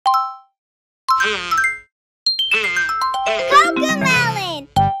Cocomelon!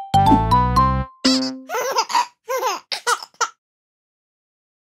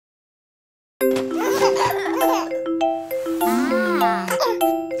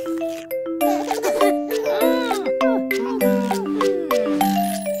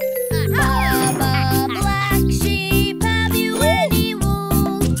 Baba black sheep, have you any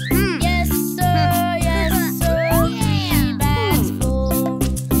wool? Yes sir, yes sir, 3 bags full.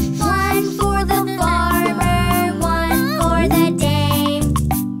 One for the farmer, one for the dame.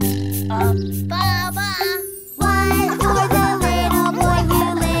 Baba. One for the little boy who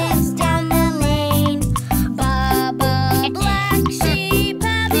lives down the lane. Baba black sheep,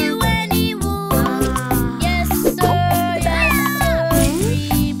 have you any wool? Yes sir,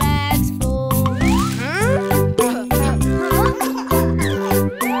 3 bags full.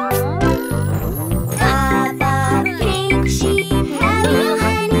 Baba pink sheep, have you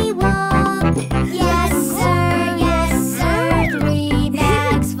any wool? Yes sir, 3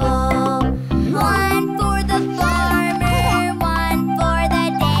 bags full. One for the farmer, one for the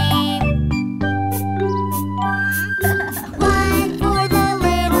dame. One for the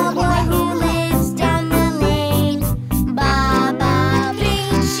little boy who lives down the lane. Baba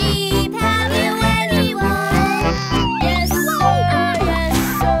pink sheep, have you any wool? Yes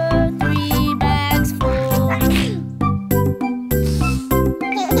sir, 3 bags full.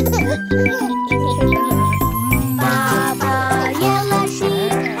 Baba yellow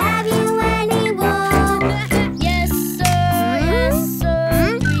sheep, have you any wool? Yes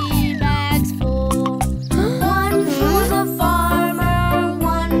sir, 3 bags full. One for the farmer,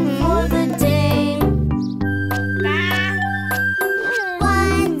 one for the dame.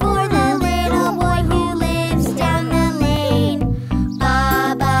 One for the little boy who lives down the lane.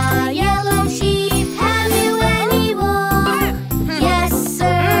 Baba yellow sheep, have you any wool? Yes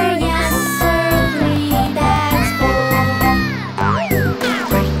sir,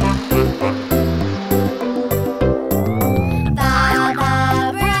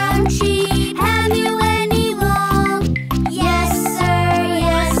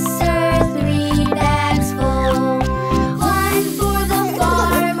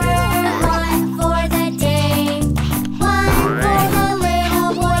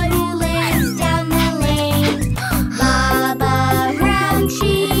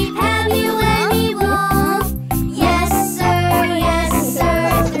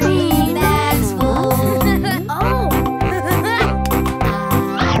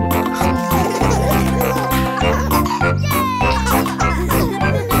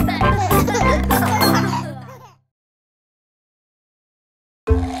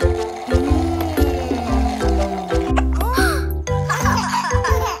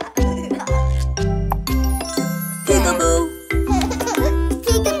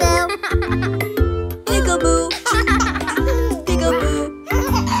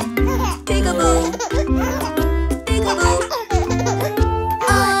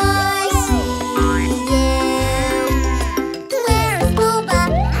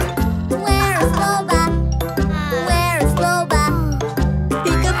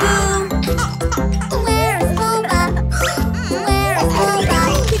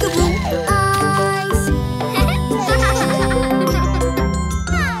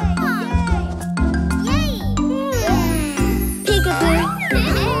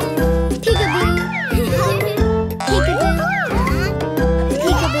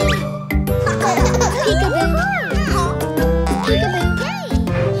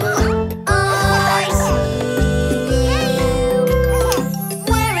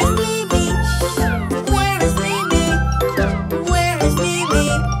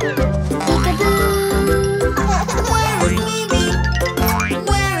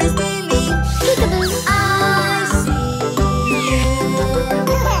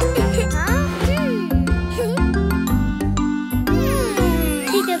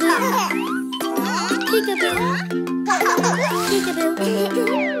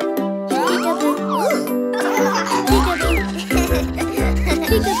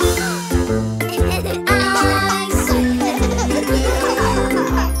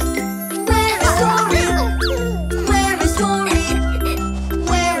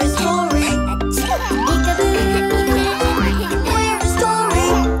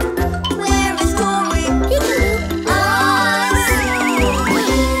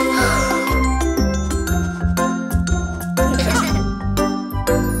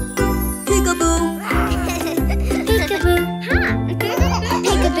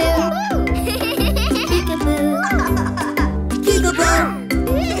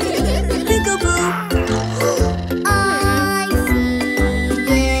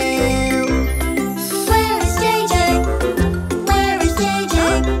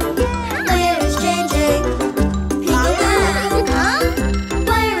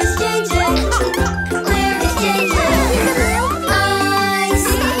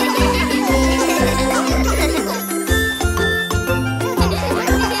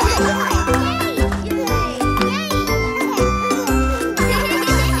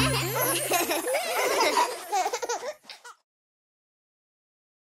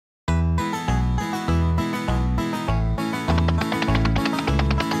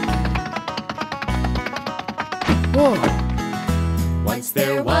 Once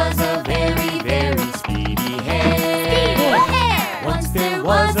there was a very, very speedy hare. Speedy hare. Once there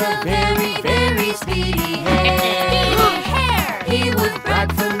was a very, very speedy hare. Speedy hare. He would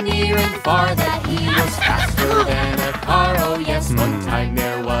brag from near and far that he was faster than a car. Oh yes, one time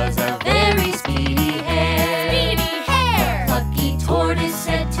there was a very speedy hare. Speedy hare. Plucky tortoise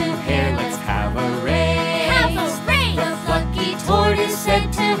said to hare, let's have a race. Have a race. The plucky tortoise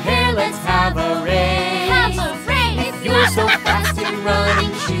said to hare, let's have a race. Have a race. If you're so fast in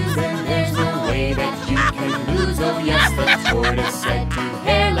running shoes, then there's no way that you can lose. Oh yes, the tortoise said to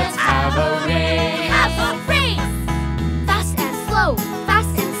hare, let's have a race. Have a race. Fast and slow,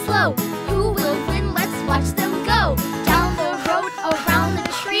 fast and slow. Who will win? Let's watch them go. Down the road, around the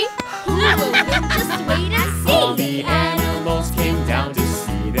tree. Who will win? Just wait and see. All the animals came down to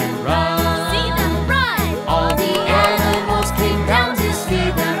see them run. See them run. All the animals came down to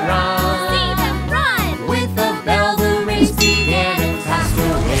see them run. See them run. With a bell the race began and fast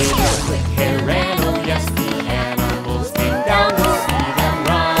away the quick hare ran. Oh yes, the animals came down to see them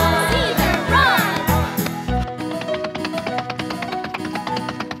run. See them run.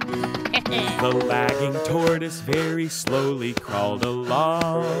 The lagging tortoise very slowly crawled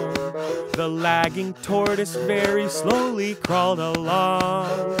along. The lagging tortoise very slowly crawled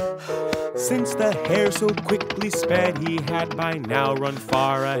along. Since the hare so quickly sped, he had by now run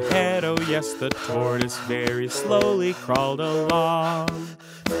far ahead. Oh yes, the tortoise very slowly crawled along.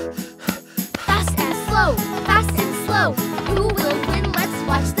 Fast and slow, fast and slow. Who will win? Let's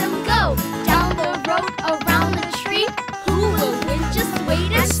watch them go. Down the road, around the tree. Who will win? Just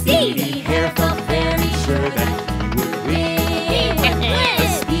wait and see. Speedy hare felt very sure that he would win. He would win. The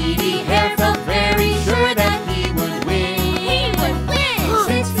speedy hare felt very sure that he would win. He would win.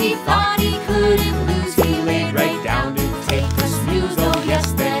 Since he thought he couldn't lose, he laid right down to take the snooze. Oh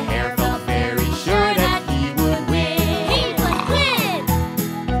yes, the hare felt very sure that he would win. He would win.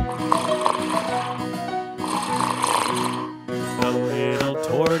 The little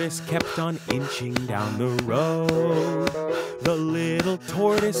tortoise kept on inching down the road. The little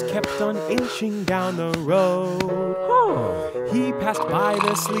tortoise kept on inching down the road. He passed by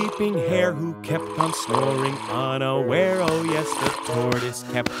the sleeping hare who kept on snoring unaware. Oh yes, the tortoise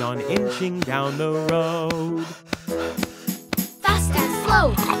kept on inching down the road. Fast and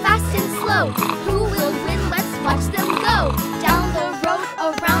slow, fast and slow. Who will win? Let's watch them go. Down the road,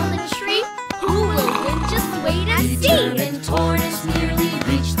 around the tree. Who will win? Just wait and see. Determined tortoise nearly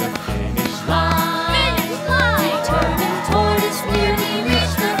reached the finish line. Finish line. Determined tortoise nearly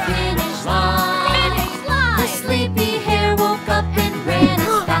reached the finish line. Finish line. The sleepy hare woke up and ran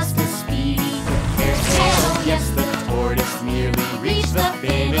as fast as speedy hare's tail. Oh yes, the tortoise nearly reached the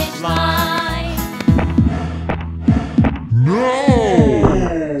finish line.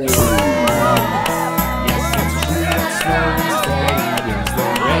 Yes, it's true that slow and steady wins the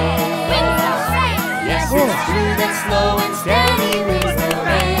race. Wins the race. Yes, it's true that slow and steady wins the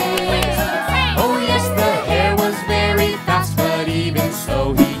race. Wins the race. Oh yes, the hare was very fast, but even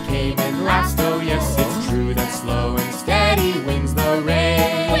so he came in last. Oh yes, it's true that slow and steady wins the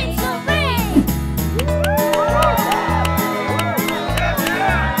race. Wins the race.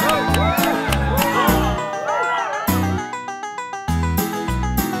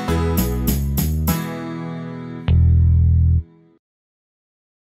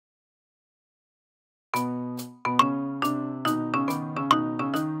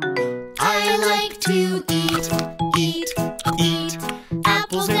 I like to eat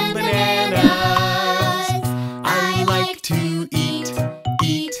apples and bananas. I like to eat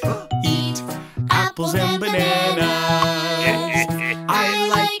apples and bananas. I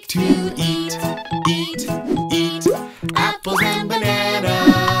like to eat apples and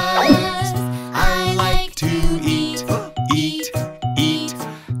bananas. I like to eat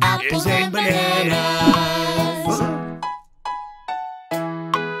apples and bananas.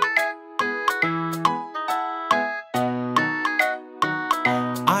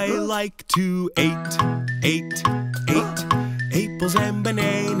 I like to eat apples and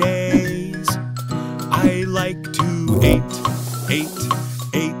bananas. I like to eat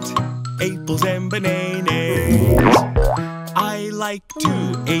apples and bananas. I like to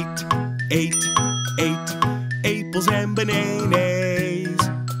eat apples and bananas.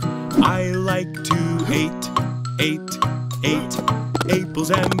 I like to eat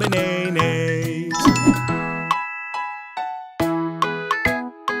apples and bananas.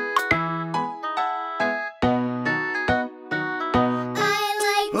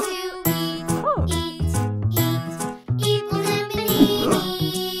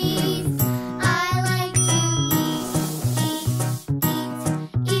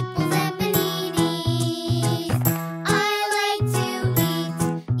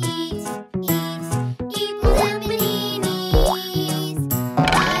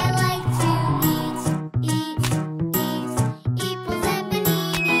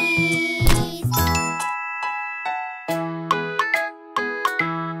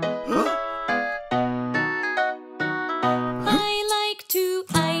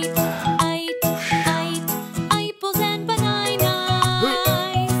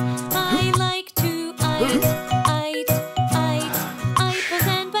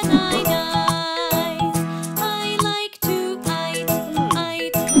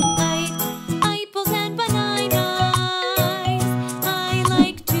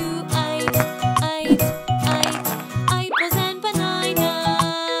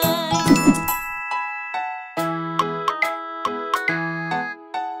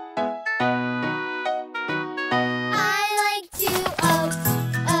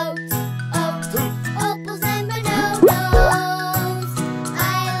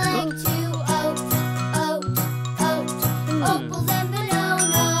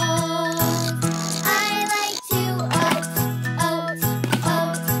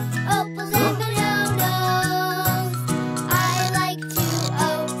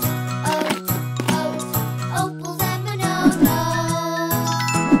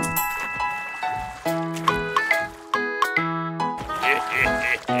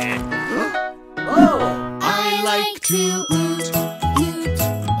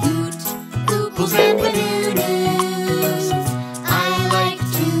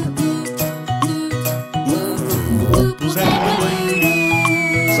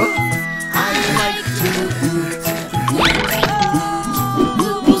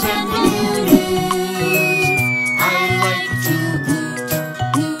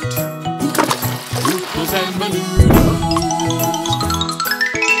 Manus and Manus.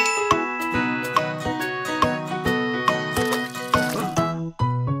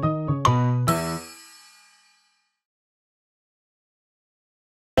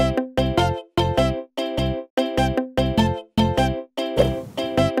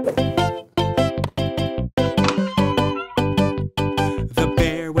 The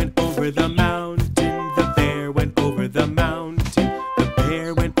bear went over the mountain. The bear went over the mountain. The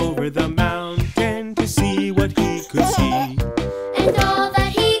bear went over the mountain to see what he could see. And all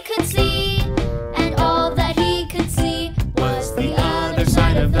that he could see, and all that he could see was the other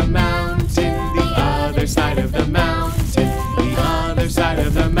side of the mountain, The other side of the mountain. The other side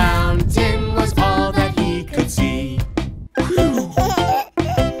of the mountain was all that he could see.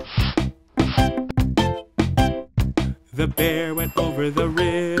 The bear went over the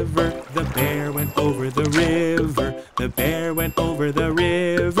river. The bear went over the river. The bear went over the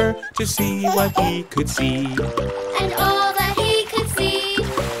river to see what he could see. and all that he could see,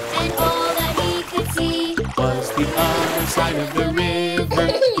 and all that he could see Was the other side of the river.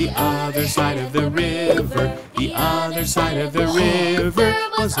 The other side of the river. The other side of the river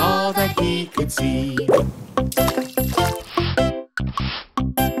was all that he could see.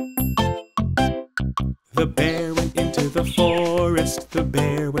 The bear went into the forest. The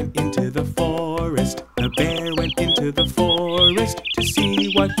bear went into the forest. The bear went into the forest to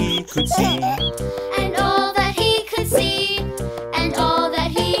see what he could see. and all that he could see, and all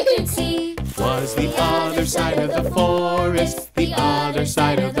that he could see Was the other side of the forest. The other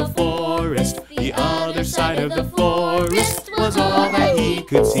side of the forest. The other side of the forest was all that he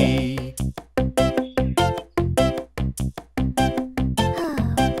could see.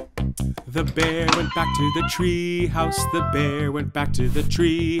 The bear went back to the tree house. The bear went back to the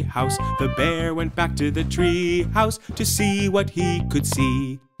tree house. The bear went back to the tree house to see what he could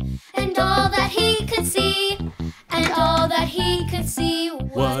see. and all that he could see, and all that he could see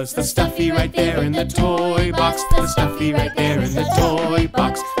Was the stuffy right there in the toy box. The stuffy right there in the toy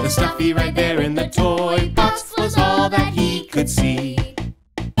box. The stuffy right there in the toy box was all that he could see.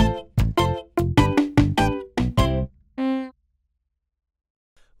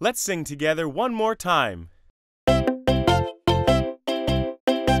 Let's sing together one more time.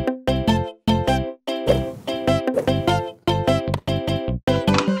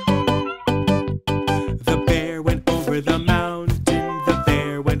 The bear went over the mountain. The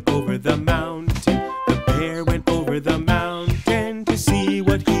bear went over the mountain. The bear went over the mountain to see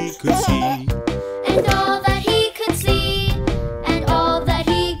what he could see. and all that he could see, and all that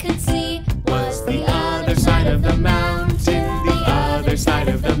he could see Was the other side of the mountain. The other side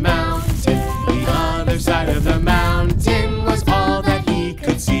of the mountain. The other side of the mountain was all that he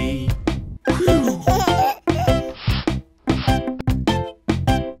could see.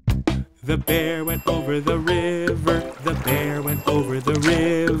 The bear went over the river. The bear went over the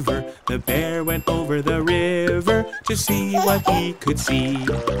river. The bear went over the river to see what he could see.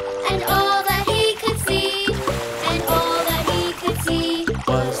 and all that he could see, and all that he could see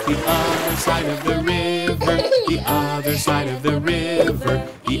Was the other side of the river. The other side of the river.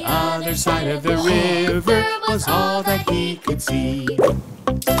 The other side of the river was all that he could see.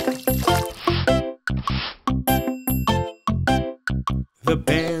 The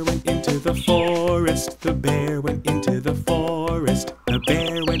bear went into the forest. The bear went into the forest. The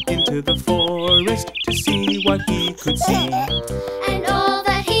bear went into the forest to see what he could see. and all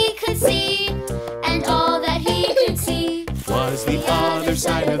that he could see, and all that he could see Was the other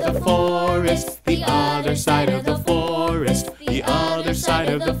side of the forest. The other side of the forest. The other side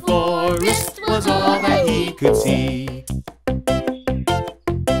of the forest was all that he could see.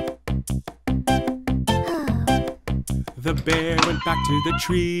 The bear went back to the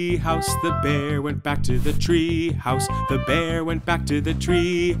tree house. The bear went back to the tree house. The bear went back to the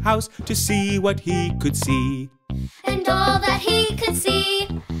tree house to see what he could see. and all that he could see,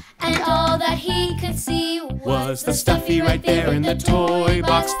 and all that he could see Was the stuffy right there in the toy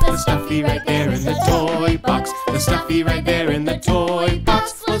box. The stuffy right there in the toy box. The stuffy right there in the toy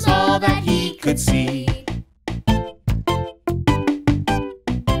box was all that he could see.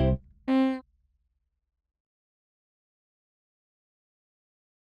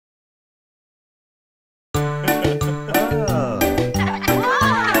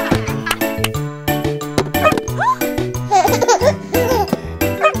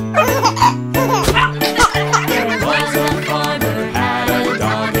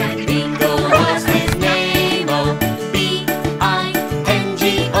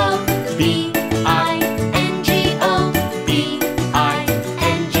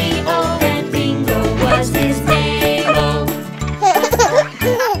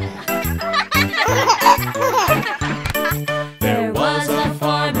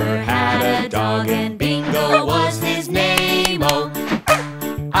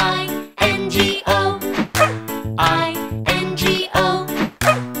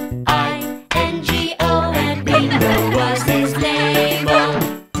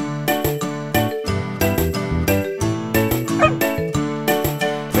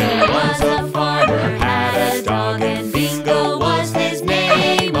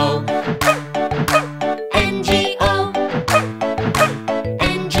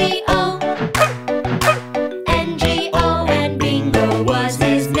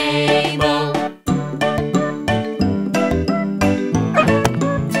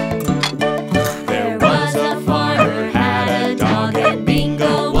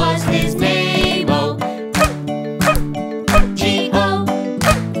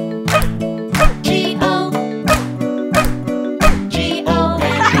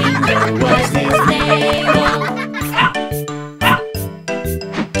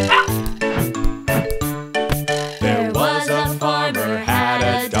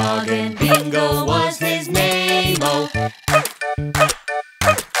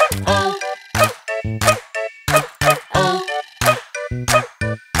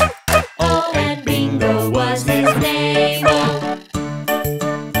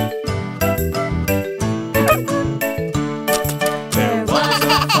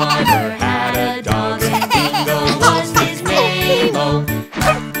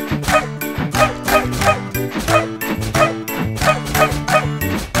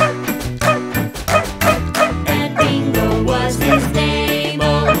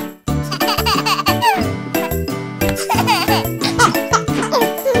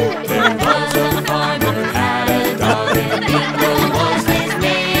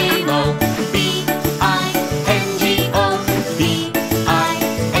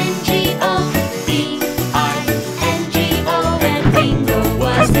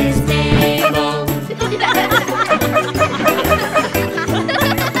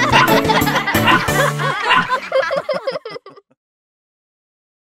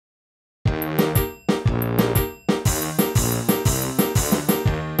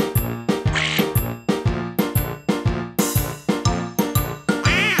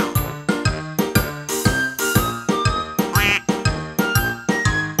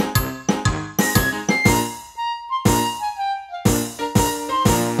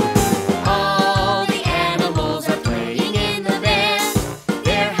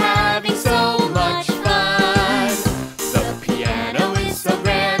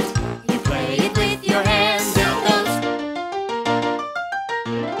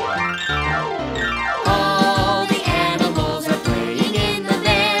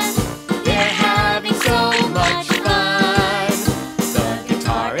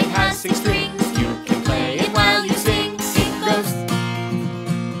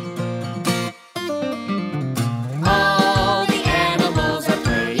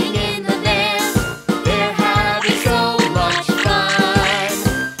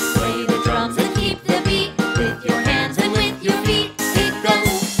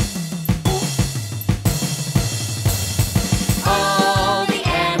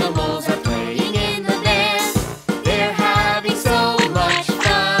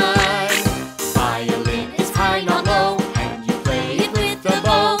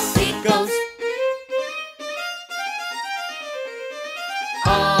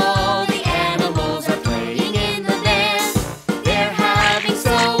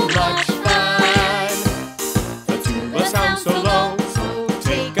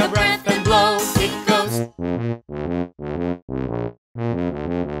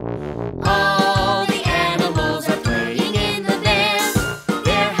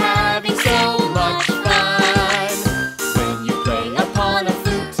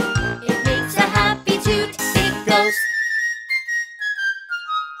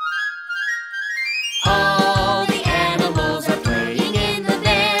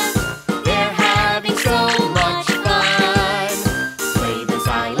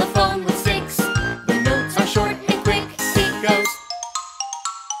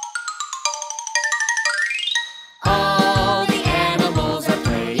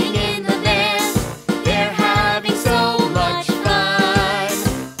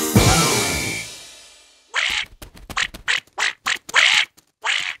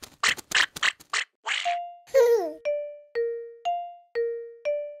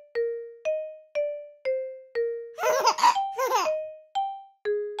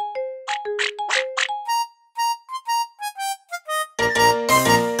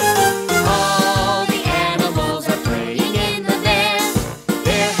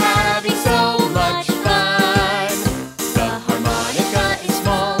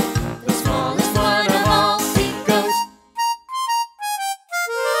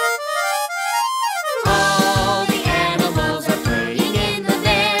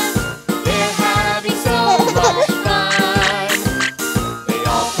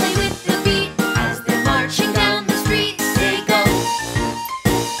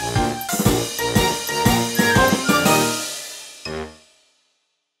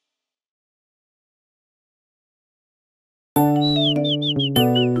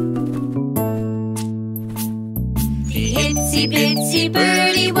 The itsy bitsy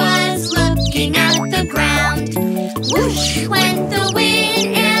birdie was looking at the ground. Whoosh went the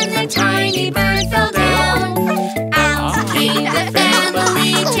wind and the tiny bird fell down. Out came the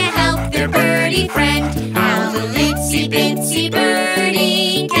family to help their birdie friend. How will itsy bitsy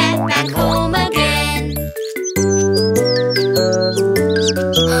birdie get back home again?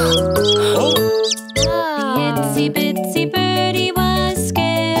 The itsy bitsy birdie was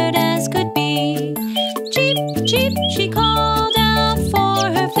scared as could be. Cheep, cheep, she called out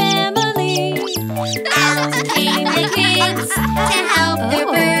for her family. Out came the kids to help their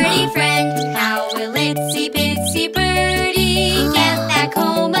birdie friend. How will itsy bitsy birdie get back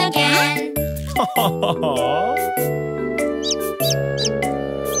home again?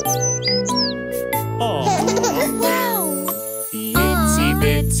 The itsy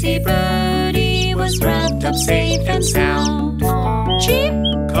bitsy birdie was wrapped up safe and sound. Cheep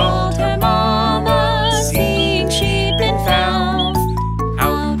called her mama, seeing she'd been found.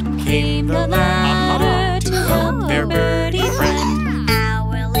 Out came the ladder to help their birdie friend. How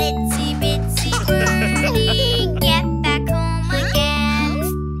will itsy bitsy birdie get back home again?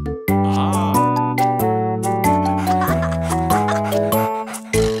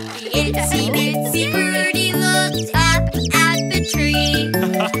 The itsy bitsy birdie looked up at the tree.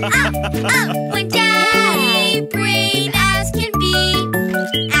 Up went Daddy, brave as can be.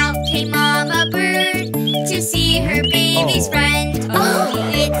 Out came Mama Bird to see her baby's friend. Oh, the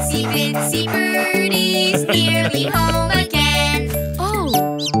itsy bitsy birdie's nearly home again.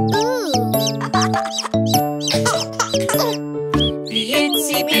 The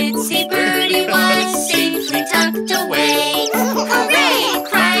itsy bitsy birdie was safely tucked away. Hooray!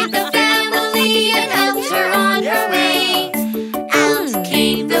 Cried the family and helped her on her way. Out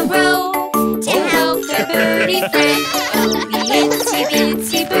came the row to help their birdie friend. The itsy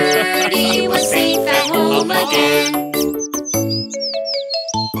bitsy birdie was safe at home again.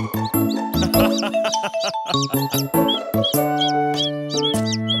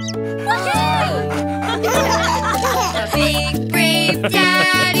 The big brave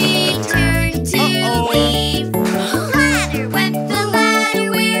Daddy turned to leave. Ladder went the ladder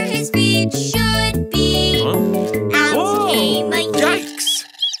where his feet should be. Out came a Yikes!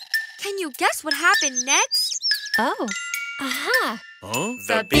 Can you guess what happened next? Oh. Aha.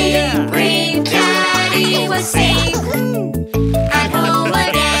 The big brave Daddy was safe at home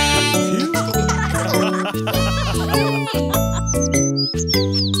again.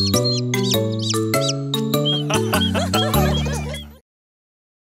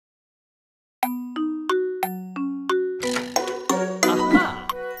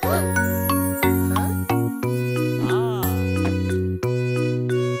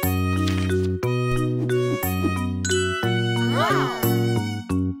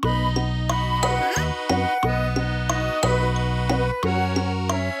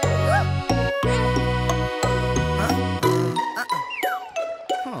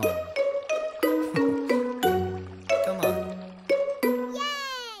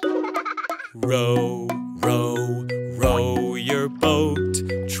 Row, row, row your boat,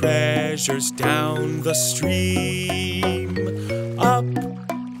 treasures down the stream. Up,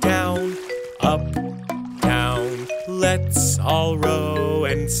 down, let's all row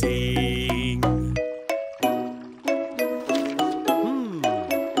and sing.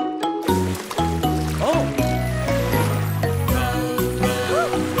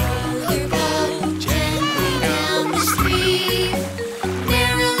 Your boat gently down the stream.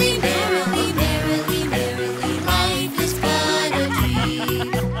 Merrily, merrily, merrily, merrily, life is but a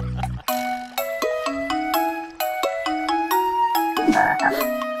dream.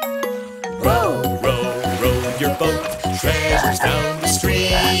 Row, row, row your boat, treasures down the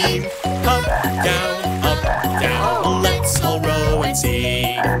stream. Up, down, let's all row and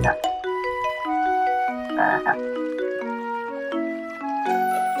sing.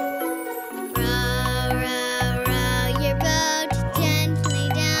 Row, row, row your boat gently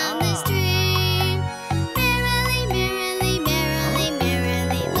down the stream. Merrily, merrily, merrily,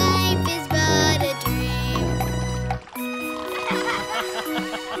 merrily, life is but a dream.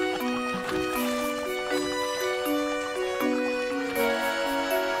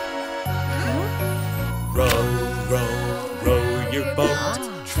 Row, row, row your boat,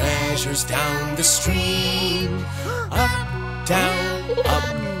 treasures down the stream. Up, down,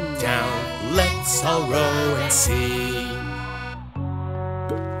 let's all row and sing.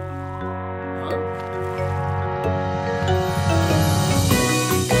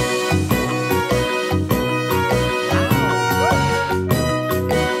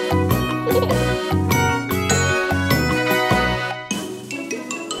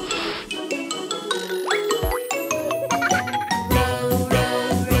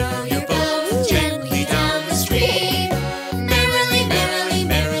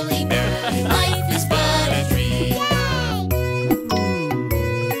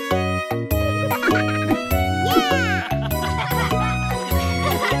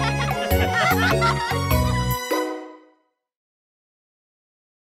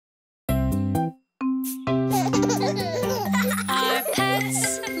 Our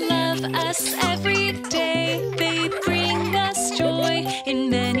pets love us every day. They bring us joy in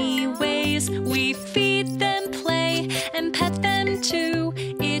many ways. We feed them, play, and pet them too.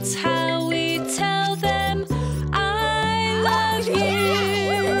 It's how we tell them, I love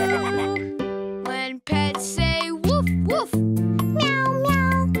you. When pets say woof woof, meow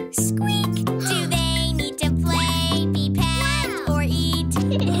meow, squeak, do they need to play, be pet, or eat?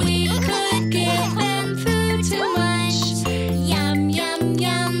 We could give them food to munch. Yum yum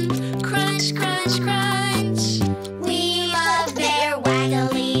yum, Crunch, crunch, crunch. we love their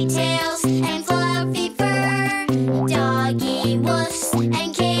waggly tails and fluffy fur, doggy woofs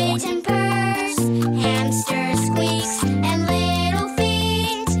and kitten purrs, hamster squeaks and little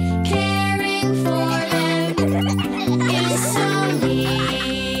feet. Caring for them is so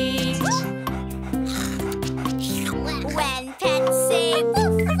neat. When pets say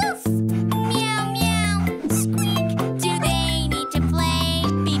woof woof, meow meow, squeak, do they need to play,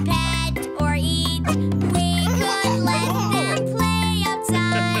 be pet, or eat? We could let them play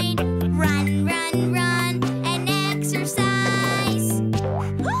outside, run, run, run, and exercise.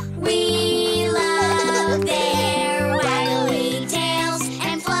 We love their waggly tails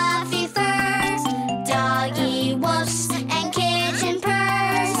and fluffy furs, doggy woofs and kitten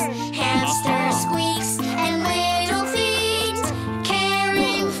purrs, hamster squeaks and little feet.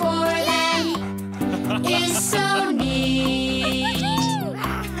 Caring for them is so neat.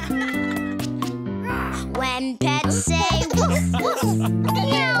 When pets say woof woof,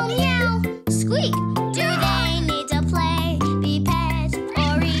 meow meow, squeak, do they need to play, be pet,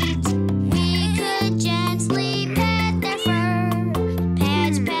 or eat? We could gently pet their fur,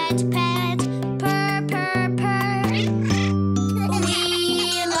 pet, pet, pet, purr, purr, purr.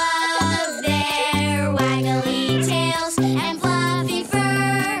 We love their waggly tails and fluffy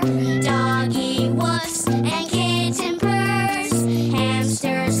fur, doggy woofs and kitten purrs,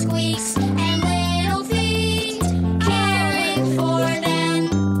 hamster squeaks and little feet. Caring for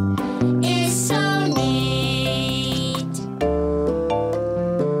them is so neat.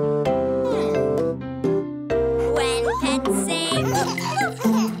 When pets say woof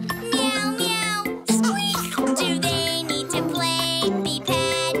woof, meow meow, squeak, do they need to play, be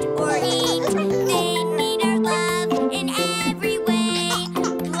pet, or eat? They need our love in every way.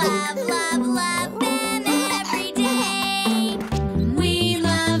 Love, love, love them every day. We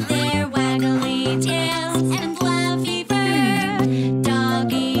love their waggly tails and fluffy fur,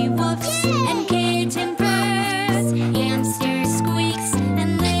 doggy woofs and kitten purrs, hamster squeaks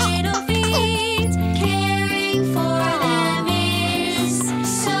and little feet. Caring for them is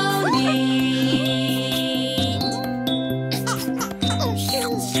so neat.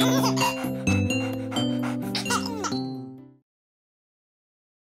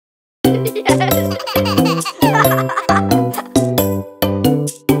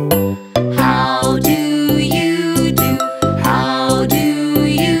 How do you do? How do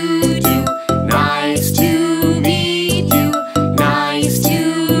you do? Nice to meet you. Nice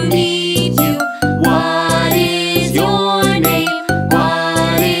to meet you. What is your name?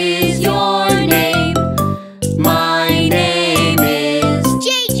 What is your name? My name is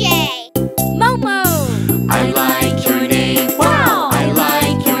JJ, Momo. I like your name. Wow! I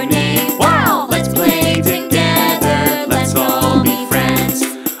like your name. Wow! Let's play together.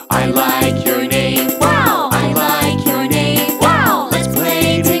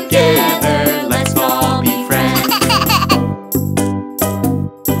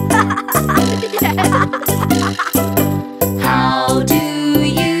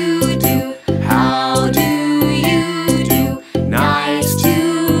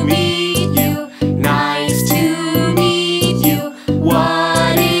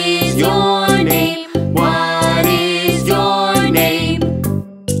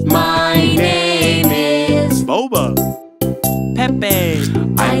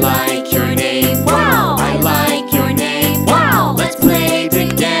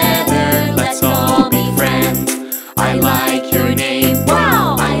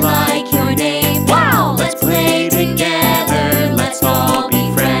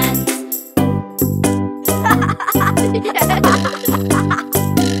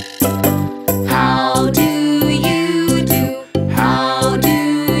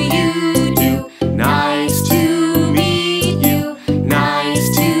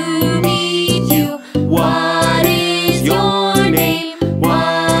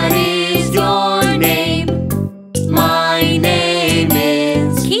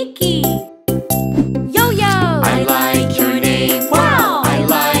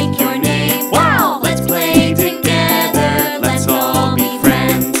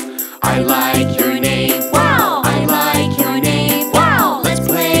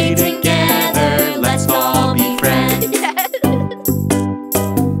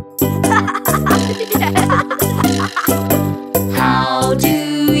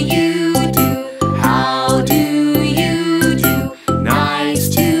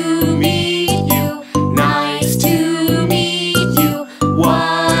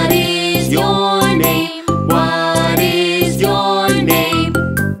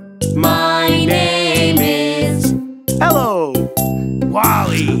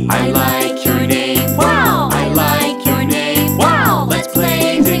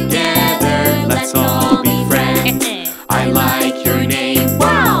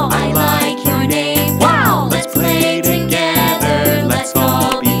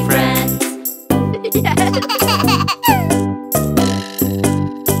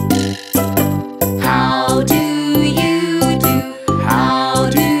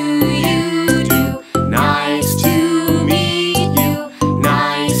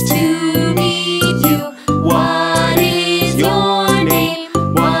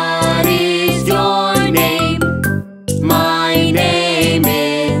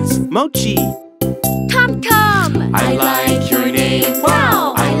 Mochi. Tom-Tom. I like your name,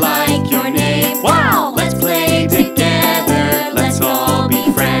 wow! I like your name, wow! Let's play together, let's all be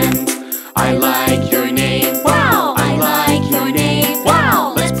friends. I like your name, wow! I like your name,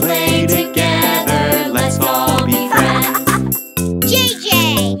 wow! Let's play together, let's all be friends.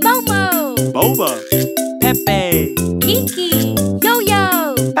 JJ. Momo. Boba. Pepe. Kiki.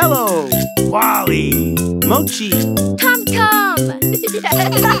 Yo-Yo. Hello. Wally. Mochi. Tom-Tom.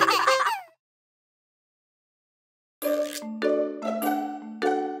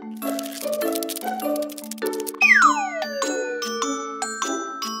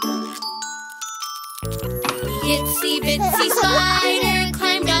 Itsy bitsy spider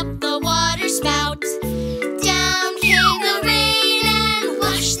climbed up the water spout. Down came the rain and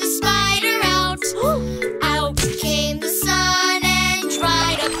washed the spider out. Out came the sun and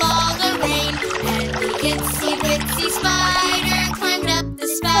dried up all the rain. And the itsy bitsy spider climbed up the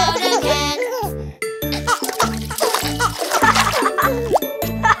spout again.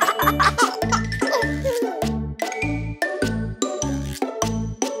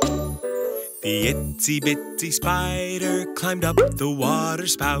 The itsy bitsy spider climbed up the water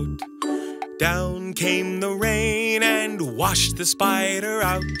spout. Down came the rain and washed the spider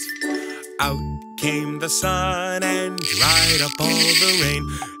out. Out came the sun and dried up all the rain.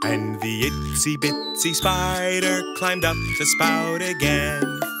 And the itsy bitsy spider climbed up the spout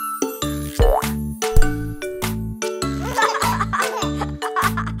again.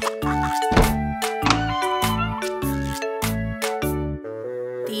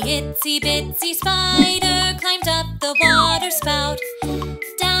 The itsy bitsy spider climbed up the water spout.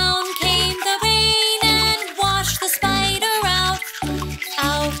 Down came the rain and washed the spider out.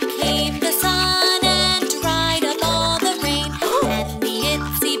 Out came the sun and dried up all the rain. And the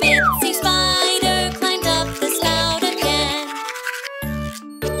itsy bitsy spider climbed up the spout again.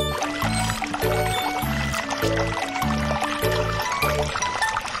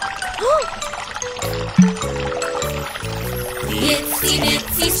 The itsy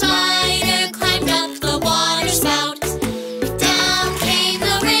bitsy spider climbed up the water spout. Down came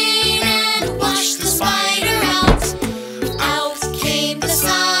the rain and washed the spider out. Out came the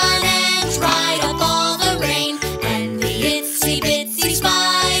sun and dried up all the rain. And the itsy bitsy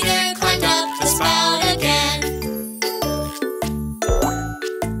spider climbed up the spout again.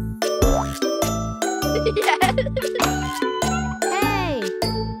 Hey.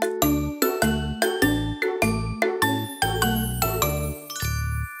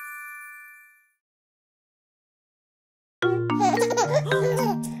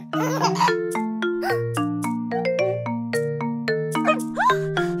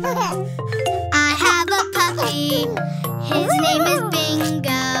 I have a puppy. His name is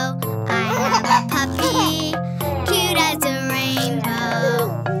Bingo. I have a puppy, cute as a rainbow.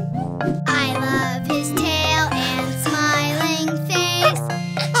 I love his tail and smiling face.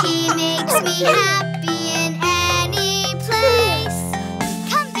 He makes me happy in any place.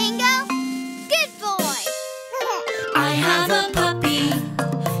 Come, Bingo. Good boy. I have a puppy.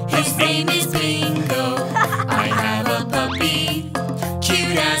 His name is Bingo. I have a puppy,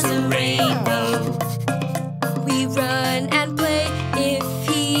 cute as a rainbow. We run and play. If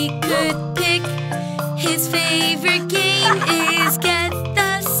he could pick, his favorite game is get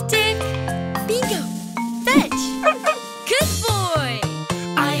the stick. Bingo! Fetch! Good boy!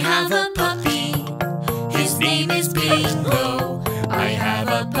 I have a puppy. His name is Bingo. I have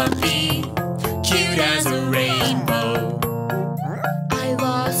a puppy, cute as a rainbow. I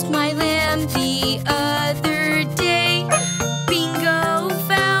lost my lamb the other day. Bingo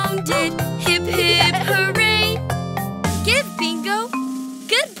found it. Hip hip hooray! Give Bingo!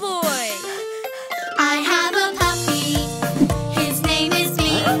 Good boy! I have a puppy. His name is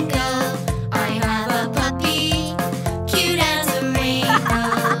Bingo. I have a puppy, cute as a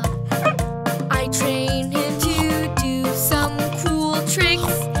rainbow. I train him to do some cool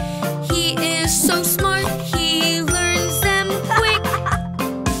tricks. He is so smart, he learns them quick.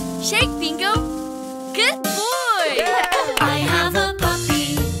 Shake, Bingo! Good boy! I have a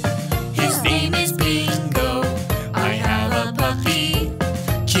puppy. His name is Bingo. I have a puppy,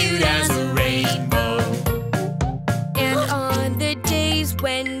 cute as a rainbow. And on the days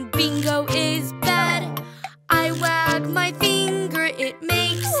when Bingo is bad, I wag my finger, it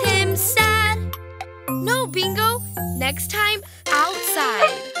makes him sad. No, Bingo, next time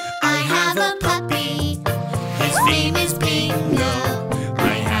outside. I have a puppy. His name is Bingo.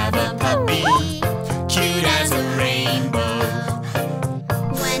 I have a puppy, cute as a rainbow.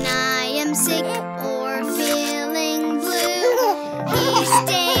 When I am sick or feeling blue, he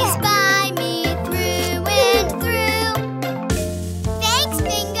stays by me through and through. Thanks,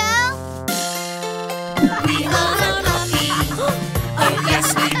 Bingo. We love our puppy. Oh yes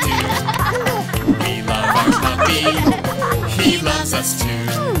we do. We love our puppy. He loves us too.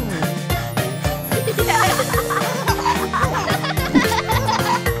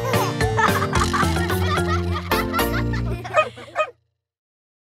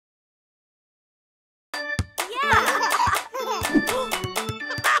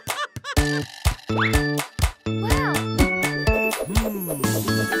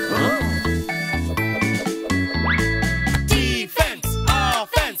 Defense,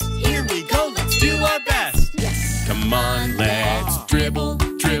 offense, here we go, let's do our best. Come on, let's dribble,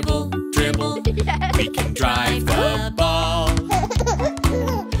 dribble, dribble. We can drive the ball.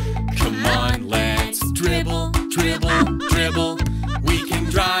 Come on, let's dribble, dribble, dribble. We can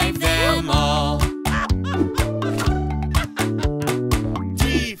drive them all.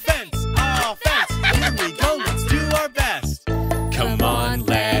 Defense, offense, here we go, let's do our best. Come on,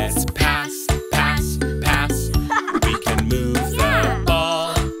 let's pass, pass, pass. We can move the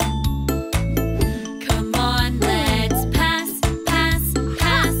ball. Come on, let's pass, pass,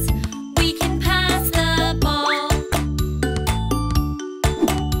 pass. We can pass the ball.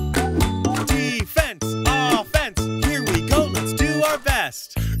 Defense, offense, here we go, let's do our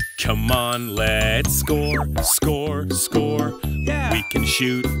best. Come on, let's score, score, score. Yeah. We can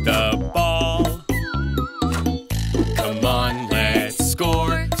shoot the ball. Come on, let's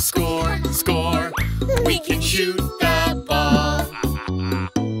score, score, score. We can shoot the ball.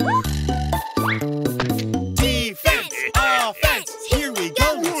 Defense, offense, here we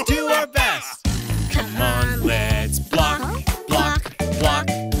go, let's do our best. Come on, let's block, block, block.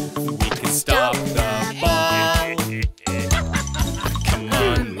 We can stop the ball. Come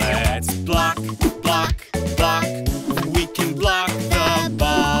on, let's block, block, block. We can block the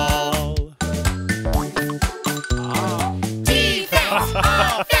ball. Defense,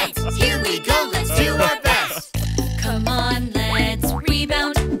 offense, here we go, let's do our best. Come on, let's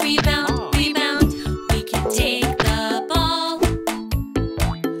rebound, rebound, rebound. We can take the ball.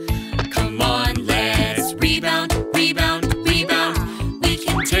 Come on, let's rebound, rebound, rebound. We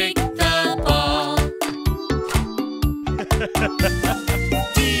can take the ball.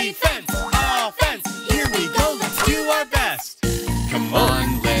 Defense, offense, here we go, let's do our best. Come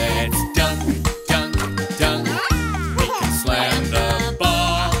on, let's dunk, dunk, dunk. We can slam the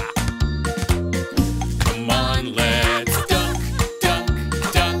ball. Come on, let's dunk, dunk,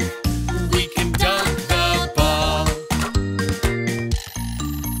 dunk. We can dunk the ball.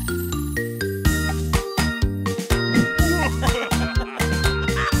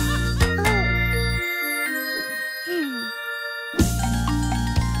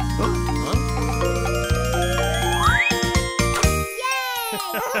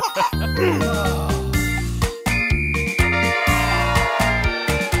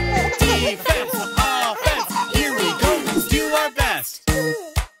 Defense, offense, here we go, let's do our best.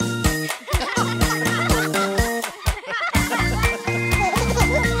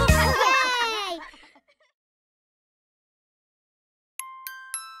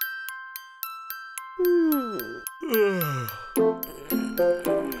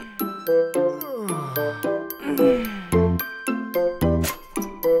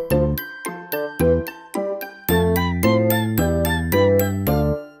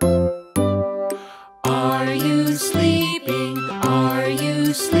 Are you sleeping? Are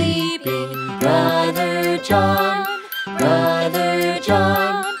you sleeping? Brother John, Brother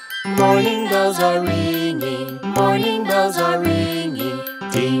John. Morning bells are ringing, morning bells are ringing.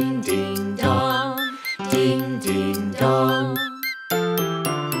 Ding, ding, dong, ding, ding, dong.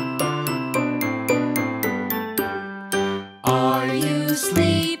 Are you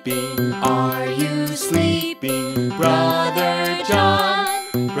sleeping? Are you sleeping? Brother John,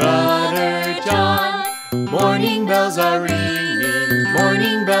 Brother John. Morning bells are ringing,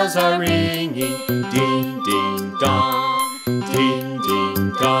 morning bells are ringing. Ding, ding, dong, ding,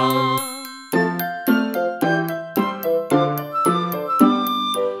 ding, dong.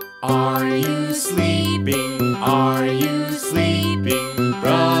 Are you sleeping? Are you sleeping?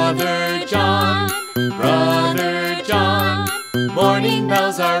 Brother John, Brother John. Morning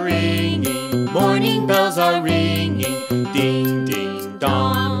bells are ringing, morning bells are ringing. Ding, ding,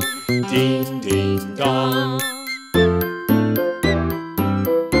 dong, ding, ding, dong.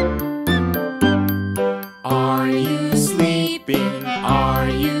 Are you sleeping? Are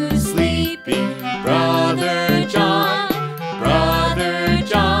you sleeping? Brother John, Brother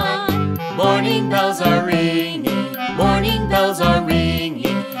John. Morning bells are ringing, morning bells are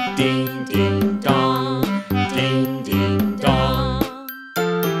ringing. Ding, ding, dong, ding, ding, dong.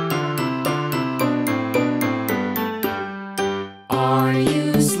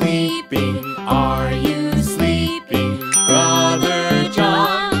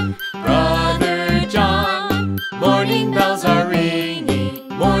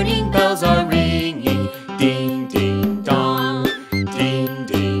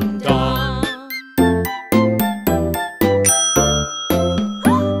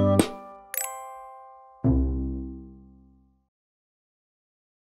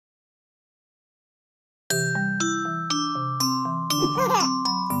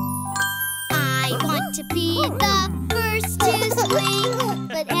 I want to be the first to swing,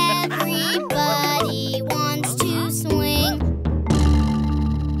 but everybody wants to swing.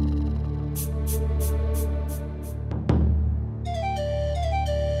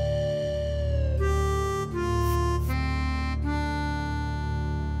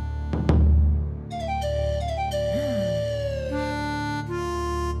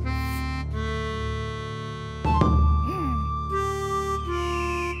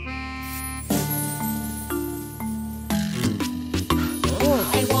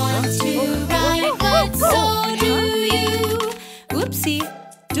 I want to ride, but so do you. Oopsie,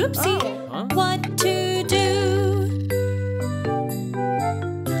 doopsie, what to do?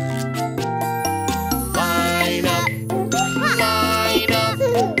 Line up,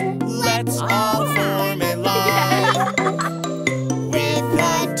 let's all form a line. With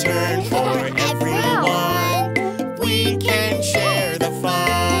a turn for everyone, we can share the fun.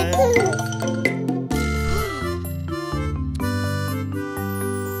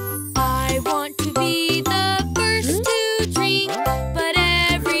 I want to be the first to drink, but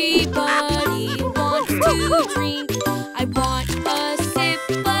everybody wants to drink. I want a sip,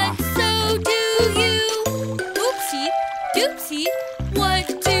 but so do you. Oopsie, doopsie, what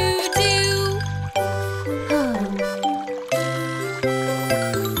to do?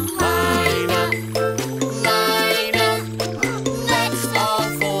 Line up, let's all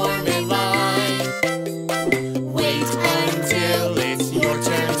form a line. Wait until it's your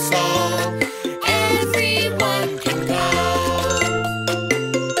turn, so everyone can go.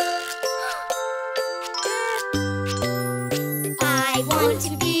 I want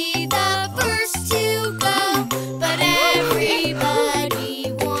to be the first to go, but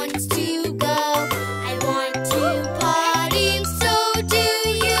everybody wants to go. I want to potty, so do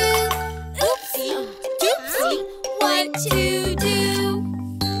you. Oopsie, doopsie, what to do?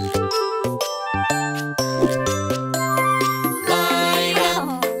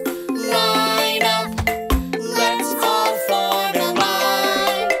 Line up, let's all form a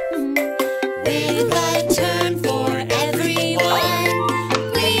line. With a turn for everyone,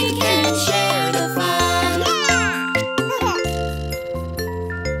 we can share the fun.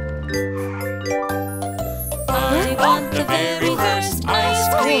 I want the very first ice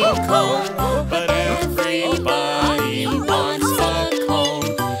cream cone, but everybody wants a cone.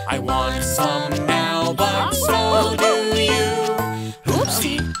 I want some now, but so do you.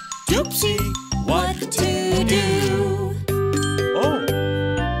 Oopsie, doopsie, what to do? Oh.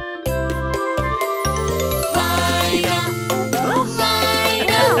 Line up,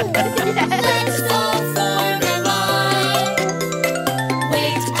 let's all form a line.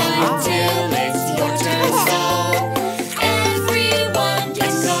 Wait until it's your turn, so everyone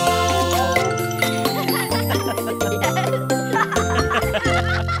can go.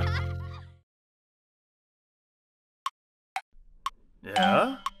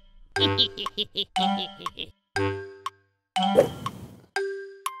 Yeah?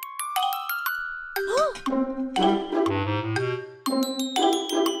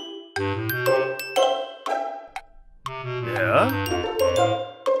 Yeah?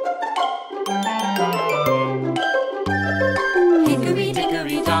 Hickory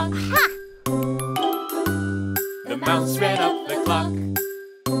dickory dock. The mouse ran up the clock.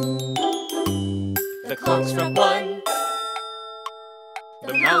 The clock struck one.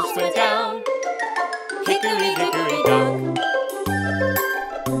 The mouse went down. Hickory dickory dock.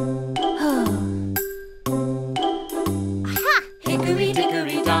 Hickory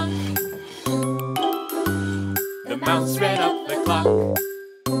dickory dock. The mouse ran up the clock.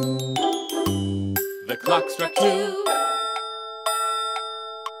 The clock struck two.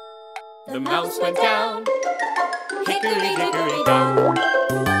 The mouse went down. Hickory dickory dock.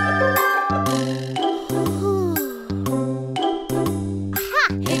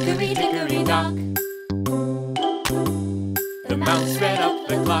 Hickory dickory dock. The mouse ran up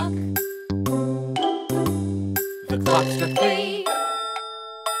the clock. The clock struck three.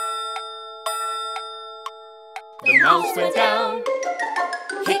 The mouse went down.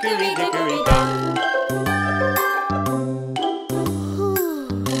 Hickory dickory dock.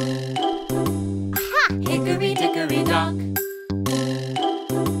 Hickory dickory dock.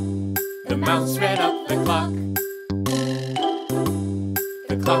 The mouse ran up the clock.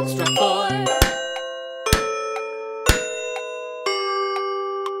 The clock struck four.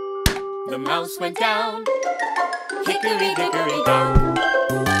 The mouse went down. Hickory dickory dock.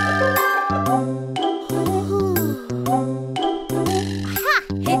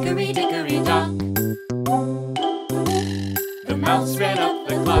 Hickory dickory dock. The mouse ran up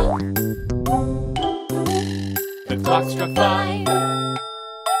the clock. The clock struck five.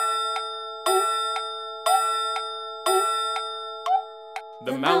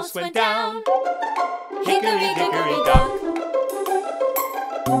 mouse went down. Hickory dickory dock.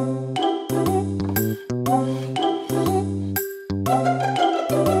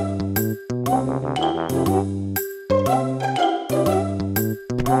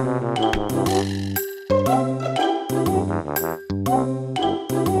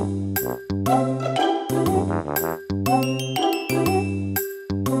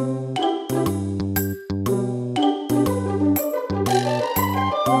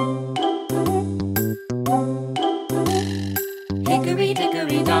 Hickory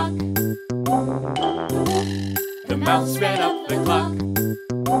dickory dock. The mouse ran up the clock.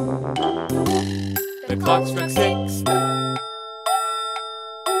 The clock struck 6.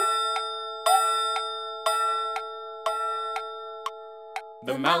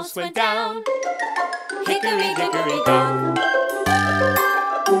 The mouse went down. Hickory dickory dock.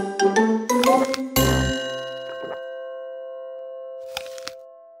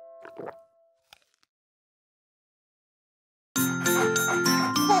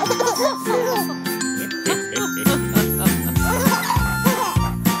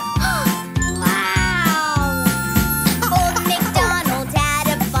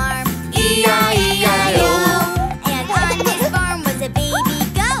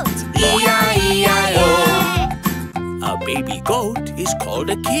 Baby goat is called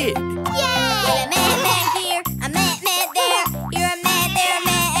a kid. Yay! A met here, a met there. You're a met there, a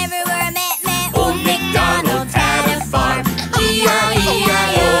met everywhere, a met. Old MacDonald had a farm.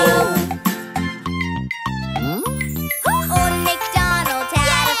 E-I-E-I-O. Old MacDonald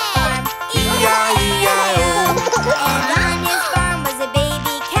had a farm. E-I-E-I-O. And on his farm was a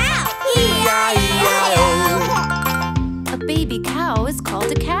baby cow. E-I-E-I-O. A baby cow is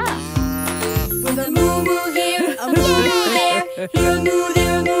called a calf. With a moo-moo here, a moo-moo there. Here a moo,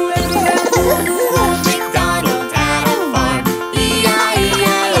 there a moo, everywhere a moo-moo. Old MacDonald had a farm.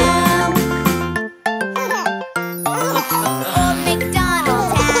 E-I-E-I-O. Old MacDonald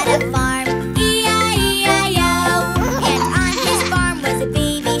had a farm. E-I-E-I-O. And on his farm was a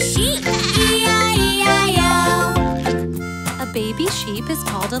baby sheep. E-I-E-I-O. A baby sheep is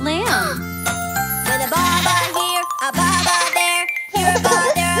called a lamb. With a baba here, a baba there. Here a ba,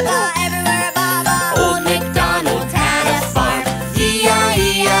 there a ba, everywhere a baba. Old MacDonald had a farm.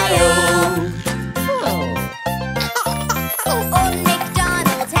 E-I-E-I-O. Old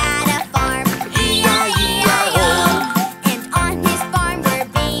MacDonald had a farm. E-I-E-I-O. And on his farm were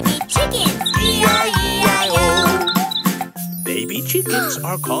baby chickens. E-I-E-I-O. Baby chickens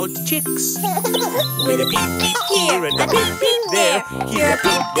are called chicks. With a peep peep here and a peep peep there. Here a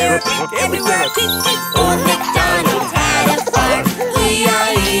peep, there a peep, everywhere a peep peep. Old MacDonald had a farm.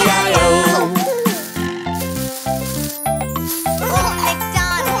 E-I-E-I-O. Old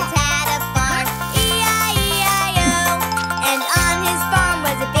MacDonald had a farm. E-I-E-I-O. And on his farm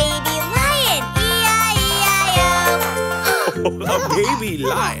was a baby lion. E-I-E-I-O. A baby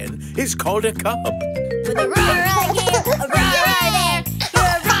lion is called a cub. With a roar here, a roar there. Here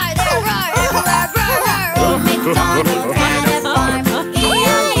a roar, there a roar, everywhere a roar, roar. Old MacDonald had a farm.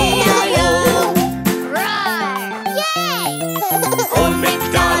 E-I-E-I-O. Roar! Yay! Old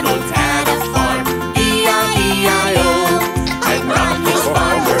MacDonald had a farm. E-I-E-I-O. And on his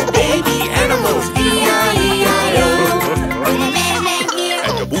farm were baby animals. E-I-E-I-O. With a man here,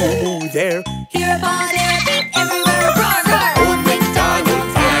 And a boo-boo there. here a ball, there a beep, everywhere a roar, roar. Old MacDonald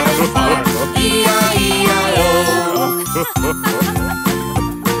had a farm. E-I-E-I-O.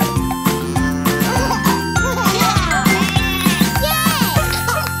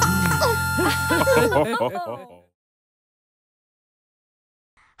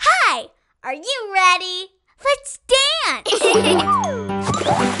 Hi, are you ready? Let's dance!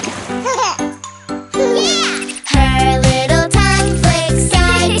 Her little tongue flicks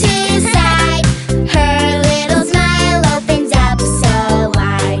side to side. Her little smile opens up so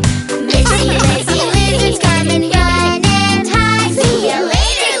wide. Missy, Lizzy, lizards come and run and hide. See you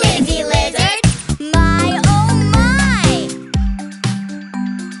later, Lizzy Lizard. My, oh my!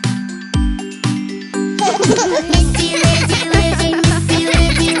 Missy, Lizzy, lizard, Missy,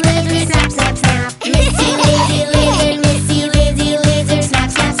 Lizzy, lizard, snap, snap, snap. Missy, Lizzy, lizard, Missy, Lizzy, lizard, snap,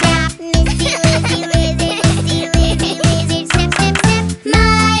 snap, snap.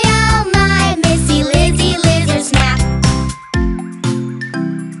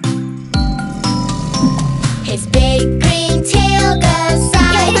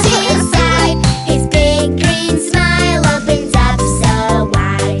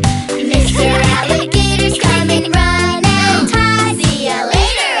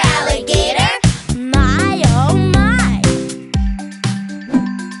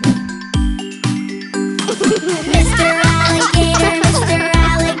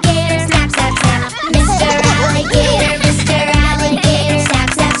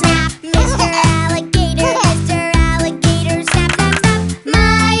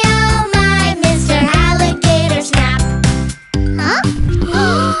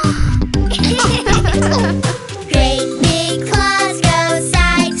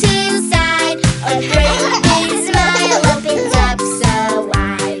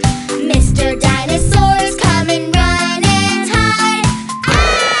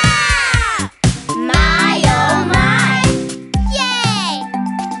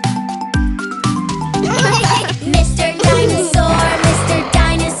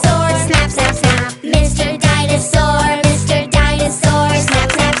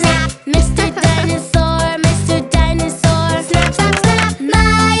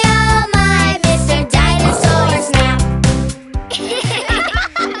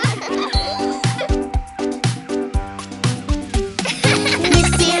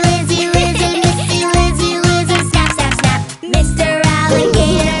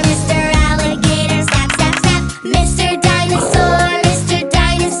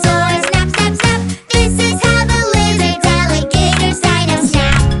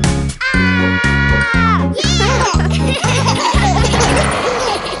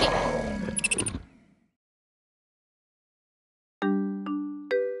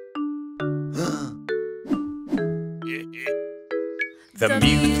 The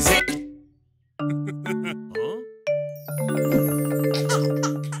music.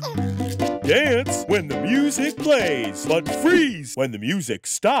 Dance when the music plays, but freeze when the music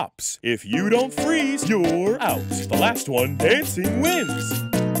stops. If you don't freeze, you're out. The last one dancing wins.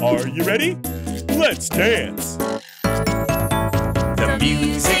 Are you ready? Let's dance. The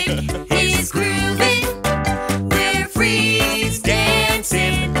music is grooving. We're freeze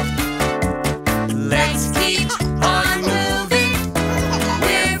dancing. Let's keep on moving.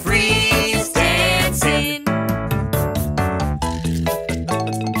 We're freeze dancing.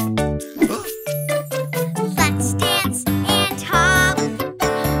 Let's dance and hop.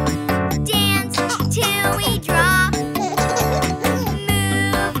 Dance till we drop. Move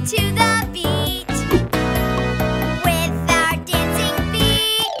to the beat with our dancing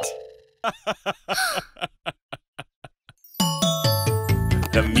feet.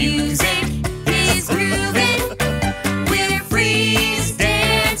 The music is grooving. We're freeze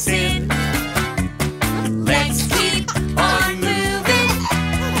dancing. Let's keep on moving.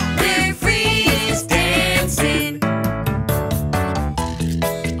 We're freeze dancing.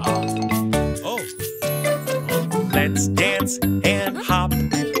 Let's dance and hop.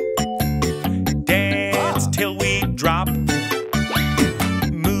 Dance till we drop.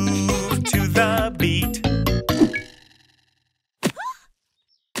 Move to the beat.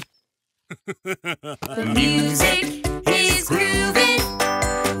 The music is grooving.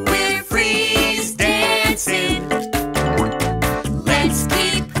 We're freeze dancing. Let's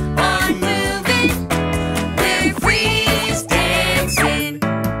keep on moving. We're freeze dancing.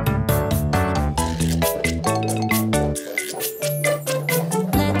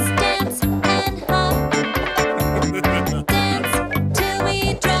 Let's dance and hop. Dance till we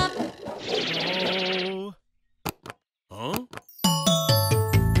drop.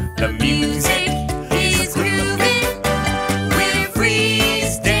 The music is grooving. We're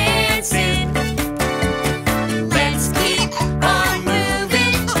freeze dancing. Let's keep on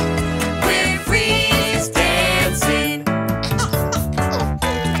moving. We're freeze dancing.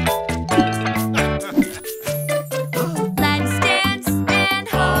 Let's dance and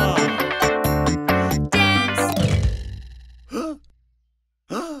hop. Dance.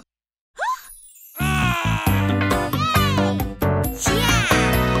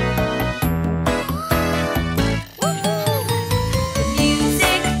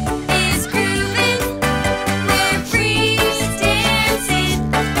 Music is grooving. We're freeze dancing.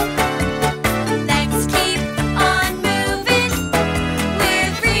 Let's keep on moving. We're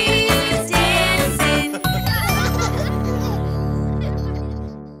freeze dancing.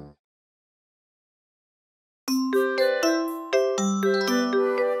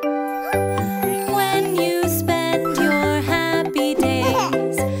 When you spend your happy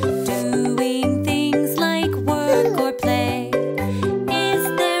days doing things like work or play, is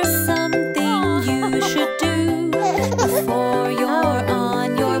there something you should do before you're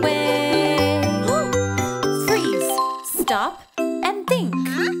on your way? Freeze, stop, and think.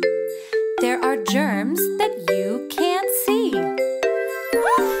 There are germs that you can't see.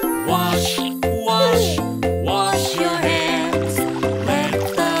 Wash, wash, wash your hands. Let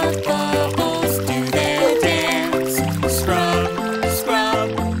the bubbles do their dance. Scrub, scrub,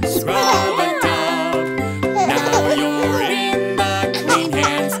 scrub a dub. Now you're in the Clean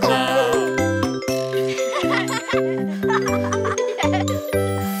Hands Club.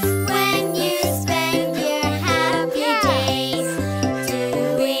 When you spend your happy days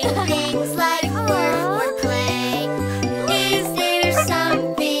doing things like work or play, is there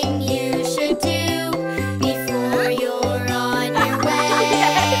something you should do before you're on your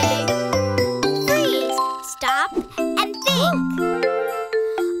way? Please stop and think.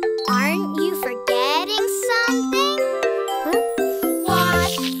 Aren't you forgetting something?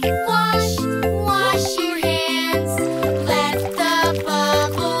 Wash, wash, wash your hands. Let the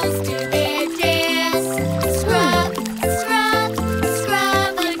bubbles do their dance. Scrub, scrub,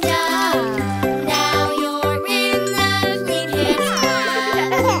 scrub a dub. Now you're in the Clean Hands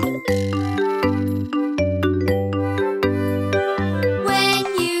Club. When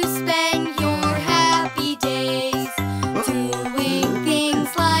you spend your happy days doing things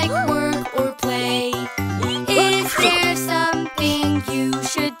like work or play, is there something you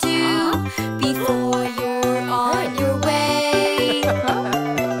should do before you're on your way?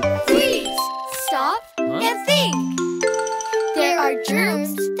 Freeze, stop, and think. There are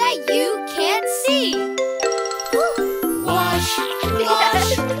germs that you can't see. Wash,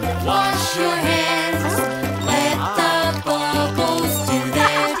 wash, wash your hands. Let the bubbles do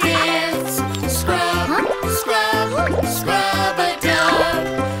their dance. Scrub, scrub, scrub a dub.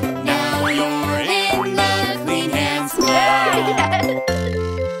 Now you're in the Clean Hands Club.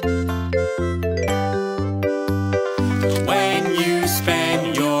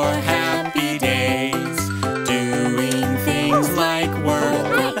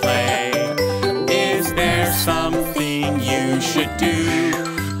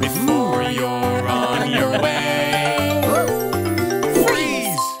 do before you're on your way.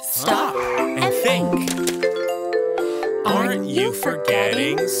 Freeze! Stop and think. Aren't you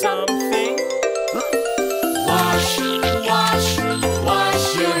forgetting something? Wash, wash,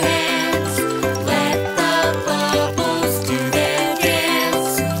 wash your hands. Let the bubbles do their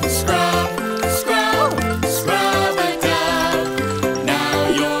dance. Scrub, scrub, scrub a dub. Now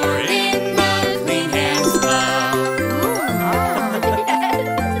you're in the Clean Hands Club.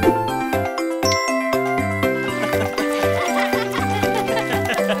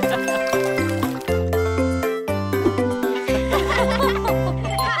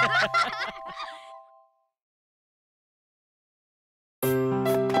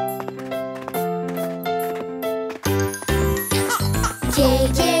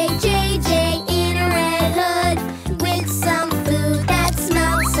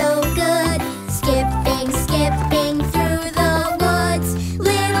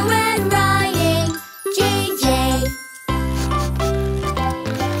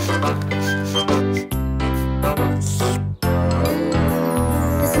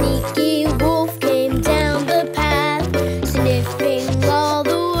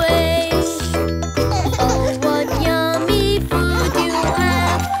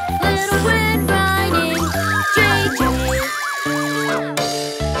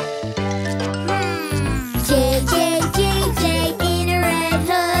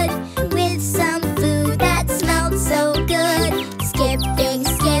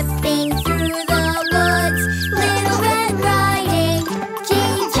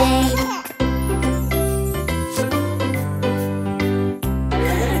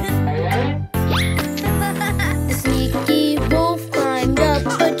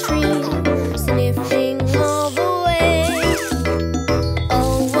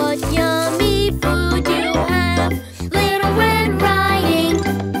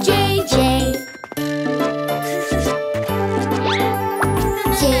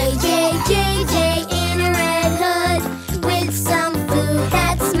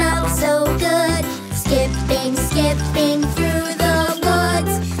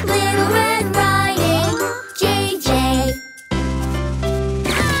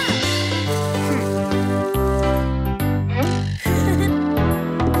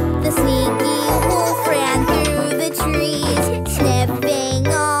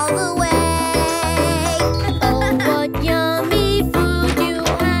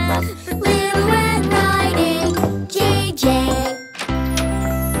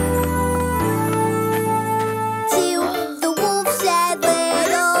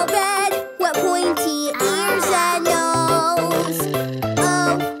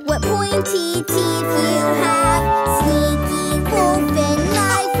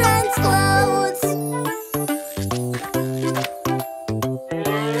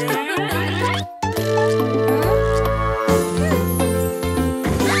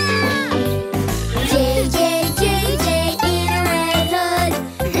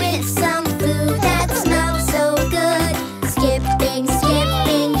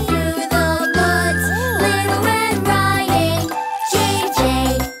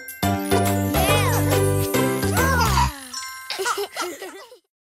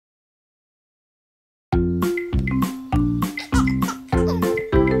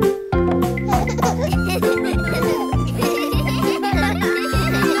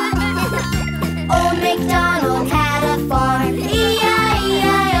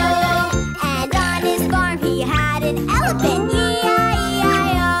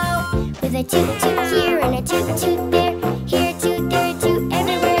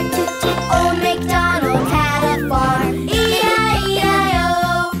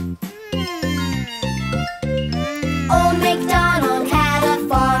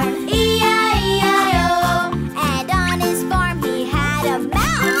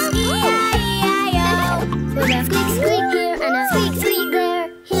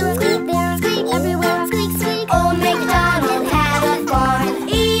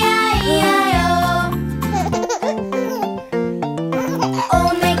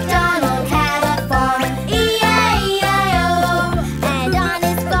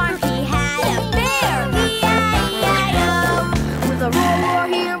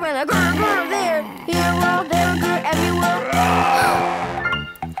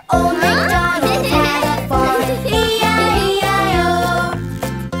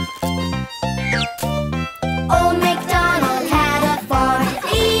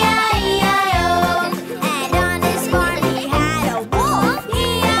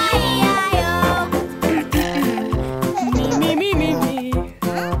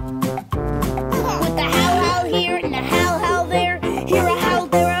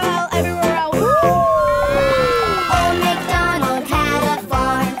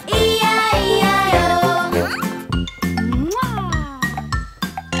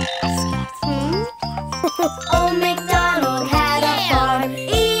 Old MacDonald had a farm,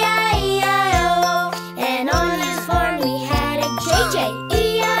 E-I-E-I-O. And on his farm we had a JJ,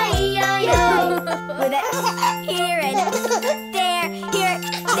 E-I-E-I-O. With a here and there,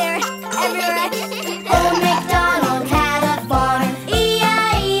 everywhere. Old MacDonald had a farm,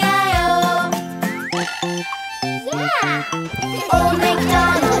 E-I-E-I-O. Yeah! Old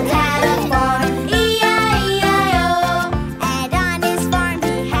MacDonald had a farm, E-I-E-I-O. And on his farm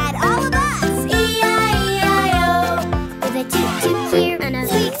he had all of us, E-I-E-I-O. With a toot-toot here and a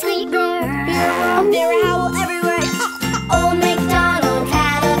squeak-squeak there. There were howl everywhere. Old MacDonald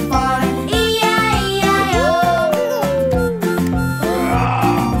had a farm, E-I-E-I-O.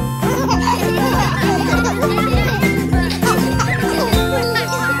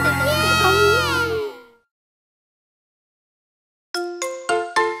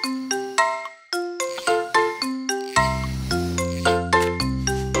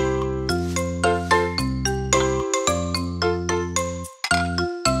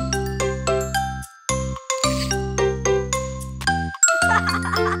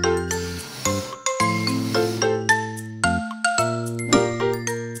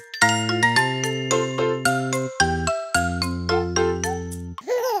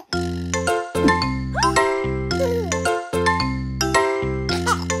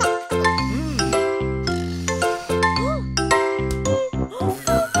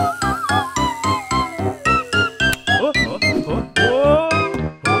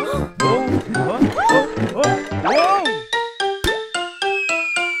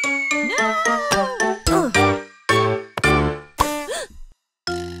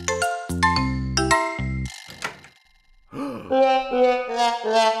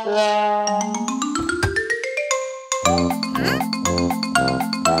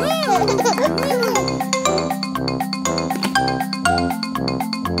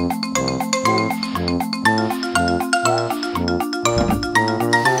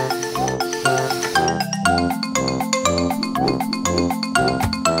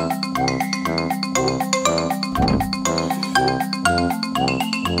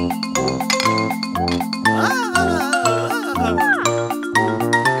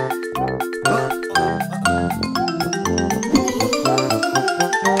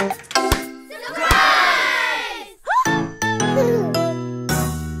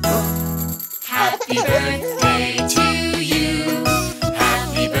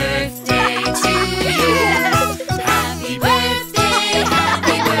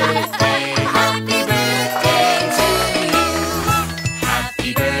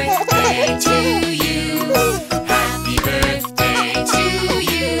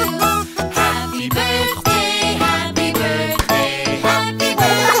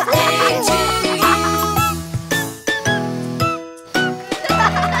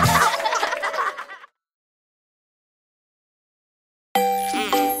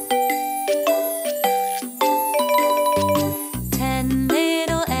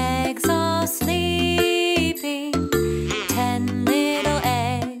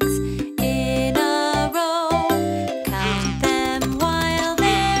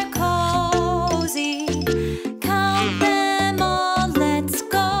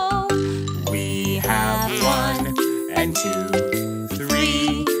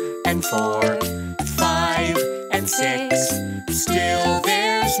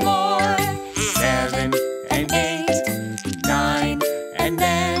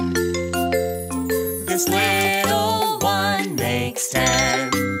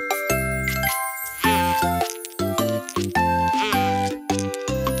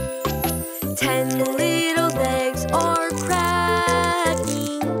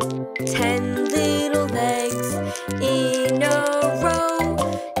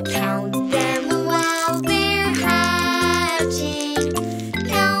 Count them while they're hatching.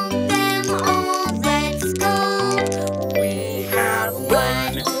 Count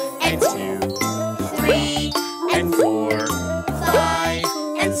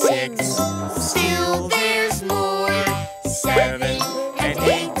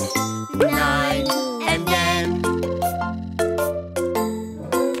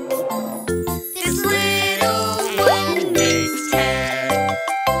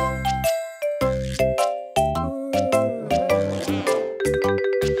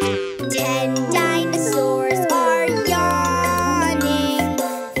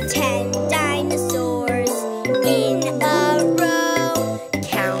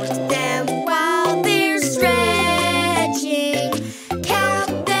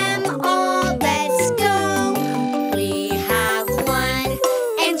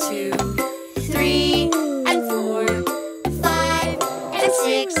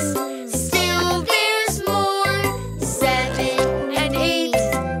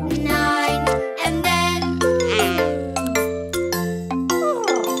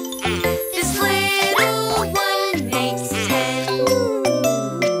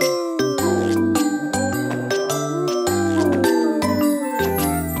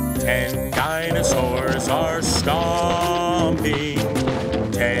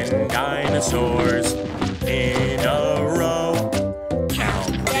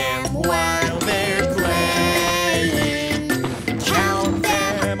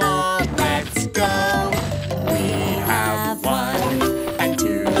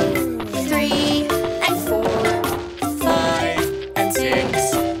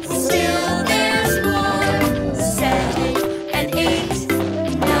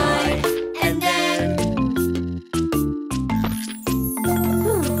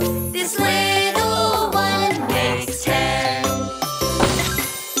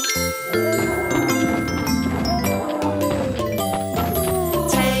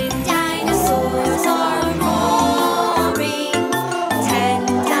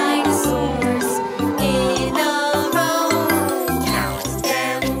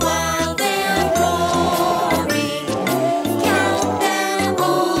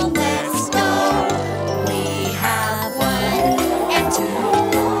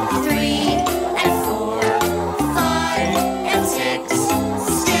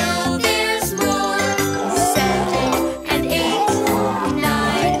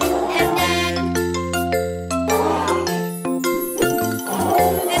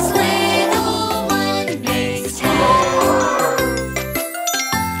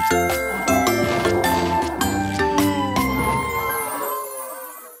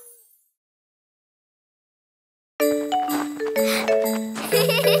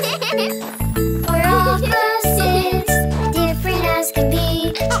can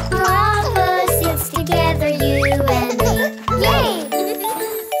be. We're opposites together, you and me. Yay!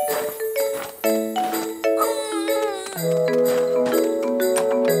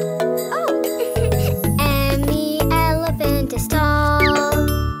 Emmy elephant is tall.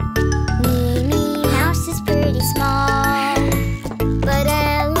 Mimi mouse is pretty small. But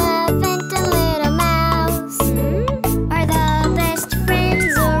elephant and little mouse are the best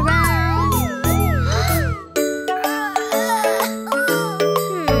friends around.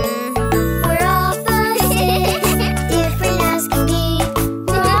 We're opposites, different as can be.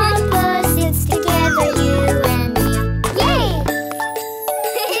 We're opposites together, you and me. Yay!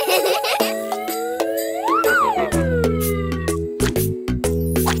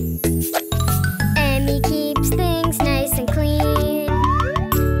 Emmy keeps things nice and clean.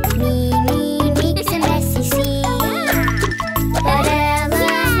 Mimi makes a messy scene. But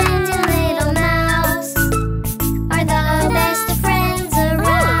elephant and little mouse are the best of friends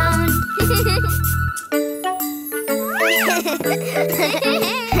around.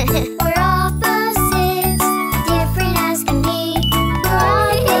 We're opposites, different as can be. We're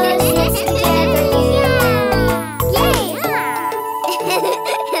opposites together, you and me.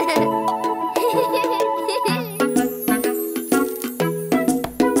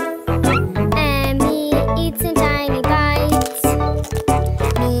 Emmy eats in tiny bites.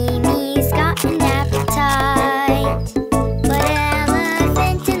 Mimi's got an appetite. But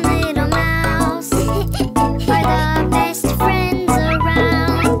elephant and little mouse are the best friends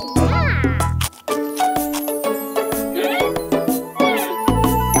around.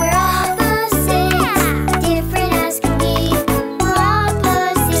 We're opposites, different as can be. We're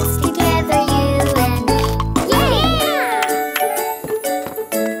opposites together, you and me.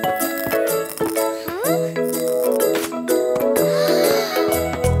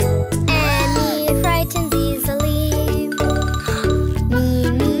 Emmy frightens easily.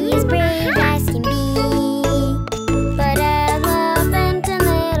 Mimi's brave as can be. But elephant and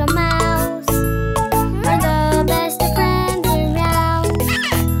little mouse are the best of friends around.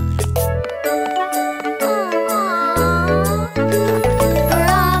 We're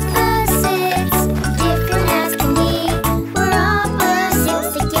opposites, different as can be. We're opposites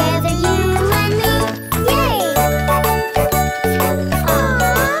together, you and me. Yay!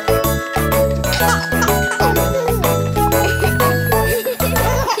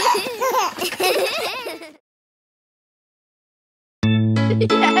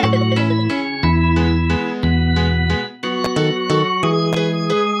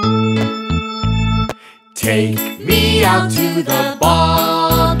 Take me out to the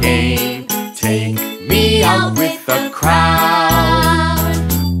ball game. Take me out with the crowd.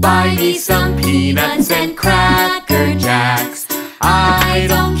 Buy me some peanuts and cracker jacks. I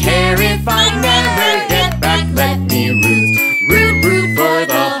don't care if I never get back. Let me root for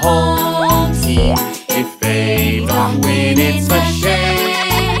the home team. If they don't win, it's a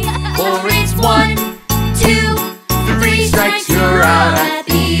shame. For it's 1, 2, 3 strikes, you're out at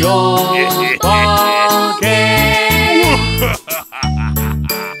the old ball game.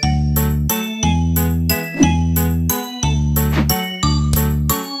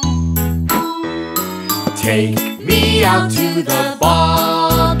 Take me out to the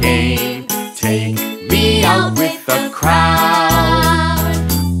ball game. Take me out with the crowd.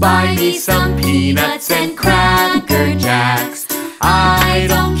 Buy me some peanuts and cracker jacks. I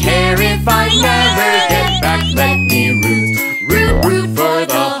don't care if I never get back. Let me root for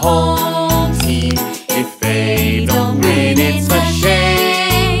the home team. If they don't win, it's a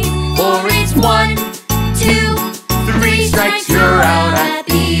shame. For it's 1, 2, 3 strikes, you're out at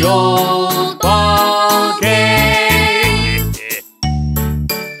the old ball game.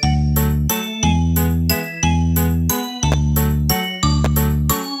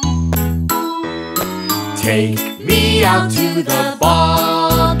 Take me out to the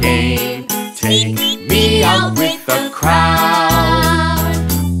ball game. Take me out with the crowd.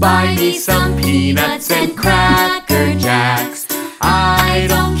 Buy me some peanuts and cracker jacks. I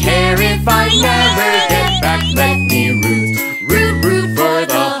don't care if I never get back. Let me root for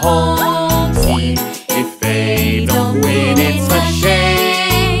the home team. If they don't win, it's a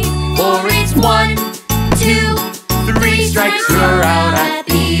shame. For it's 1, 2, 3 strikes, you're out at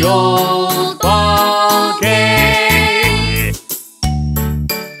the old ball game.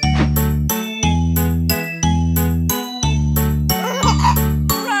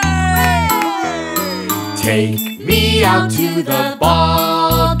 Take me out to the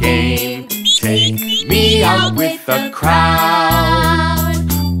ball game. Take me out with the crowd.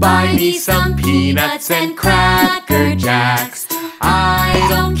 Buy me some peanuts and cracker jacks. I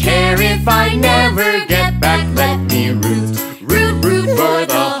don't care if I never get back. Let me root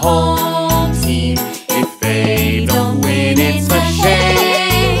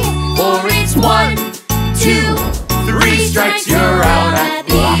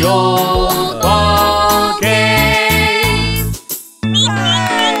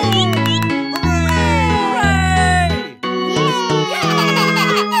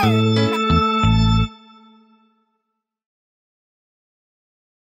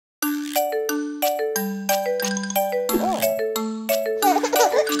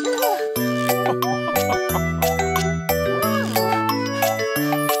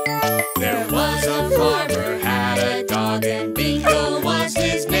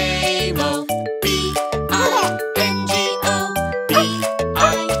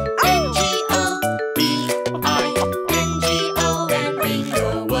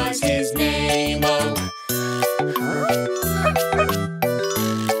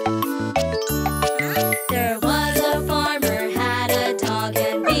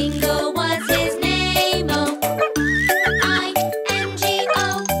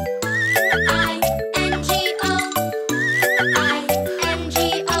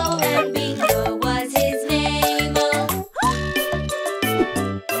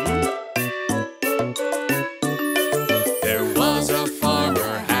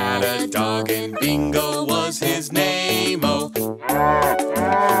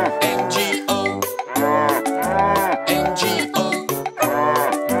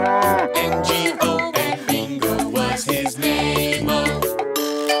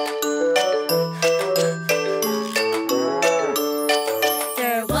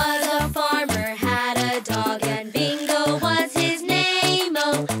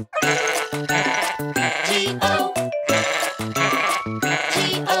G-O,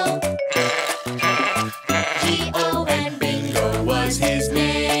 G-O, G-O, and Bingo was his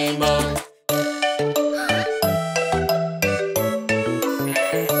name-o.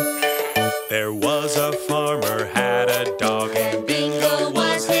 There was a farmer had a dog, and Bingo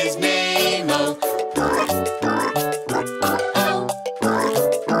was his name-o. Oh,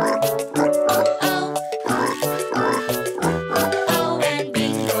 oh, and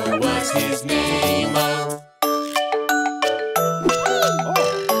Bingo was his name-o.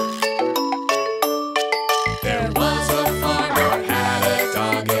 There was a farmer had a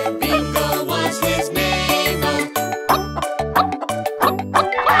dog, and Bingo was his name-o.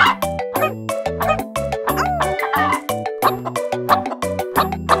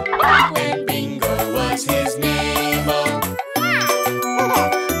 And Bingo was his name-o.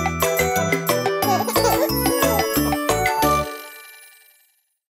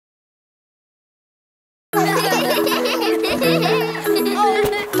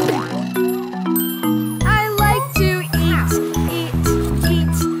 I like to eat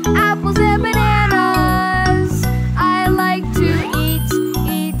apples and bananas. I like to eat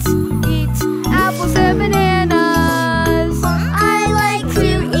apples and bananas. I like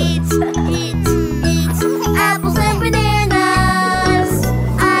to eat apples and bananas. I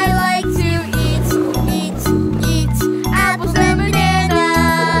like to eat apples and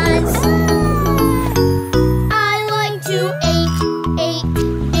bananas. I like to eat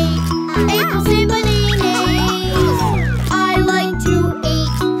apples and bananas. I like to eat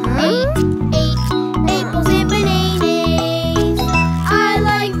apples and bananas. I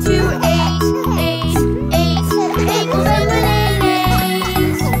like to eat apples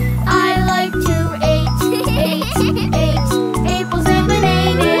and bananas. I like to eat apples and bananas. I like to eat apples and bananas. I like to eat apples and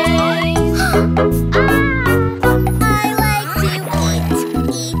bananas. I like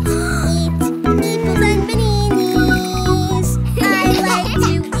to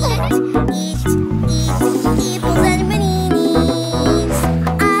eat apples and bananas.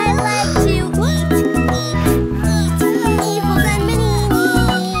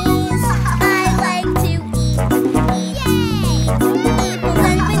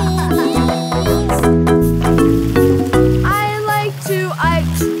 like to eat apples and bananas. I like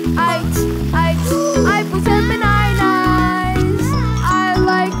to eat apples and bananas. I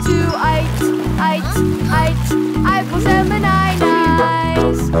like to eat apples and bananas. I like to eat apples and bananas. I like to eat apples and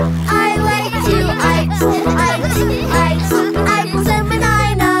bananas. I like to apples and bananas.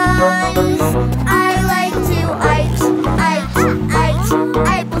 I like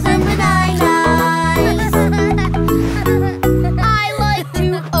to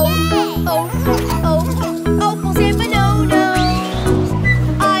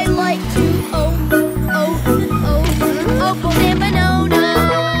apples and bananas.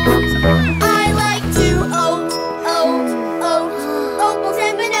 I like to apples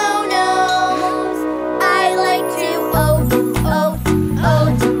and bananas. I like to apples and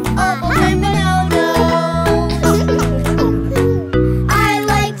bananas. I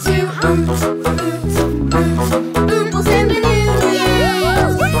like to apples and bananas.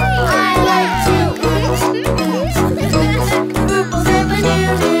 I like to apples and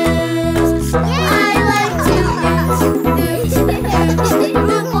bananas. I like to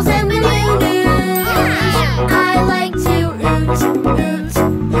apples and bananas. I like to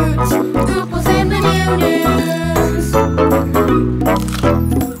apples and bananas.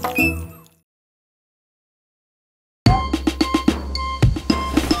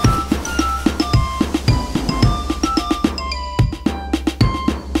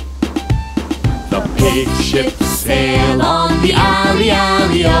 The pig ships sail on the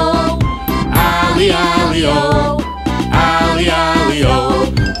alley-alley-o, alley-alley-o, alley-alley-o.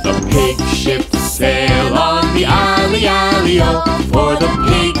 The pig ships sail on the alley-alley-o, for the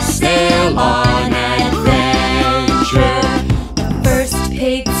pigs sail on adventure. The first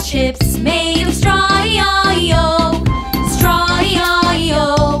pig's ships made of straw, yo-yo, straw,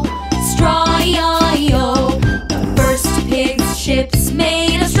 yo-yo, straw, yo-yo. The first pig's ships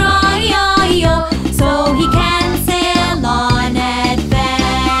made of straw, yo-yo, so he can sail on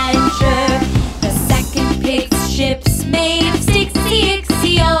adventure. The second pig's ships made of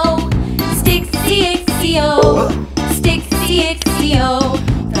sticksy-ixy-o, sticksy-ixy-o, sticksy-ixy-o.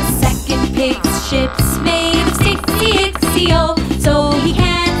 The second pig's ships made of sticksy-ixy-o, so he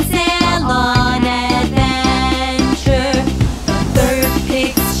can sail on adventure. The third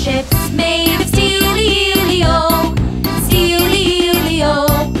pig's ships made of steely-ily-o, steely-ily-o,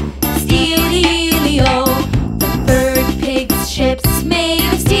 steely-ily-o. The third pig's ships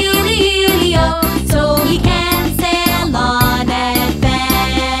made of steely-ily-o, so he can sail on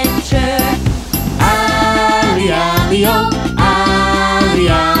adventure.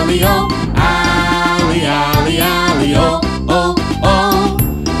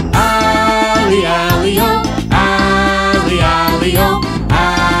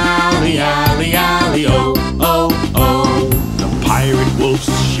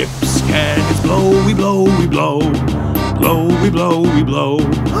 we blow, we blow. Blow, we blow, we blow.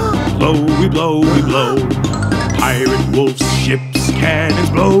 Blow, we blow, we blow. Pirate wolves, ships, cannons,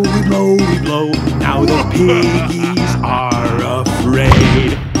 blow, we blow, we blow. Now the piggies are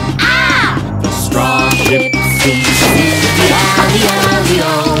afraid. The straw ship sinks in the alley,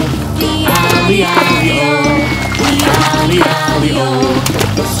 alley-o. The alley, alley-o. The alley, alley-o.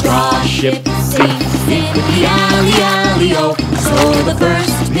 The straw ship sinks in the alley, alley-o. So the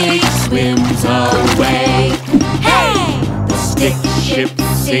first pig swims away. Hey! The stick ship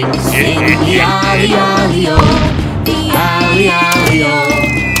sinks in the alley, alley-o. The alley, alley-o.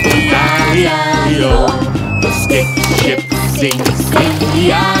 The alley, alley-o. The stick ship sinks in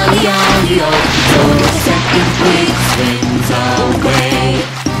the alley, alley-o. So the second pig swims away.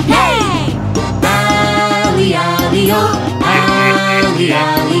 Hey! Alley, alley-o. Alley,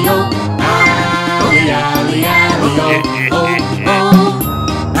 alley-o. Alley, alley, alley-o. Oh,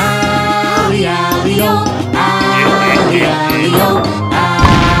 oh. Alley, alley-o. Alley, alley-o.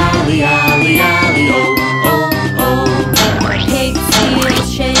 Alley, alley, alley-o. Oh, oh. Pig's heel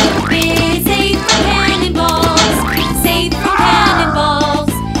ship is safe from cannonballs. Safe from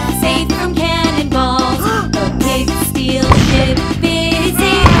cannonballs. Safe from cannonballs. The pig's steel ship is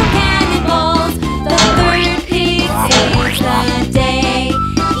safe from cannonballs. The third pig saves the day.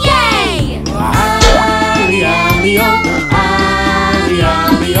 Yay! Alley, alley-o. Alley,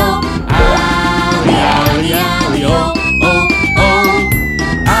 alley-o. Alley, alley, alley-o. Oh, oh.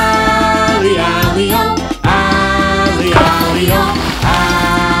 Alley, alley-o. Alley, alley-o.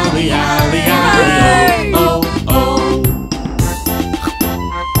 Alley, alley, alley-o. Oh, oh.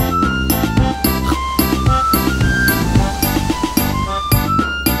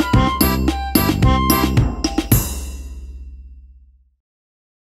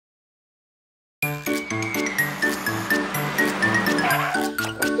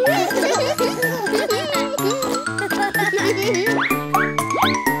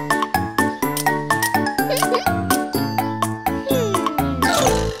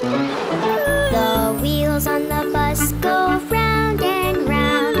 The wheels on the bus go round and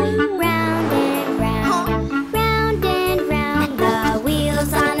round, round and round, round and round. The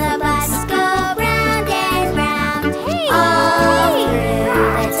wheels on the bus go round and round, all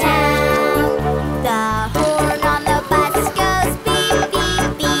through the town. The horn on the bus goes beep,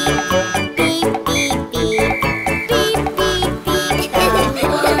 beep, beep, beep, beep, beep, beep, beep, beep. The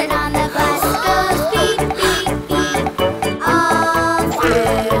horn on the bus goes beep, beep, beep, all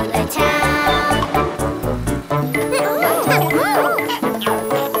through the town.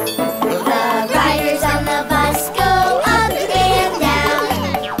 The riders on the bus go up and down,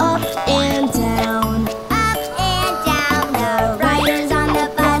 up and down, up and down. The riders on the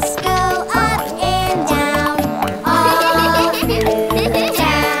bus go up and down, all through the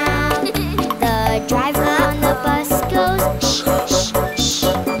town. The driver on the bus goes shh, shh,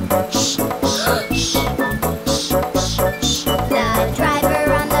 shh, shh, shh, shh. The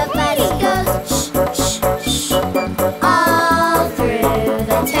driver on the bus goes shh, shh, shh, all through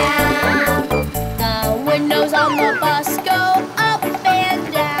the town. The windows on the bus go up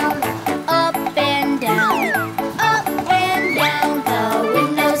and down, up and down, up and down. The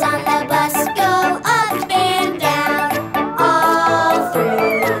windows on the bus go up and down, all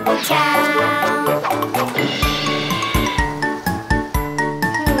through the town.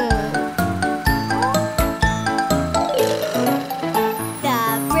 The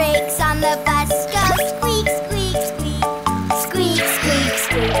brakes on the bus go squeak, squeak, squeak, squeak, squeak,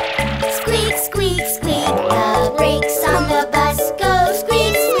 squeak, squeak, squeak, squeak. The brakes on the bus go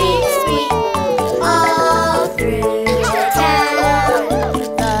squeak, squeak, squeak, all through the town.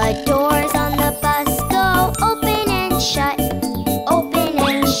 The doors on the bus go open and shut, open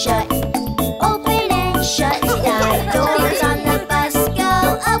and shut, open and shut. The doors on the bus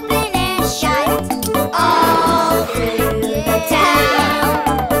go open and shut, all through the town.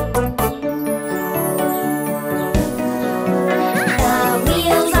 The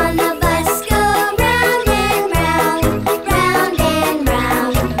wheels on the bus go round and round, round and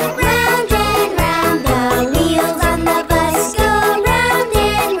round, round and round. The wheels on the bus go round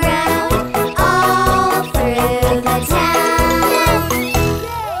and round, all through the town.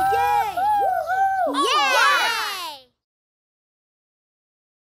 Yay!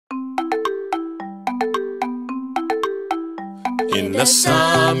 In the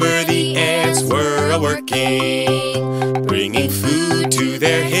summer the ants were a-working, bringing food to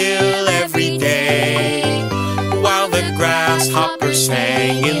their hill every day, while the grasshopper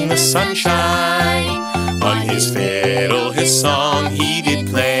sang in the sunshine. On his fiddle his song he did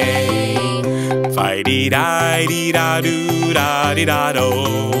play.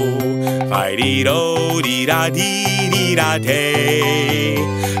 Fi-dee-di-dee-da-doo-da-dee-da-do, Fi-dee-do-dee-da-dee-dee-da-day.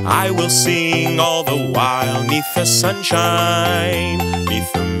 I will sing all the while 'neath the sunshine.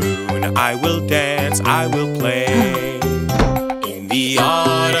 'Neath the moon I will dance, I will play. In the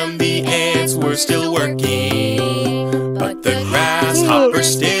autumn the ants were still working, but the grasshopper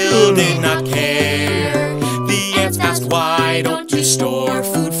still did not care. The ants asked, why don't you store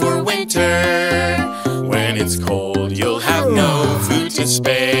food for winter? When it's cold you'll have no food to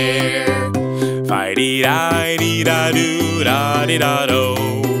spare. Fi-dee-da-dee-da-doo-da-dee-da-do.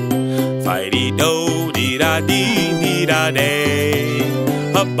 Fi-dee-do-dee-da-dee-dee-da-day.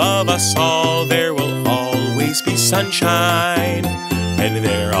 Above us all there will always be sunshine, and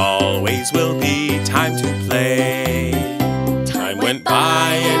there always will be time to play. Time went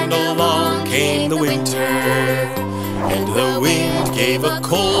by and along came the winter, and the wind gave a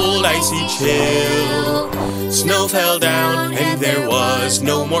cold icy chill. Snow fell down and there was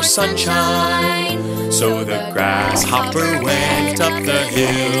no more sunshine, so the grasshopper went up the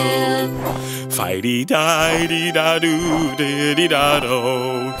hill. Fi-dee-da-dee-da-doo-dee-dee-da-do.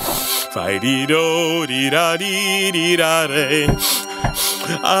 Fi-dee-do-dee-da-dee-dee-da-day.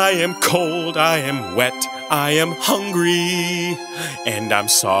 I am cold, I am wet, I am hungry, and I'm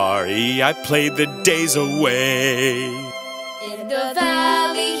sorry I played the days away. In the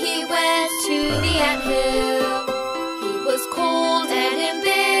valley he went to the anthill. He was cold and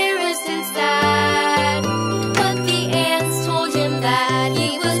embarrassed and sad, but the ants told him that he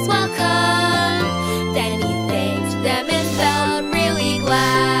was welcome. Then he thanked them and felt really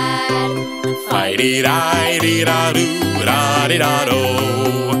glad. Fi-dee-da-dee-da-doo-da-dee-da-do.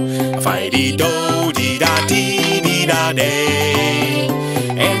 Fi-dee-do-dee-da-dee-dee-da-day.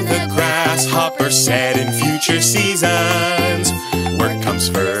 And the grasshopper said, in future seasons, work comes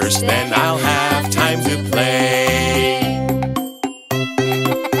first, then I'll have time to play.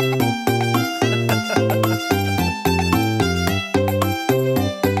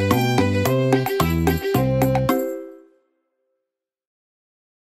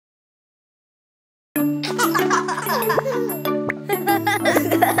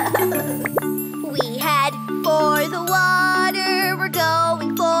 We head for the water, we're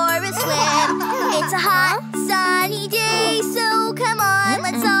going for a swim. It's a hot, sunny day, so come on,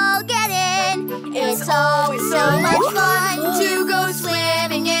 let's all get in. It's always so much fun to go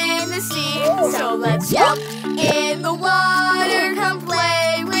swimming in the sea. So let's jump in the water, come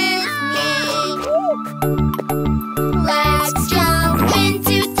play with me. Let's jump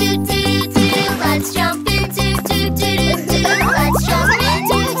into do-do-do-do. Let's jump into do-do-do-do. Let's jump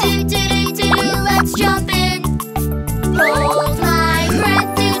into do-do-do-do. Let's jump in. Hold my breath,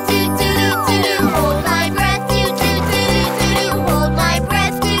 do-do-do-do-do. Hold my breath, do-do-do-do-do. Hold my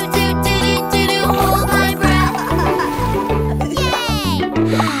breath, do-do-do-do-do. Hold my breath. Yay!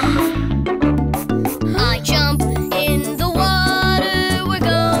 I jump in the water, we're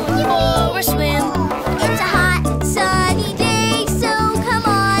going for a swim. It's a hot, sunny day, so come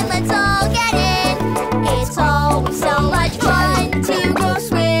on, let's all get in. It's always so much fun to go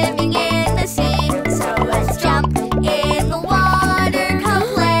swimming in the sea. So let's jump in the water, come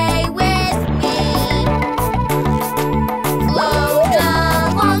play with me. Float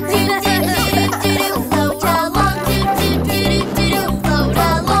along, do-do-do-do-do. Float along, do-do-do-do-do. Float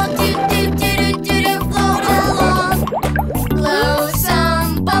along, do-do-do-do-do. Float along. Blow some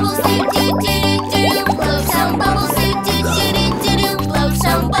bubbles, do-do-do-do-do. Blow some bubbles, do-do-do-do-do. Blow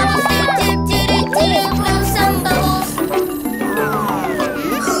some bubbles, do-do-do-do-do. Blow some bubbles.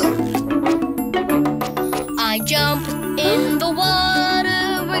 I jump in the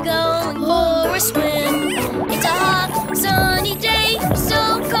water, we're going for a swim. It's a hot, sunny day,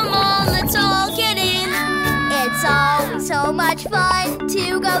 so come on, let's all get in. It's always so much fun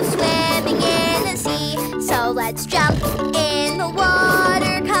to go swimming in the sea. So let's jump in the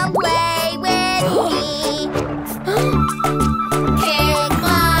water, come play with me. Kick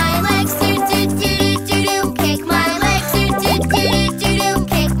my legs, do-do-do-do-do. Kick my legs, do-do-do-do-do.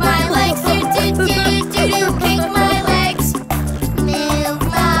 Kick my legs, do-do-do-do-do. Kick my legs. Move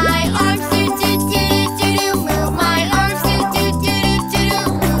my arms, do-do-do-do-do. Move my arms, do-do-do-do-do.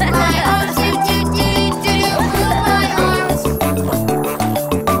 Move my arms, do-do-do-do-do. Move my arms.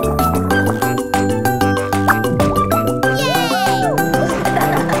 Yay!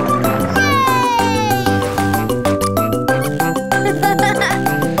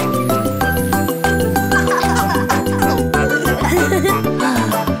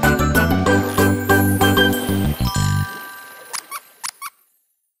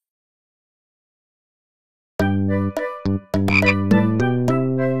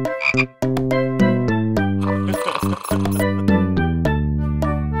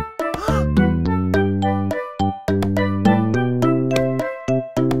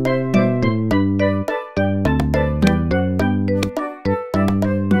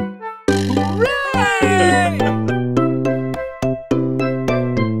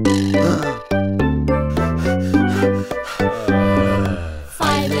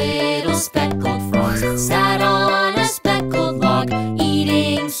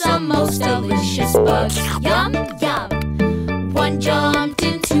 eating some most delicious bugs. Yum, yum. One jumped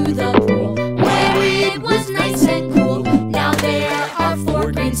into the pool where it was nice and cool. Now there are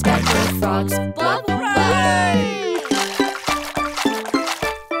 4 green speckled frogs. Blub, blub.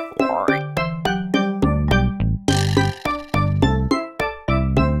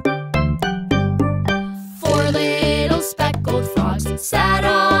 4 little speckled frogs sat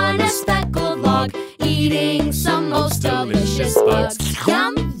on a speckled log, eating some most delicious bugs.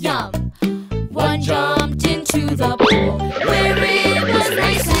 Yum, yum. One jumped into the pool where it was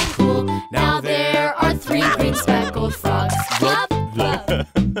nice and cool. Now there are 3 green speckled frogs. Blub, blub.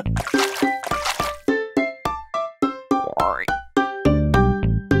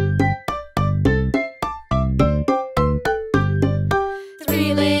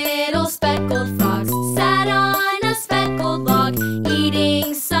 3 little speckled frogs sat on a speckled log,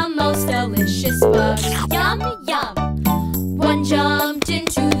 eating some most delicious bugs. Yum, yum. One jumped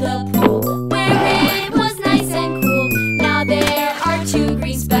into the pool where it was nice and cool. Now there are 2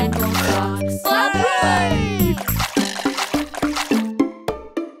 green speckled frogs. Blub, blub.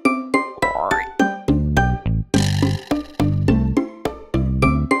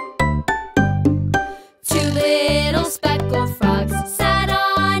 2 little speckled frogs sat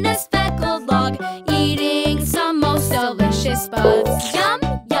on a speckled log, eating some most delicious bugs. Yum,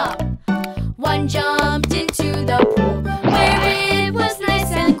 yum. One jumped into the pool where it was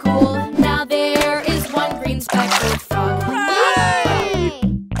nice and cool. Now there is 1 green speckled frog.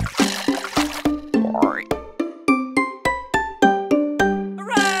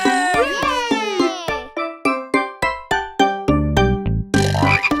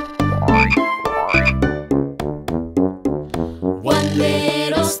 One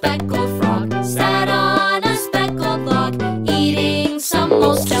little speckled frog sat on a speckled log, eating some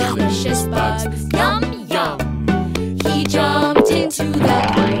most delicious bugs. Yum, yum. He jumped into the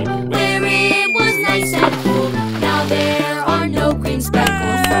pool where it was nice and cool. Now there are no green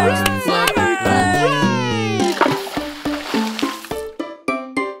speckled frogs. Blub, blub.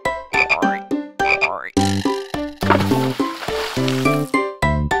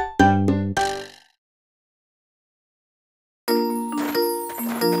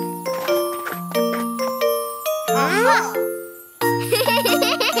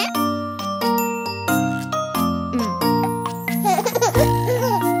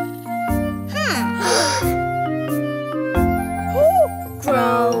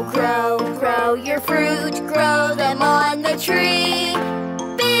 Grow, grow, grow your fruit, grow them on the tree.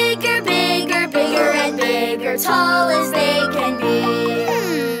 Bigger, bigger, bigger and bigger, tall as they can be.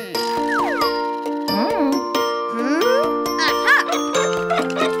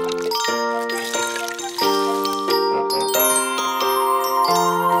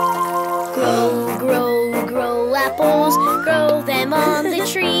 Grow, grow, grow apples, grow them on the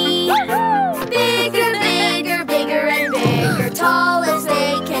tree. Bigger, bigger, bigger and bigger, tall as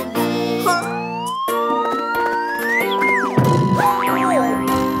they can be.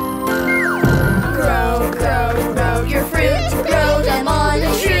 Grow, grow, grow your fruit, grow them on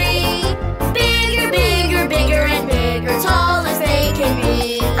the tree. Bigger, bigger, bigger and bigger, tall as they can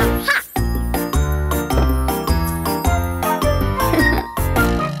be.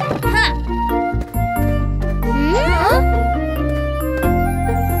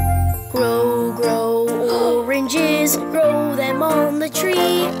 Grow, grow oranges, grow them on the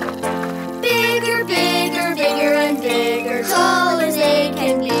tree. Bigger, bigger, bigger and bigger, tall as they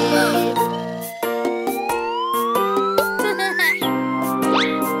can be.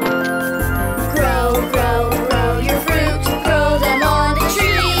 Grow, grow, grow your fruit, grow them on the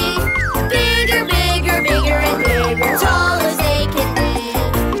tree. Bigger, bigger, bigger and bigger, tall as they can be.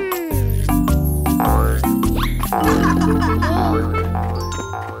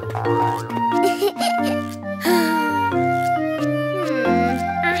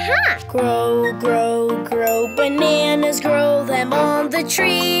 Grow, grow, grow bananas, grow them on the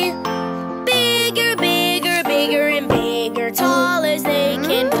tree. Bigger, bigger, bigger and bigger, tall as they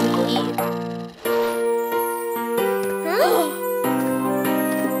can be.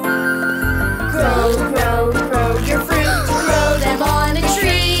 Grow, grow, grow your fruit, grow them on a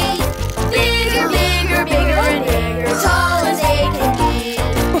tree. Bigger, bigger, bigger and bigger, tall as they can be.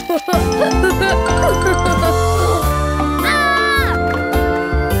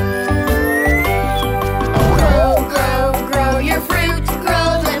 Grow, grow, grow your fruit,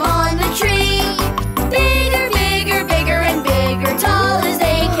 grow them on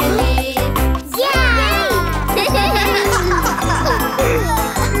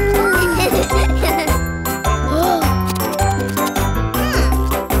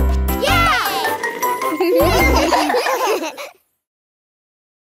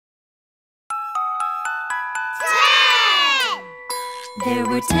There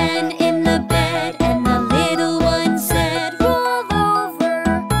were 10 in the bed, and the little one said, roll over,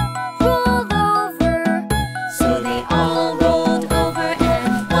 roll over. So they all rolled over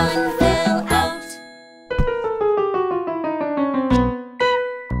and one fell out.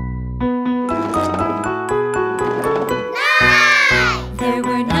 There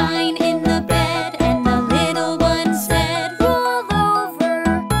were 9 in the bed, and the little one said, roll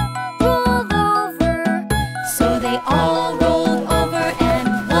over, roll over. So they all rolled over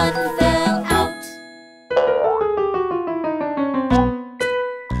and one fell out.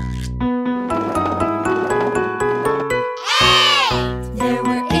 There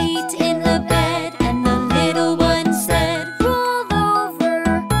were 8 in the bed, and the little one said, roll over,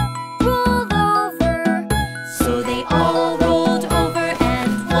 roll over. So they all rolled over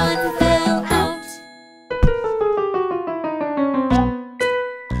and one fell out.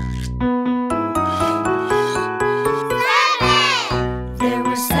 There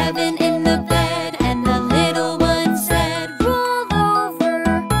were 7 in the bed, and the little one said, roll over,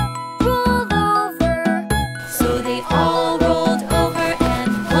 roll over. So they all rolled over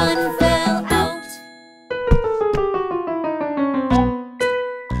and one fell out.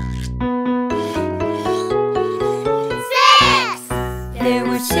 There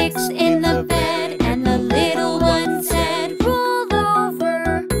were 6 in the bed, and the little one said, roll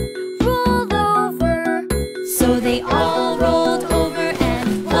over, roll over. So they all rolled over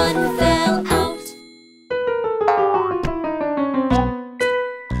and one fell out.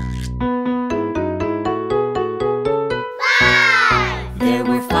 There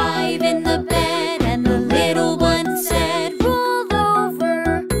were 5 in the bed, and the little one said, roll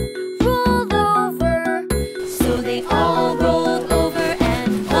over, roll over. So they all rolled over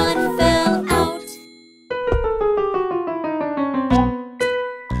and one fell out.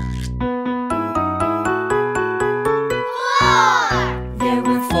 There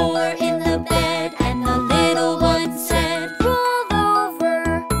were 4 in the bed, and the little one said, roll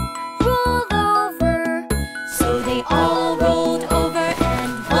over, roll over. So they all rolled over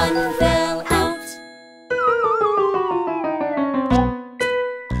and one fell out.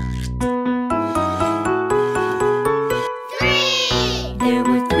 There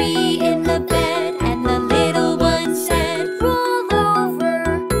were 3 in the bed, and the little one said, roll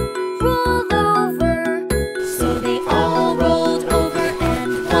over, roll over. So they all rolled over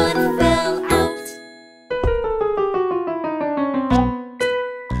and one fell out.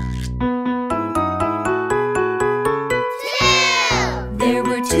 There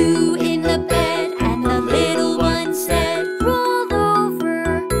were 2 in the bed, and the little one said, roll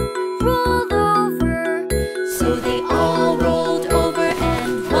over, roll over. So they all rolled over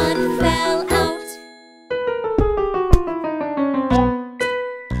and one fell out.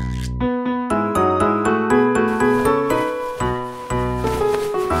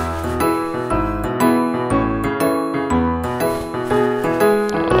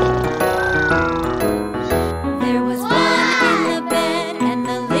 There was 1 in the bed, and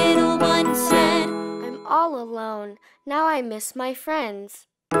the little one said, I'm all alone. Now I miss my friends.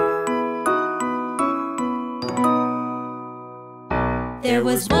 There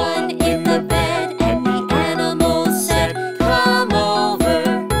was 1 in the bed, and the animals said, come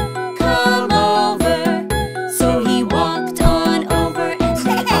over, come over. So he walked on over, and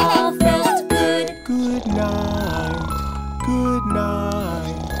they all felt good. Good night, good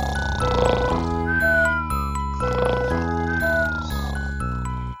night.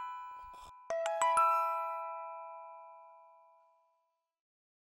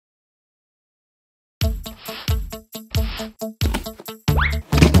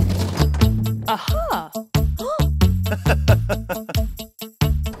 Aha!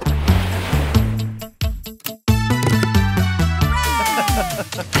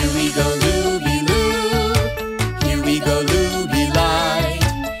 Here we go, Looby Loo. Here we go, Looby Light.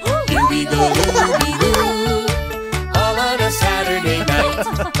 Here we go, Looby Loo. All on a Saturday night.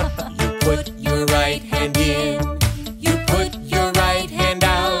 You put your right hand in. You put your right hand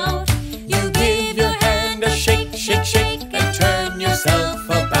out. You give your hand a shake, shake, shake, and turn yourself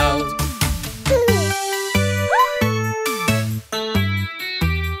about.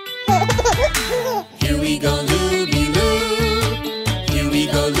 Here we go, Looby Loo. Here we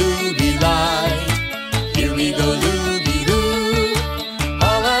go, Looby Light.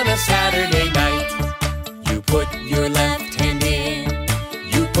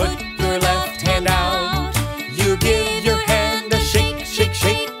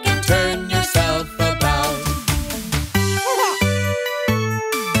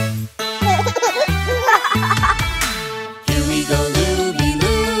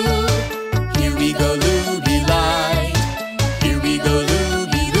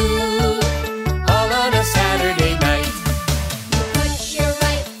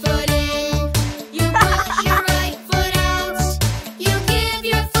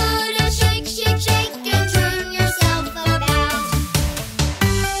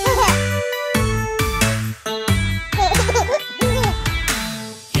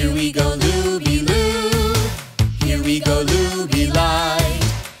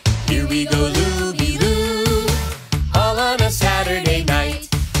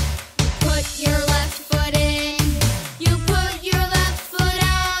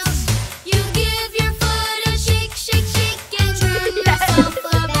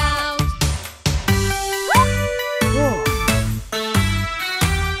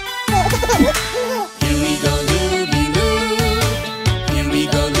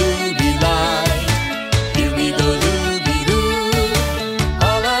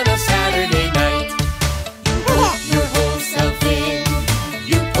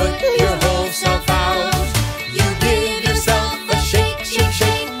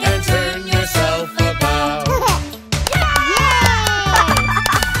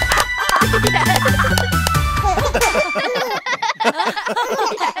 Hi,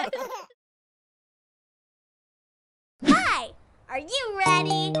 are you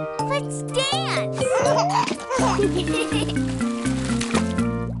ready? Let's dance!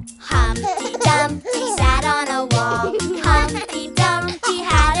 Humpty Dumpty sat on a wall. Humpty Dumpty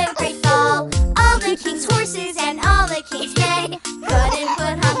had a great fall. All the king's horses and all the king's men couldn't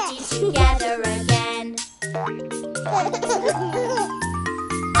put Humpty together again.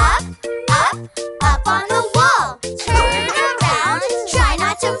 Up, up, up on the wall. Turn around, try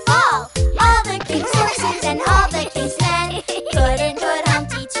not to fall. All the king's horses and all the king's men couldn't put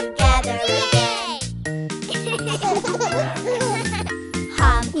Humpty together again.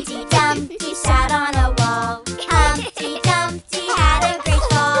 Humpty Dumpty sat on a wall. Humpty Dumpty had a great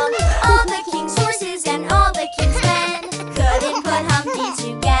fall. All the king's horses and all the king's men couldn't put Humpty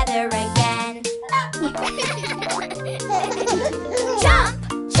together again. Jump,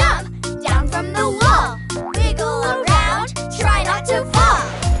 jump, down from the wall. Wiggle around, try not to fall.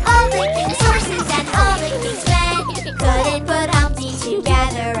 All the king's horses and all the king's men couldn't put Humpty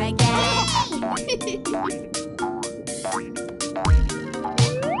together again.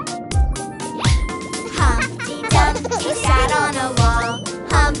 Humpty Dumpty sat on a wall.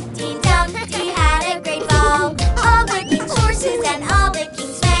 Humpty Dumpty had a great fall. All the king's horses and all the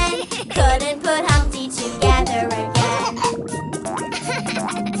king's men couldn't put Humpty together again.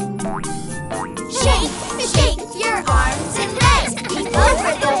 Shake, shake your arms and legs. Leap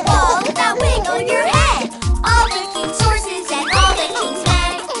over the wall, now wiggle your head. All the king's horses and all the king's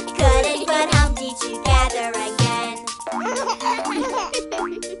men couldn't put Humpty together again.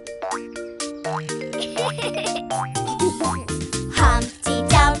 Humpty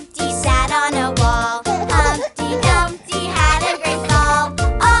Dumpty sat on a wall. Humpty Dumpty had a great fall.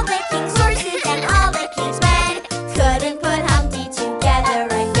 All the king's horses and all the king's men couldn't put Humpty together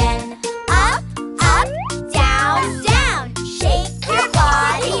again. Up, up, down, down. Shake your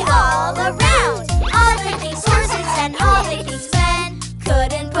body all around. All the king's horses and all the king's men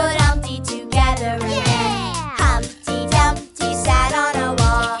couldn't put Humpty together again. Humpty Dumpty sat on a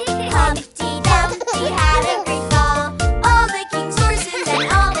wall. Humpty Dumpty had a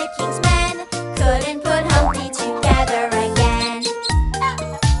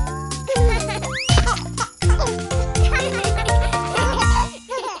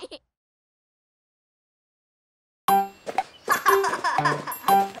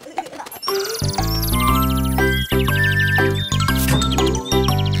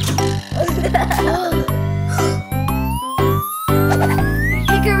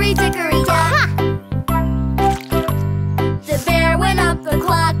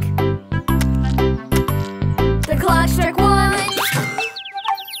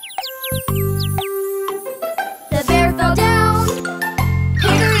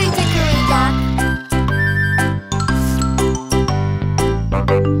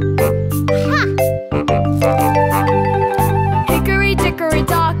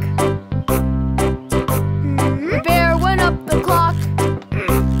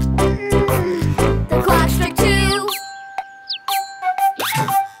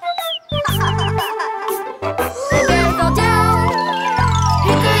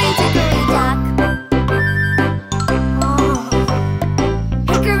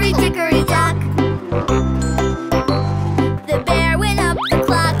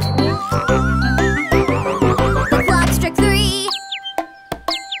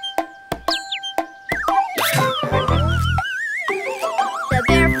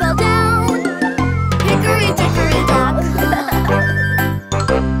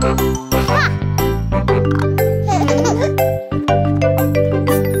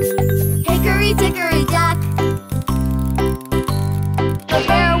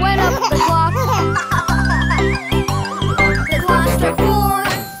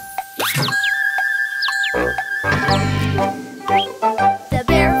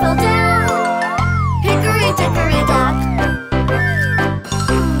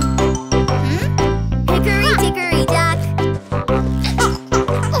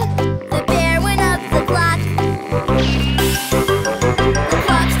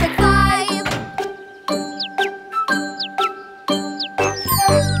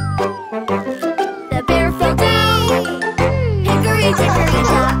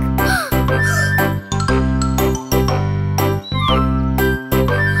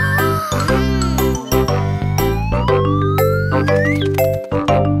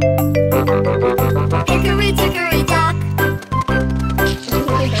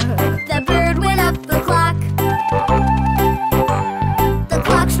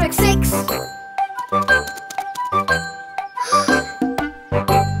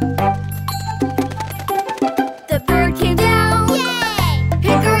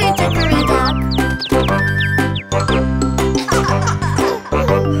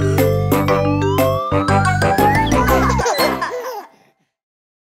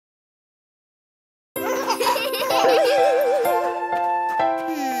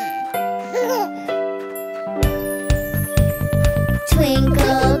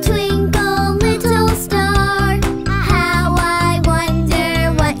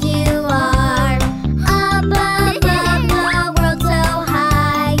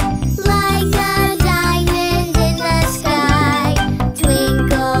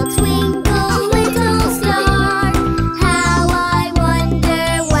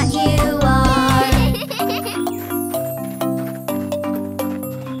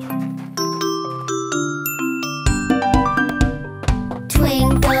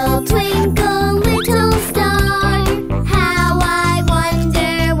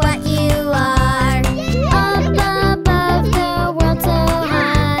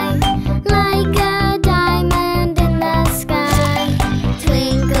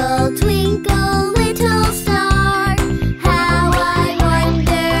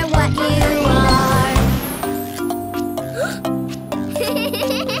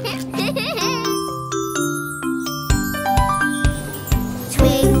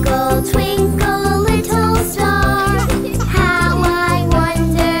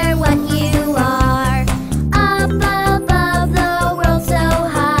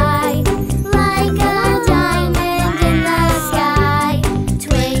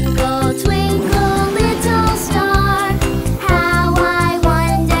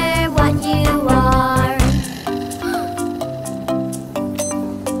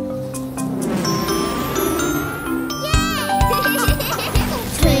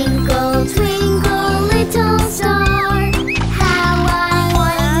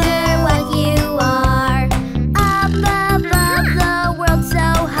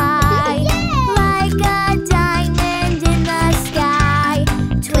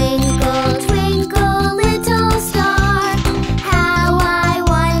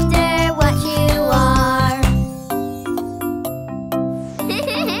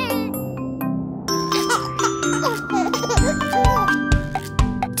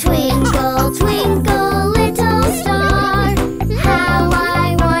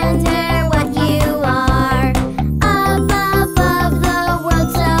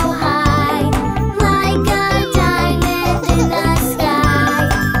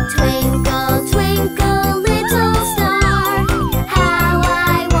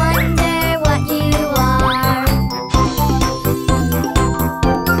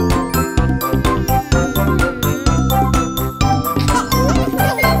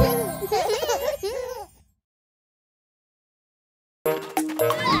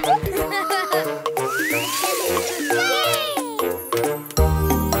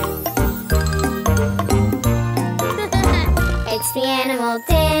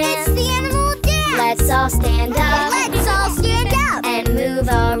all stand up. Let's all stand up. And move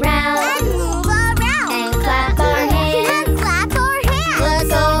around. And move around. And clap our hands. And clap our hands.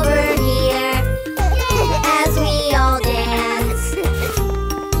 Look over here as we all dance.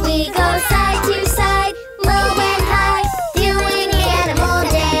 We go side to side, low and high, doing the animal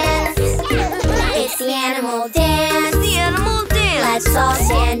dance. It's the animal dance. The animal dance. Let's all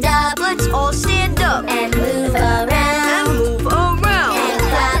stand up. Let's all stand up. And move around. And move around. And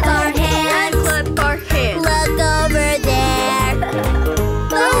clap our hands. And clap our hands. Look over there.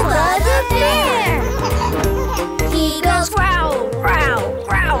 Bubba the bear. He goes Growl, growl,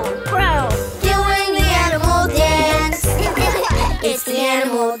 growl, growl. doing the animal dance. It's the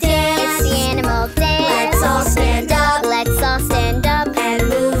animal dance. It's the animal dance. Let's all stand up. Let's all stand up. And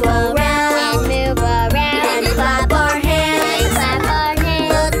move around. And move around. And clap our hands. Clap our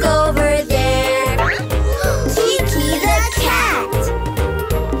hands. Look over there. Kiki the cat.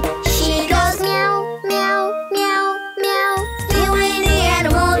 She goes meow, meow, meow, meow, doing the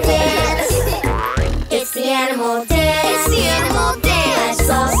animal dance. It's the animal dance. It's the animal dance. Let's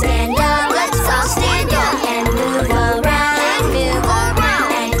all stand up. Let's all stand up. And move around. And move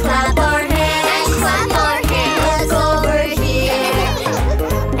around. And clap our hands. And clap our hands. Look over here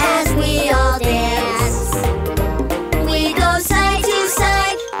as we all dance. We go side to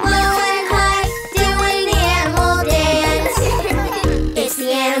side, low and high, doing the animal dance. It's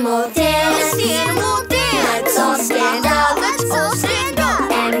the animal dance. It's the animal dance. Let's all stand up. Let's all stand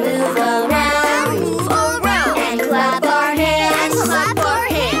up. And move around. Move around. And clap our hands. And clap our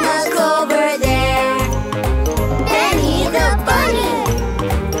hands. Look over there. Benny the bunny.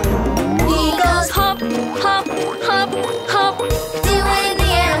 He goes Hop, hop, hop, hop. doing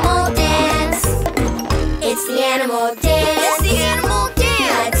the animal dance. It's the animal dance. It's the animal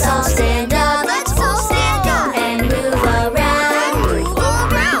dance. Let's all stand up. Let's all stand up. And move around. Move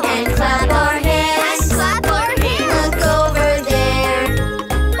around. And clap our hands. And clap our hands. Look over there.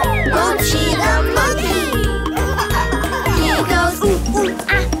 Mochi the monkey. He goes ooh ooh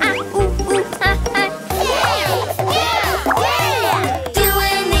ah ah ooh ooh ah ah.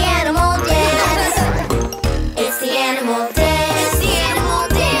 Doing the animal dance. It's the animal dance. It's the animal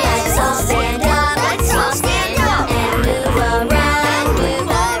dance. Let's all stand up. Let's all stand up. And move around. Move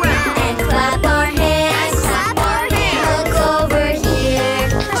around. And clap our hands. And clap our hands. Look over here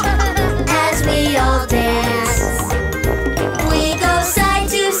as we all dance. We go side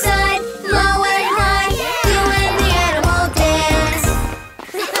to side, low and high, doing the animal dance.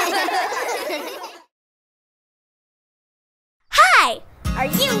 Hi! Are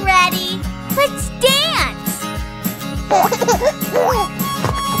you ready? Let's dance!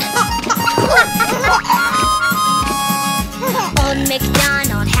 Old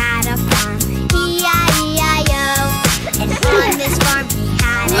MacDonald had a farm, E-I-E-I-O. And on this farm he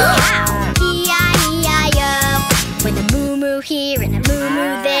had a cow, E-I-E-I-O. With a moo-moo here and a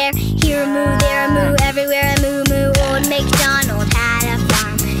moo-moo there, here a moo, there a moo, everywhere a moo-moo. Old MacDonald had a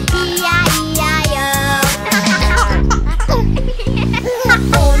farm, E-I-E-I-O.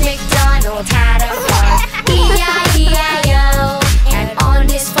 Old MacDonald had a farm, E-I-E-I-O. And on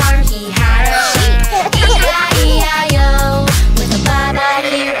his farm he had a sheep, E-I-E-I-O. With a ba-ba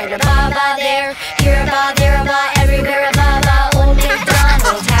here and a ba-ba there, here a ba, there a ba, everywhere a ba-ba. Old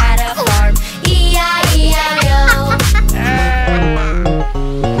MacDonald had a farm, E-I-E-I-O.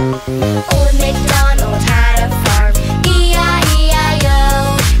 Old MacDonald had a farm,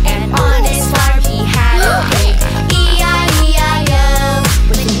 E-I-E-I-O. And on his farm he had a pig, E-I-E-I-O.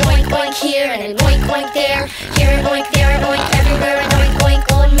 With an oink oink here and an oink oink there, here an oink, there an oink, everywhere an oink oink.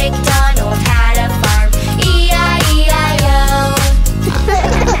 Old MacDonald had a farm, E-I-E-I-O.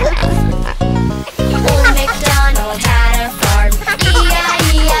 Old MacDonald had a farm,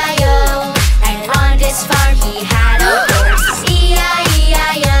 E-I-E-I-O. And on this farm he had a horse,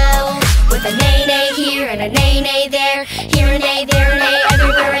 E-I-E-I-O. With a neigh-neigh here and a neigh-neigh there, here a neigh, there a neigh,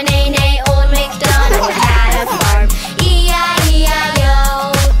 everywhere a neigh-neigh. Old MacDonald had a farm,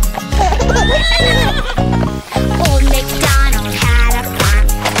 E-I-E-I-O. Old MacDonald had a farm,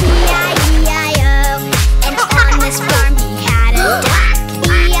 E-I-E-I-O. And on this farm he had a duck,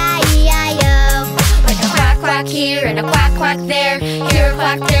 E-I-E-I-O. With a quack quack here and a quack quack there, here a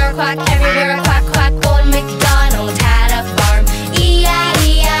quack, there a quack, everywhere a quack quack. Old MacDonald had a farm,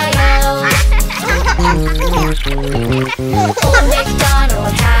 E-I-E-I-O. Old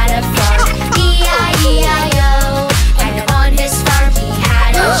MacDonald had a farm, E-I-E-I-O. And on his farm he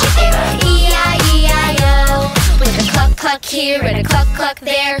had a chicken, E-I-E-I-O. With a cluck cluck here and a cluck cluck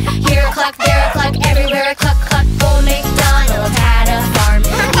there, here a cluck, there a cluck, everywhere a cluck cluck. Old MacDonald had a farm,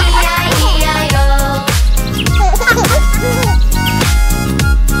 E-I-E-I-O.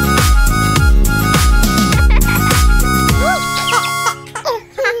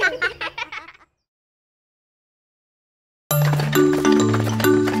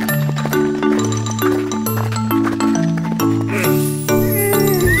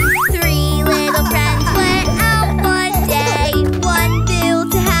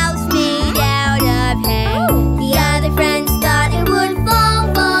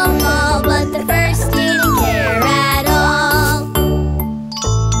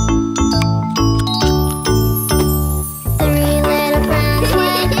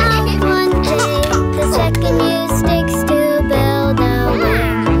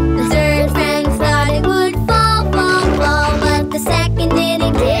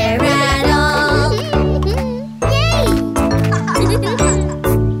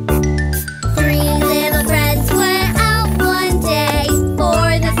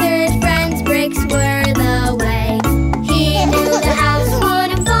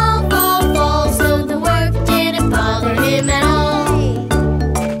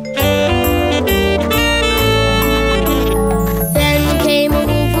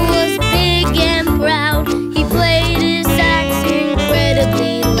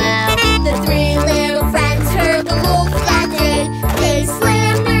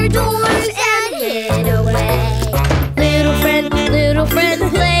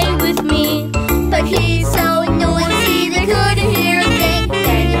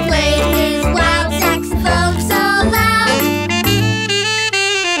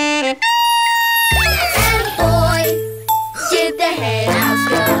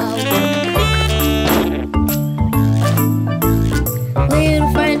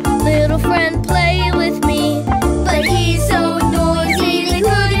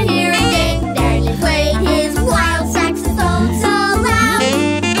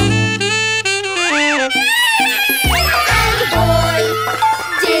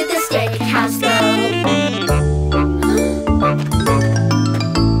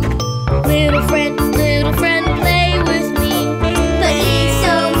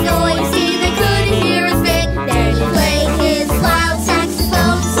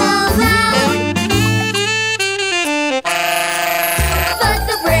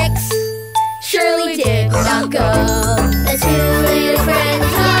 go. The two little friends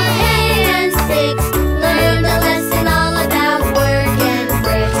of hay and sticks learned a lesson all about work and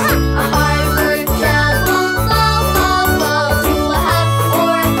bricks. A hard work job won't fall to a huff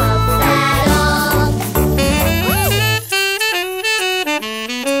or puff at all.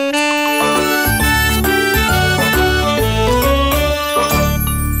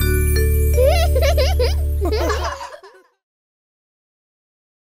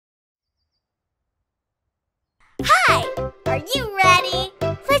 Hi, are you ready?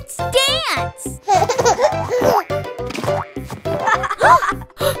 Let's dance!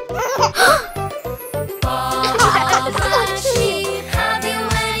 Black sheep, have you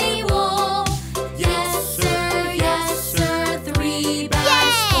any wool? Yes, sir, 3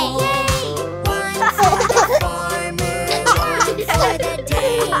 bags full. One for the farmer, one for the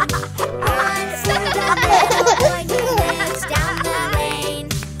dame, one for the little boy who lives down the lane.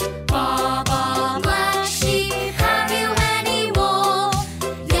 Baba, black sheep, have you any wool?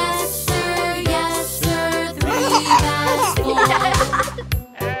 Yes, sir, 3 bags full.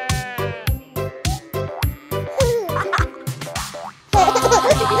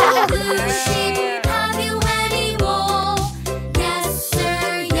 Blue sheep, have you any wool? Yes,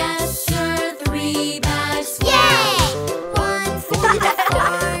 sir, 3 bags full. Yay! One for the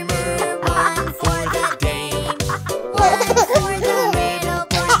farmer, one for the dame, one for the little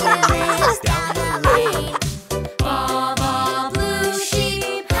boy who lives down the lane. Baba, blue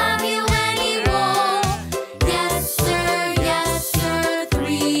sheep, have you any wool? Yes, sir,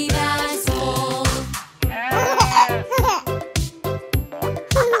 3 bags full.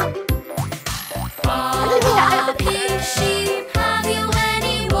 Baba, pink sheep, have you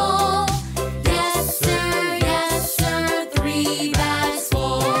any wool? Yes, sir, 3 bags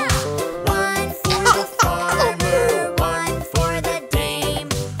full. One for the farmer, one for the dame,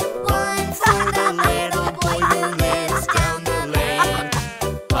 one for the little boy who lives down the lane.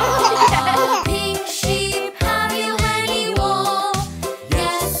 Baba, pink sheep, have you any wool?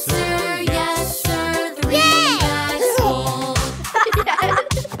 Yes, sir, 3 bags full.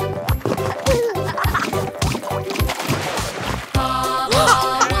 Baba,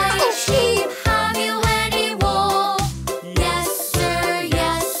 white sheep, have you any wool? Yes, sir,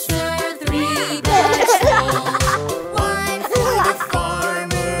 3 bags full. One for the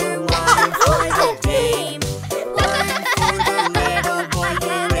farmer, one for the dame, one for the little boy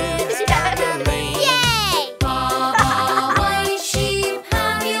who lives down the lane. Yay! Baba, white sheep,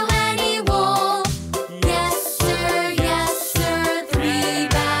 have you any wool? Yes, sir, 3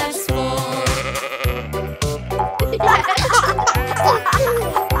 bags full.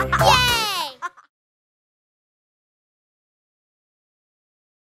 Yay!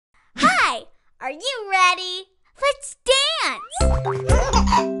 Hi, are you ready? Let's dance!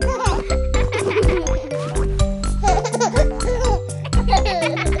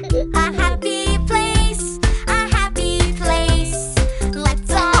 A happy place,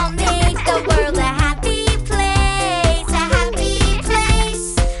 let's all make the world a happy place. A happy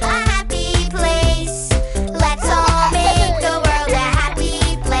place, let's all make the world a happy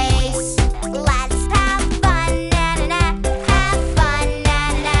place. Let's have fun, have fun,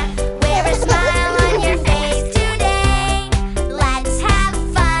 wear a smile on your face today.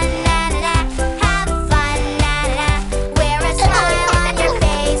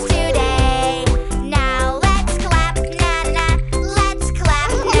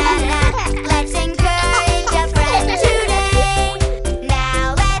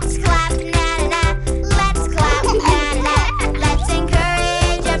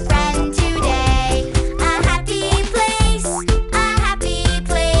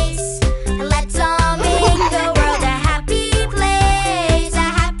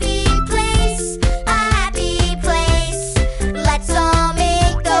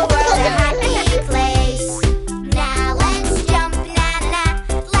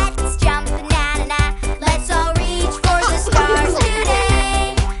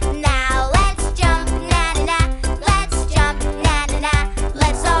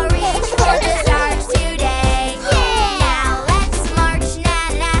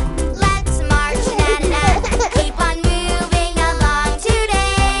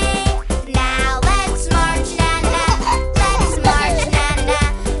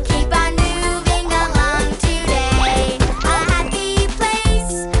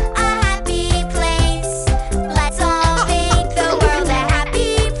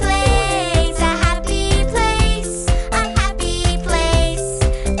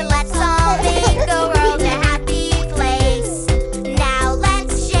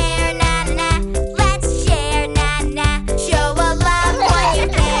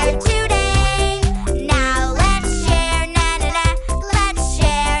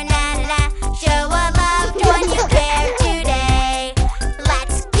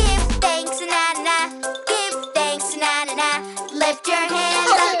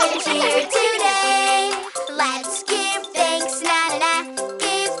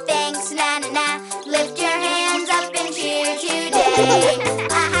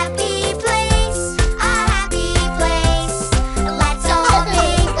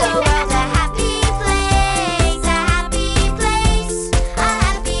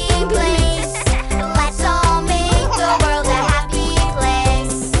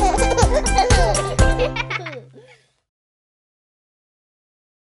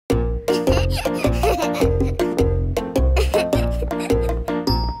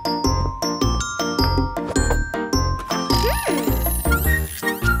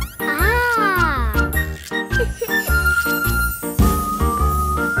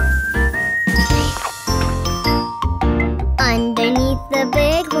 Underneath the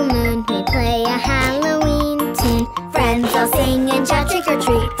big full moon, we play a Halloween tune. Friends all sing and shout trick or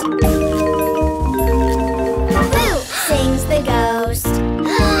treat. Boo! Sings the ghost.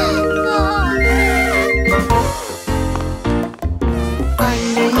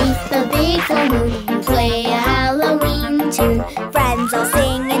 Underneath the big full moon, we play a Halloween tune. Friends all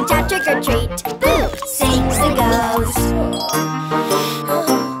sing and shout trick or treat. Boo! Sings the ghost.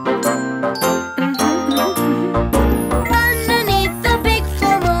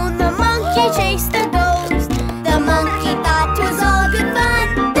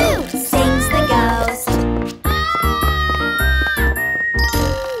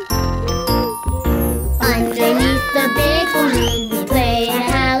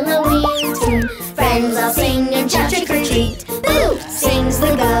 Trick or treat, boo! Sings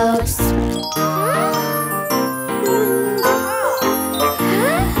the ghost.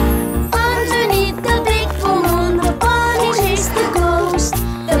 Underneath the big full moon, the bunny chased the ghost.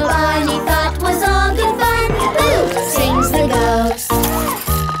 The bunny thought was all good fun, boo! Sings the ghost.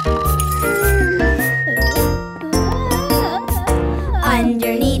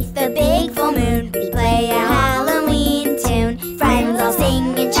 Underneath the big full moon, we play a Halloween tune. Friends all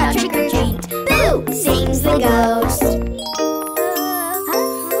sing and shout trick or treat, boo! Sings the ghost.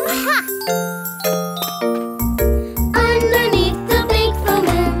 Underneath the big full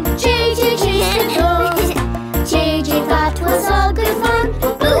moon, JJ chased the ghost. JJ thought was all good fun,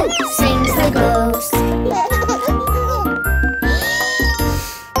 boo! Sings the ghost.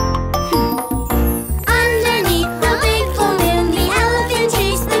 Underneath the big full moon, the elephant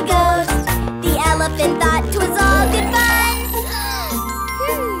chased the ghost. The elephant thought 'twas all good fun.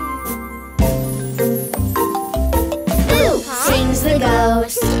 Boo! Sings the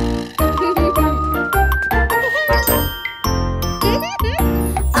ghost.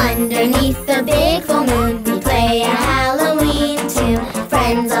 Underneath the big full moon, we play a Halloween tune.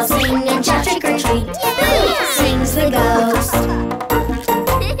 Friends all sing and shout trick or treat. Boo! Sings the ghost.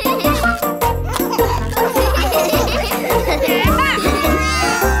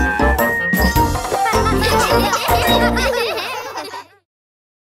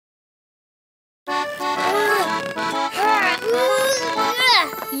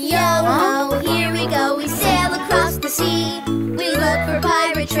 Yo-ho, here we go, we sail across the sea. We look for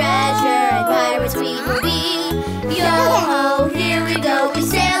pirate treasure, and pirates we will be. Yo-ho, here we go, we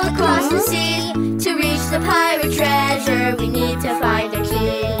sail across the sea. To reach the pirate treasure, we need to find a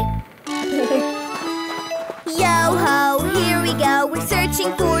key. Yo-ho, here we go, we're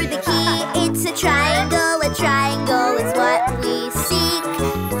searching for the key. It's a triangle is what we seek.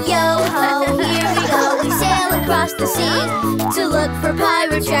 Yo-ho, here we go, we sail across the sea. To look for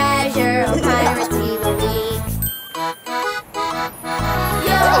pirate treasure, oh pirates we will be.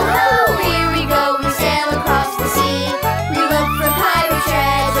 Yo-ho, here we go, we sail across the sea. We look for pirate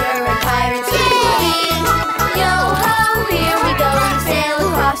treasure, and pirates we will be. Yo-ho, here we go, we sail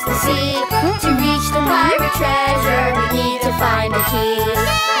across the sea. To reach the pirate treasure, we need to find a key.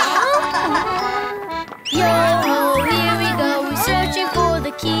 Yo-ho, here we go, we're searching for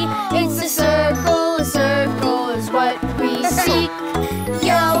the key. It's a circle is what we seek.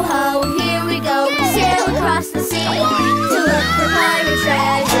 Yo-ho, here we go, we sail across the sea. To look for pirate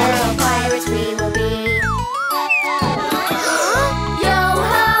treasure, oh pirates we will be.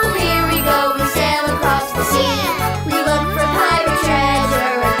 Yo-ho, here we go, we sail across the sea. We look for pirate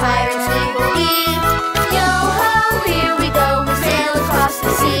treasure, and pirates we will be. Yo-ho, here we go, we sail across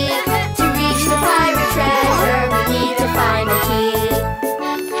the sea. To reach the pirate treasure, we need to find a key.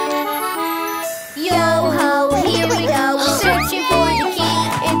 Yo-ho, here we go, we're searching for the key.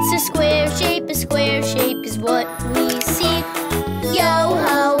 It's a square shape is what we seek.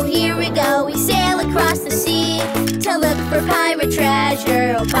 Yo-ho, here we go, we sail across the sea. To look for pirate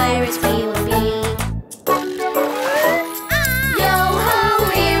treasure, oh pirates we will be. Yo-ho,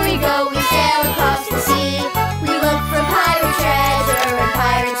 here we go, we sail across the sea. We look for pirate treasure, and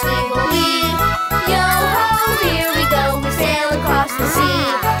pirates we will be. Yo-ho, here we go, we sail across the sea.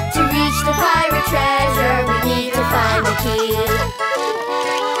 To reach the pirate treasure, we need to find the key.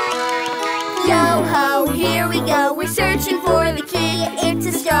 Yo-ho, here we go, we're searching for the key. It's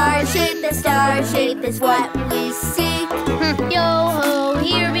a star shape is what we seek. Yo-ho,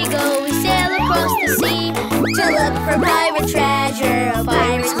 here we go, we sail across the sea. To look for pirate treasure, oh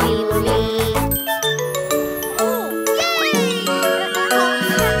pirates we will be.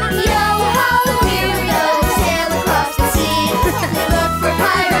 Yo-ho,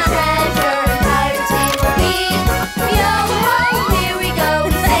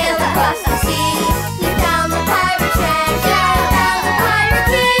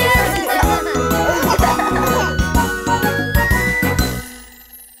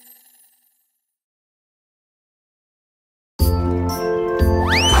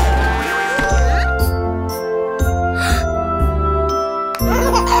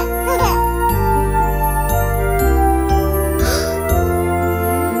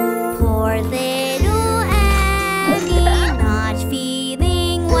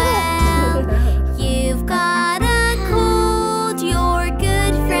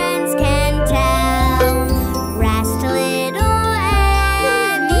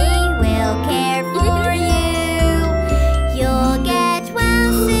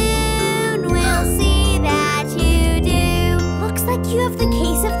 you have the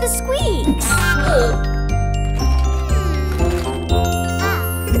case of the squeaks.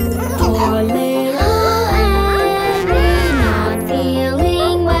 Poor little Annie, not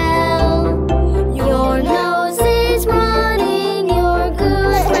feeling well. Your nose is running, your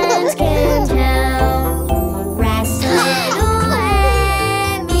good friends can tell. Rest, little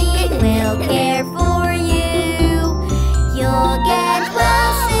Annie, we'll care for you. You'll get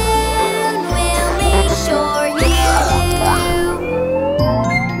well soon, we'll make sure you do.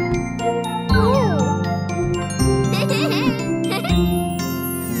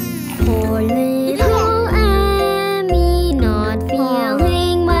 Poor little Annie, not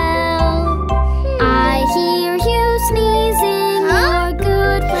feeling well. I hear you sneezing, your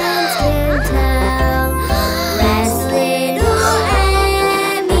good friends can tell. Rest, little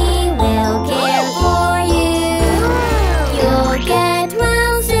Annie, we'll care for you. You'll get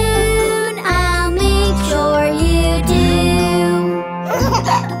well soon, I'll make sure you do.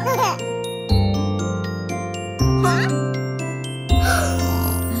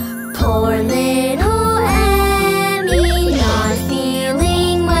 Poor little Annie, not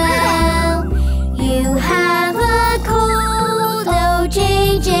feeling well. You have a cold, oh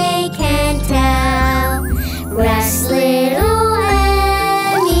JJ can't tell. Rest, little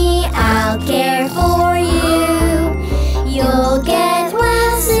Annie, I'll care for you. You'll get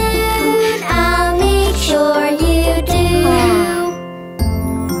well soon, I'll make sure you do.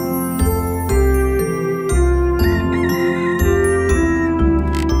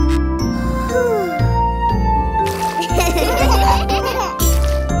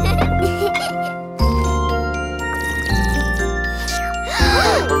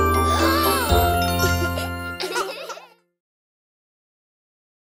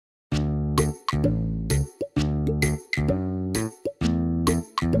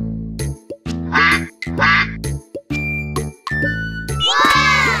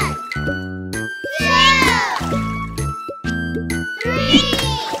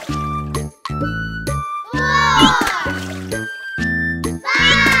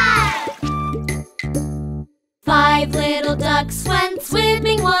 Five little ducks went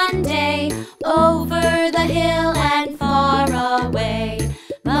swimming one day over the hill and far away.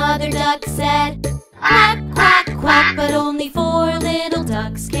 Mother duck said, quack, quack, quack, but only four little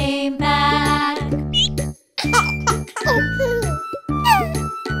ducks came back.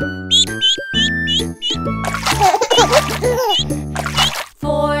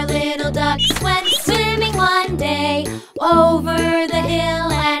 Four little ducks went swimming one day over the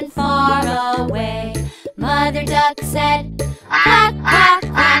hill and far away. Mother duck said, quack, quack,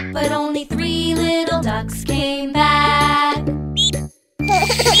 quack, but only three little ducks came back.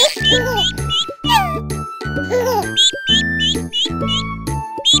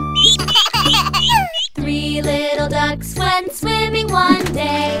 Three little ducks went swimming one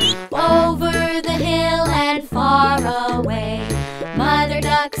day over the hill and far away. Mother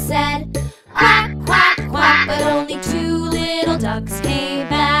duck said, quack, quack, quack, but only two little ducks came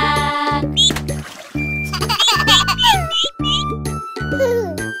back.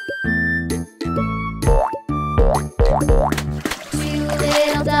 Two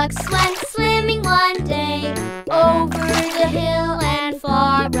little ducks went swimming one day over the hill and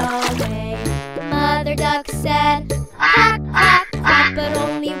far away. Mother duck said, quack, quack, quack, but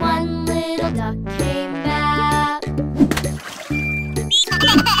only one little duck came back.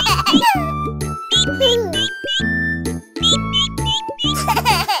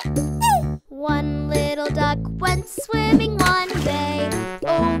 One little duck went swimming one day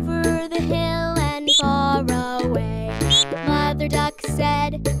over the hill and far away. Mother duck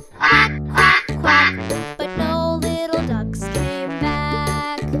said, quack, quack, quack, but no little ducks came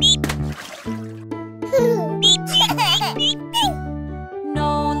back.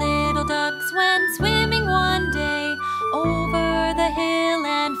 No little ducks went swimming one day over the hill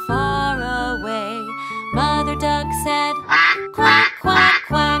and far away. Mother duck said, quack, quack,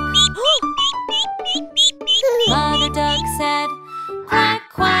 quack. Mother duck said, quack,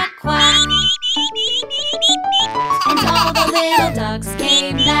 quack, quack. And all the little ducks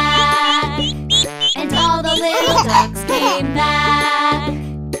came back. And all the little ducks came back.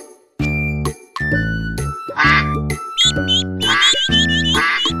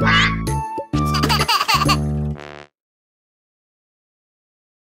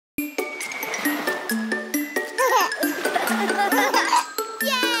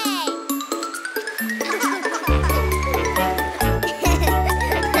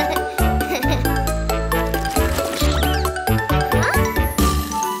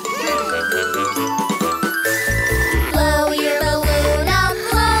 Blow your balloon.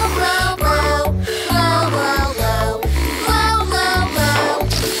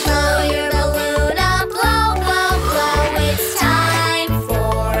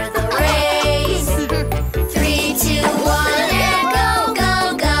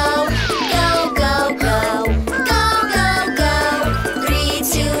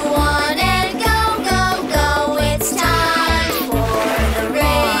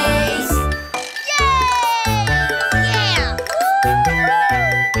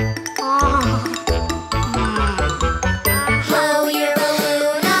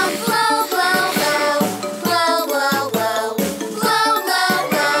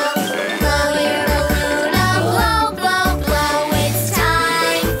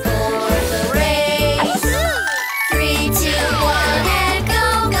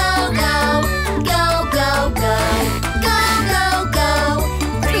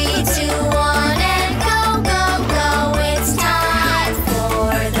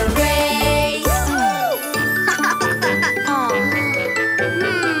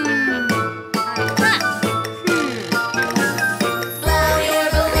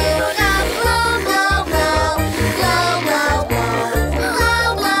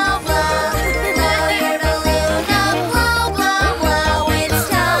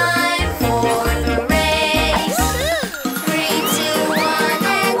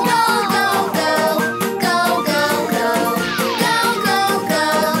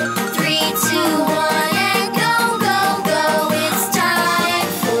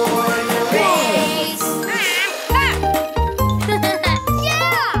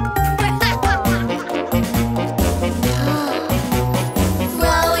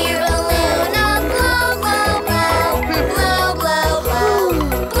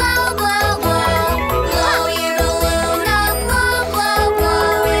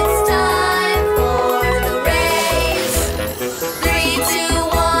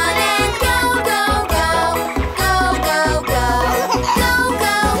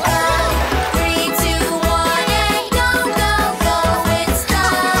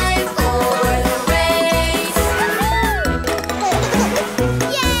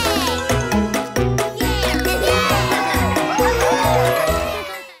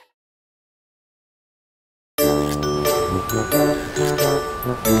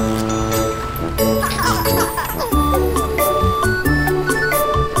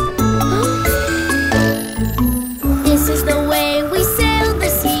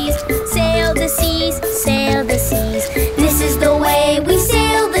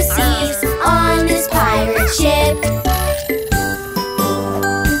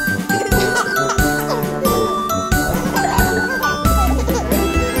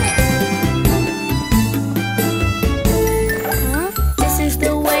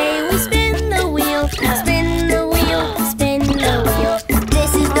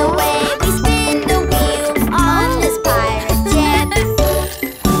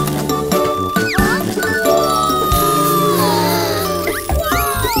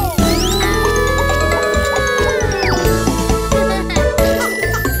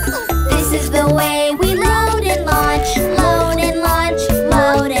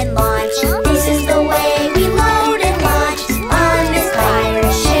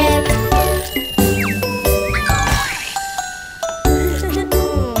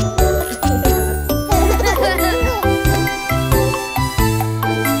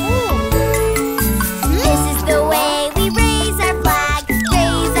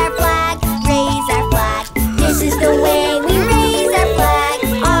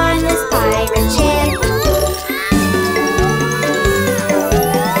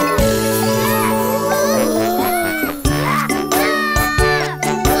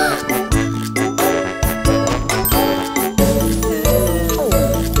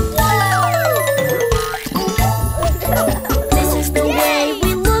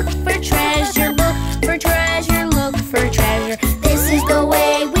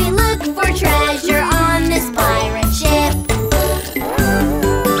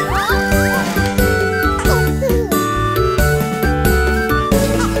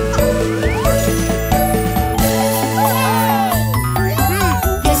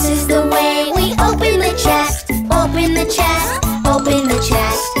 chest, open the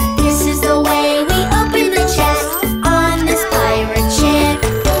chest. This is the way we open the chest on this pirate ship.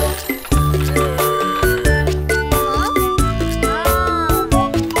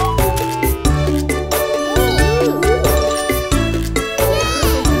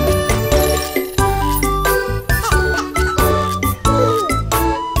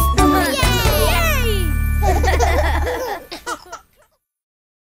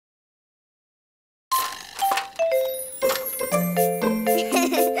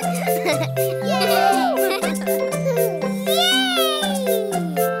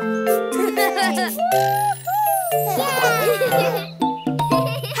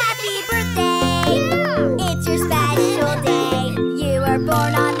 Happy birthday! It's your special day. You were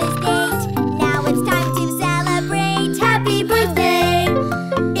born on this date. Now it's time to celebrate. Happy birthday!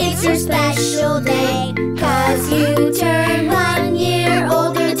 It's your special day, 'cause you turn 1 year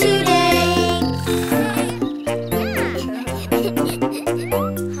older today.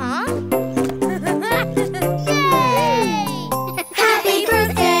 Huh? Happy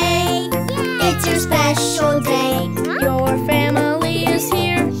birthday! It's your special day. Your family is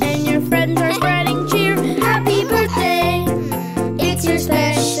here and your friends are spreading cheer. Happy birthday! It's your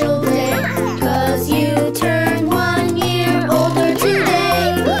special day, 'cause you turn 1 year older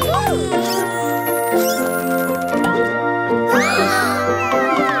today.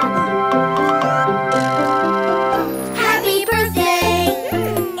 Happy birthday!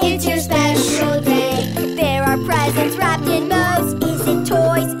 It's your special day. There are presents wrapped in bows. Is it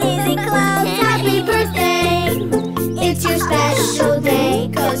toys? Is it clothes? Happy birthday! It's your special day,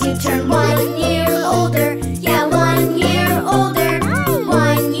 'cause you turn 1 year older. Yeah, 1 year older.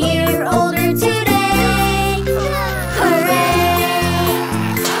 1 year older today. Hooray!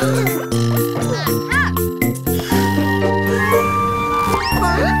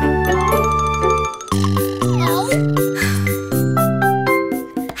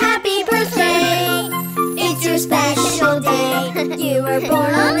 Happy birthday! It's your special day. You were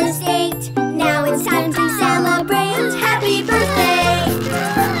born on this date. Now it's time to celebrate. Happy birthday!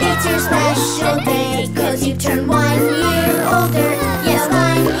 It's your special day, 'cause you turn 1 year older. Yes,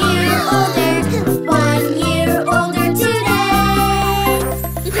 1 year older. 1 year older today.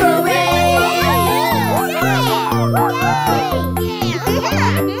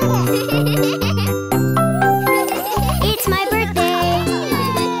 It's my birthday.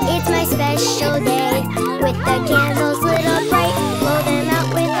 It's my special day. With the candles lit up bright, blow them out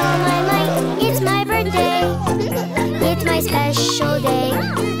with all my might. It's my birthday. It's my special day,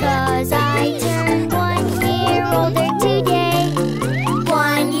 'cause I turn 1 year older today.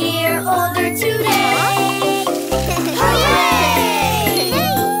 1 year older today.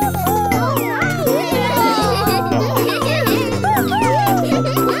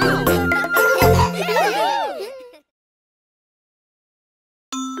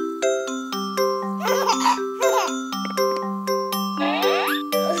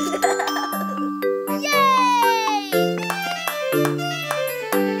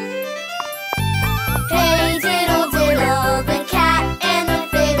 Hey diddle diddle, the cat and the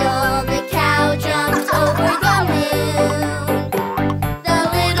fiddle, the cow jumped over the moon. The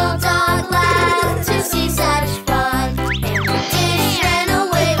little dog laughed to see such fun, and the dish ran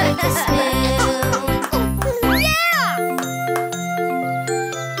away with the spoon. Yeah!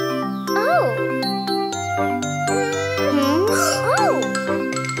 Oh!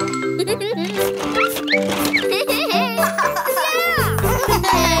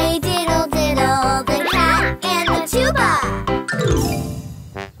 Hey diddle diddle, the cat and the tuba.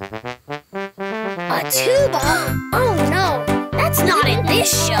 A tuba? Oh no, that's not in this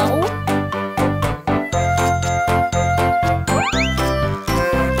show.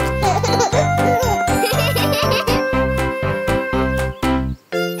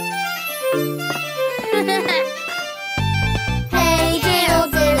 Hey diddle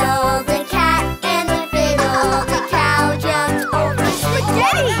diddle, the cat and the fiddle, the cow jumped over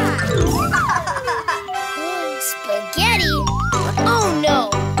spaghetti. Spaghetti? Oh no,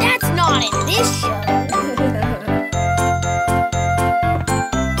 that's not in this show.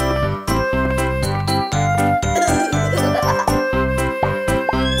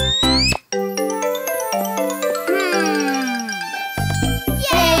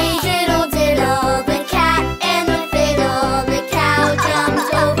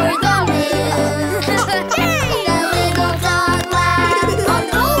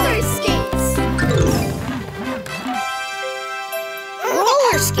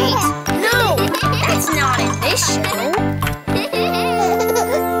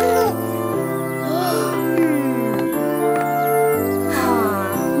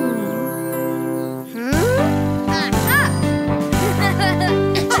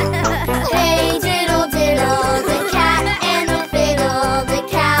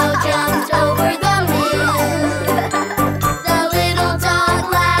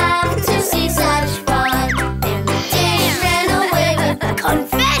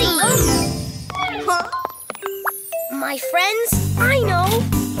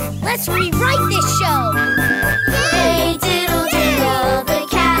 Let's rewrite this show. Hey diddle diddle, the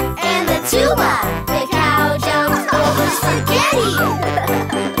cat and the tuba. The cow jumped over spaghetti.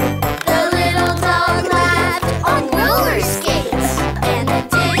 The little dog laughed on roller skates, and the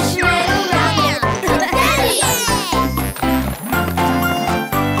dish ran around in confetti.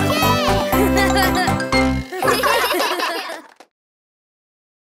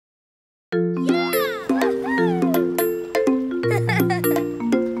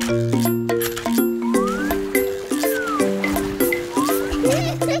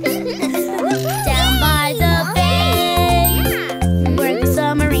 Down by the bay, where the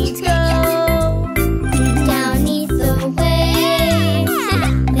submarines go. Down 'neath the waves,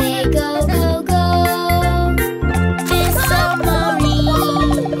 they go, go, go. This submarine,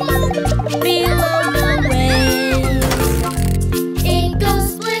 below the waves. It goes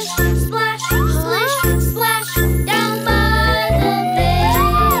splish, splash, splish, splash, down by the bay.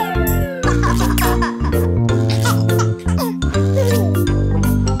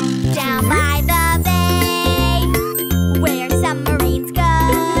 Down by the bay, where submarines go.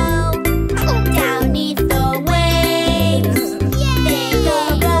 Down 'neath the waves, they go,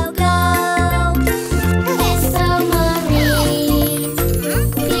 go, go. This submarine,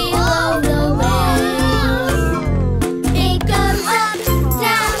 below the waves. It goes up,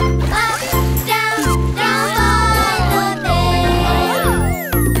 down, down by the bay.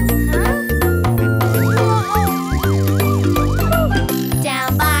 Down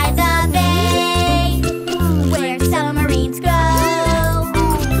by the bay, where submarines go.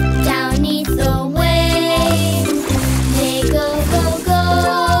 Down 'neath the waves, they go, go, go.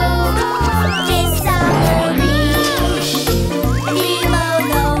 This submarine, below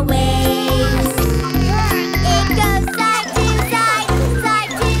the waves. It goes side to side,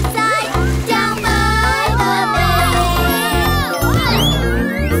 side to side, down by the bay.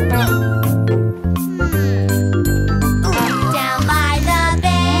 Down by the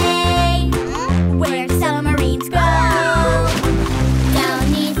bay, where submarines go. Down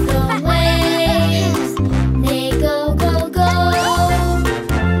 'neath the waves, they go, go, go.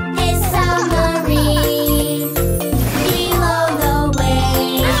 This submarine, below the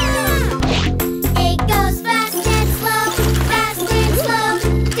waves. It goes fast and slow,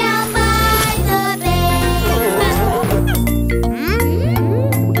 down by the bay.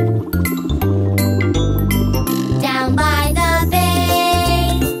 Down by the bay,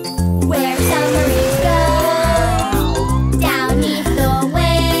 where submarines go. Down 'neath the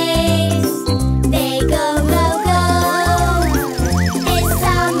waves, they go, go, go. This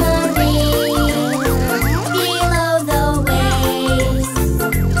submarine, below the waves.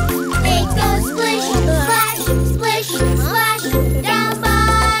 It goes splish, splash, splish, splash, down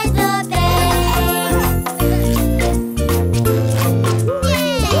by the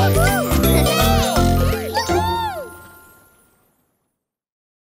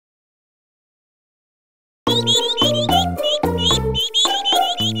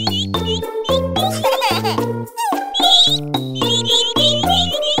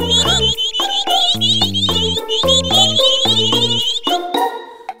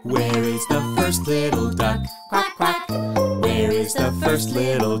Where is the first little duck? Quack, quack. Where is the first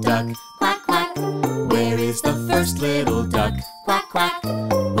little duck? Quack, quack. Where is the first little duck? Quack, quack.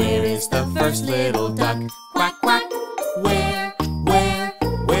 Where is the first little duck? Quack, quack. Where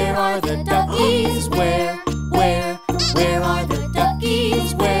are the duckies? Where are the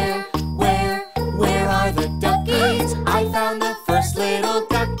duckies? Where are the duckies? I found the first little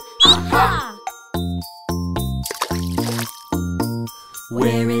duck. Aha!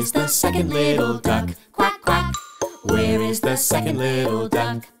 Where is the second little duck? Quack, quack. Where is the second little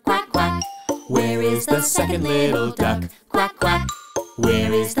duck? Quack, quack. Where is the second little duck? Quack, quack.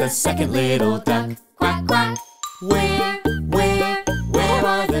 Where is the second little duck? Quack, quack. Where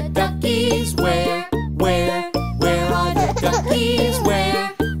are the duckies? Where are the duckies? Where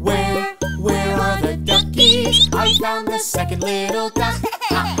are the duckies? I found the second little duck.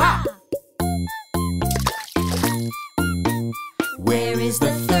 Ha ha! Where is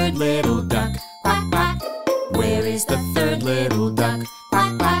the third little duck? Quack, quack. Where is the third little duck?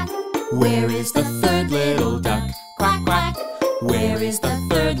 Quack, quack. Where is the third little duck? Quack, quack. Where is the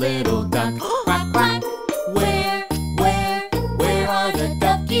third little duck? Quack, quack. Where are the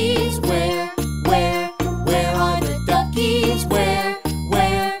duckies? Where are the duckies? Where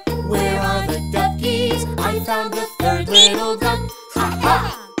are the duckies? I found the third little duck. Ha ha!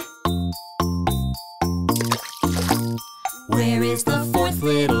 Where is the fourth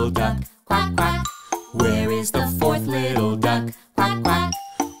little duck? Quack, quack. Where is the fourth little duck? Quack, quack.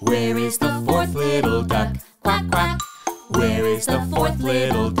 Where is the fourth little duck? Quack, quack. Where is the fourth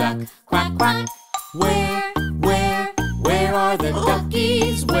little duck? duck, quack, quack. Where are the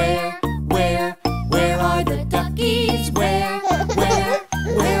duckies? Where are the duckies? Where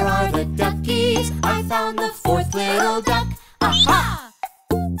are the duckies? I found the fourth little duck. Aha!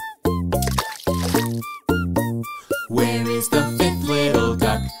 Where is the fifth little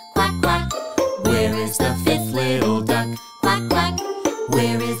duck? Quack, quack. Where is the fifth little duck? Quack, quack.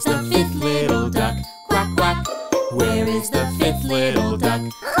 Where is the fifth little duck? Quack, quack. Where is the fifth little duck?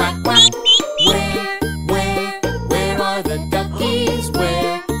 Quack, quack. Where are the duckies?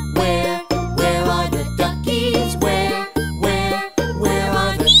 Where are the duckies? Where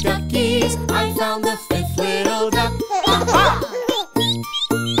are the duckies? I found the fifth little duck. Aha!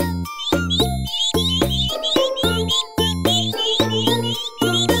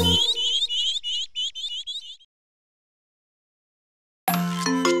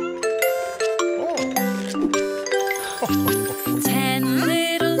 10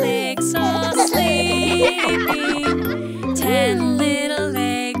 little legs all sleeping, 10 little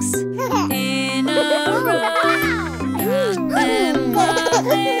legs in a row. Count them while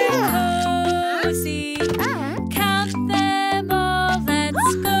they're cozy, count them all,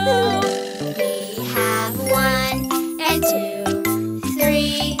 let's go. We have 1 and 2,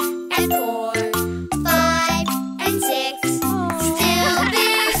 3 and 4, 5 and 6. Still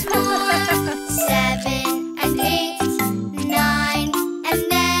there's more. 7 and 8, 9, and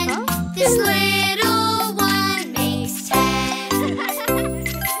then this little one makes 10.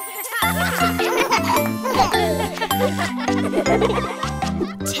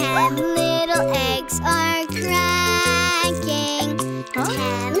 10 little eggs are cracking.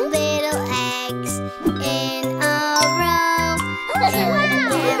 10 little eggs in a row. Count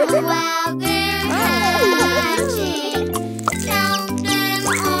them while they're hatching. Count them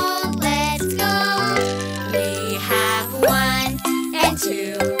all, let's go. We have 1 and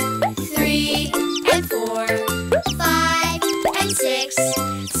 2, 3 and 4, 5 and 6.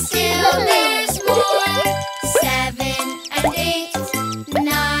 Still there's more. 7 and 8,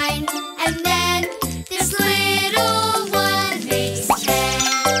 9, and then this little one makes 10.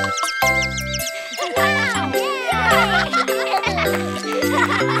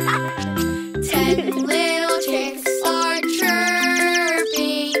 10 little chicks are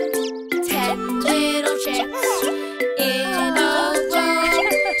chirping. 10 little chicks in a row.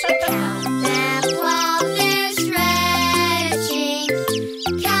 Count them while they're stretching.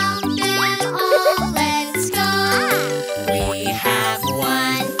 Count them all, let's go. We have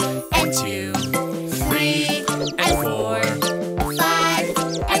 1 and 2, 3 and 4, 5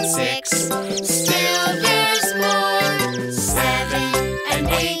 and 6. Still there's more. 7 and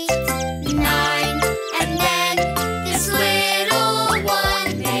 8, 9, and then this little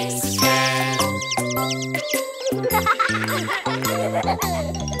one makes 10.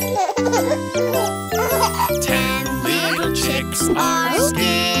 10 little chicks are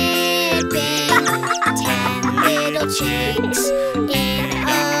skipping. 10 little chicks in a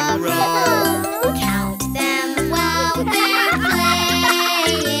row. Count them while they're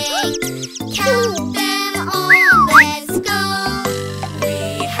playing. Count them all, let's go. We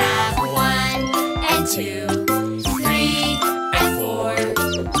have 1 and 2, 3 and 4,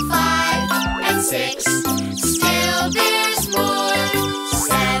 5 and 6. Still there's more.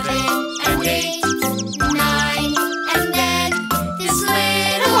 7 and 8, 9, and then this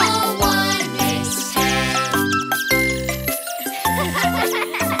little one makes 10.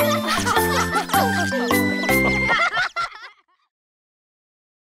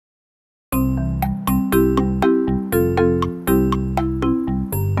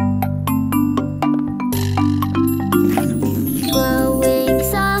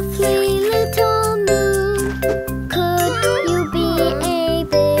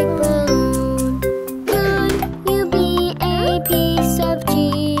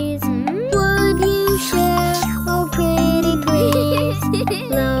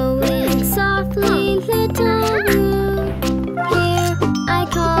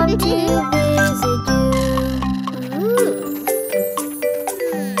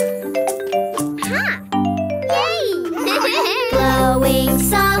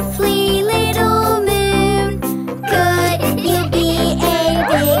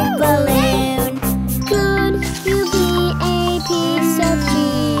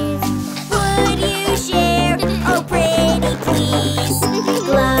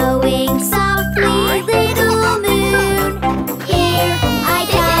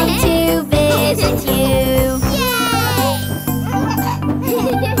 10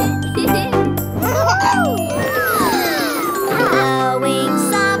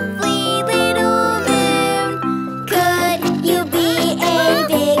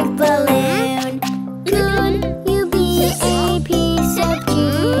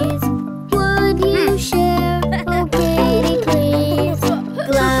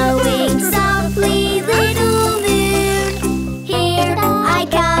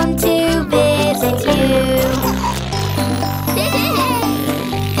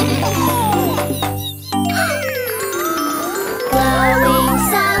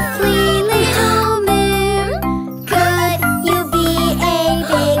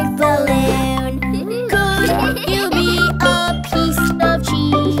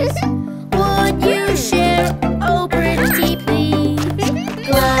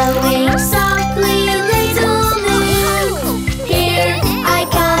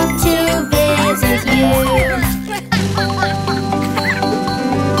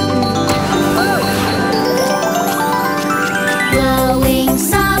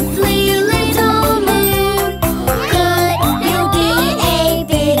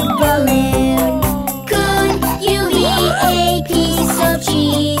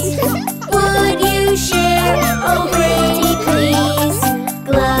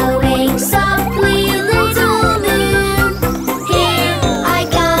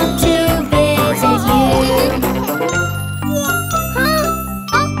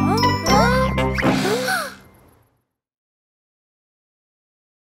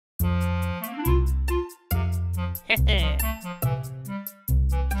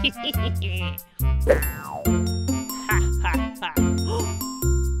 The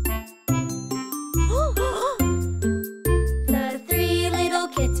three little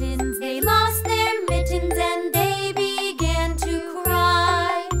kittens, they lost their mittens and they began to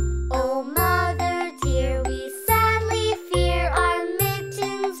cry. Oh, mother dear, we sadly fear our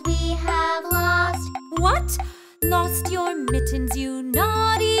mittens we have lost. What? Lost your mittens, you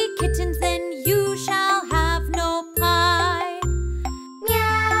naughty kittens, then you shall have no pie.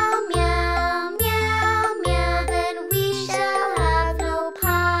 Meow, meow, meow, meow, then we shall have no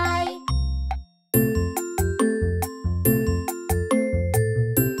pie.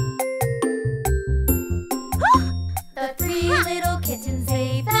 The three little kittens,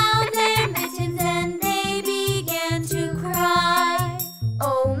 they found their mittens and they began to cry.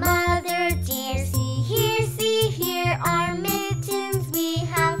 Oh, mother dear, see here, our mittens we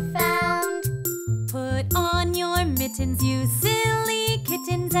have found. Put on your mittens, you silly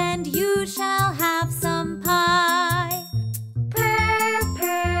kittens, and you shall have some pie. Purr,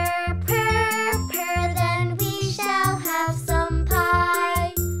 purr, purr, purr, then we shall have some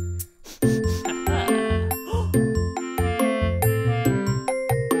pie.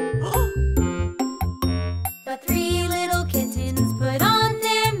 The three little kittens put on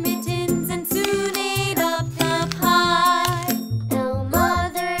their mittens and soon ate up the pie. Oh,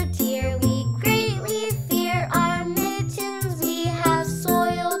 mother dear, we greatly fear our mittens we have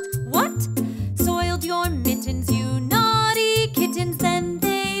soiled. What? Soiled your mittens, you naughty kittens, then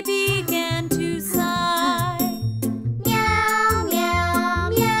they began to sigh. Meow, meow,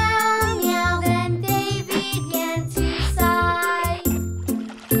 meow, meow, then they began to sigh.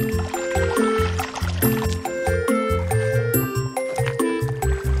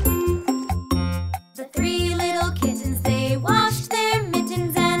 The three little kittens, they washed their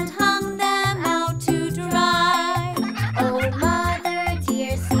mittens and hung them out to dry. Oh, mother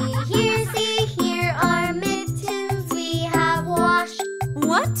dear, see here, our mittens we have washed.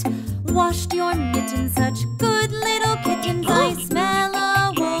 What? Washed your mittens, such good little kittens, I smell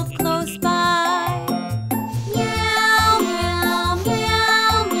a wolf close by. Meow, meow,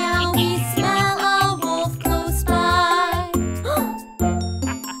 meow, meow, we smell a wolf close by.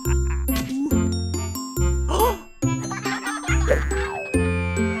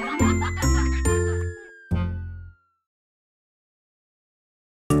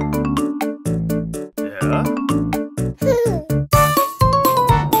 Yeah?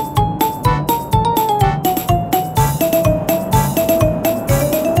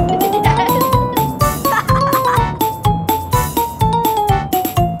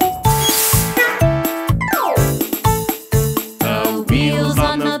 The wheels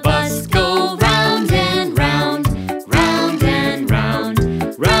on the bus go round and round, round and round,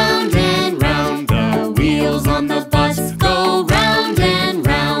 round and round. The wheels on the bus go round and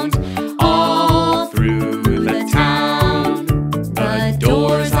round, all through the town. The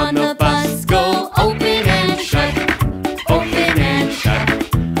doors on the bus go open and shut, open and shut,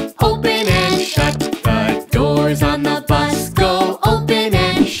 open and shut. The doors on the bus go open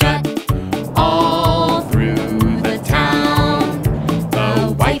and shut, all through the town.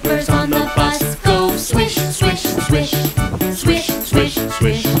 The wipers on the bus go swish, swish, swish, swish, swish,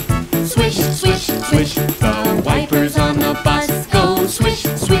 swish, swish, swish, swish. The wipers on the bus go swish,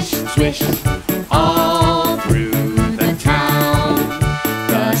 swish, swish, all through the town.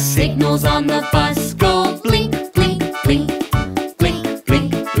 The signals on the bus go blink, blink, blink, blink,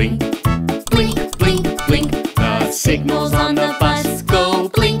 blink, blink, blink, blink, blink. The signals on the bus go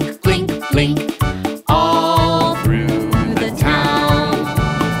blink, blink, blink, all through the town.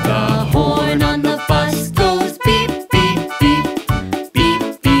 The horn on the bus goes beep, beep, beep,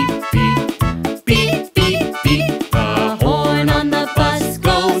 beep, beep, beep, beep, beep, beep. The horn on the bus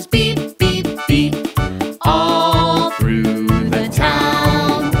goes beep, beep, beep, all through the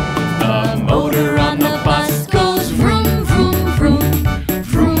town. The motor on the bus goes vroom, vroom, vroom,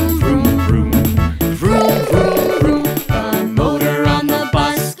 vroom, vroom, vroom, vroom, vroom, vroom. The motor on the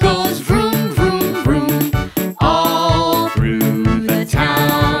bus goes vroom, vroom, vroom, all through the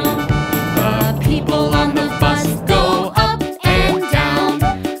town. The people on the bus go up and down,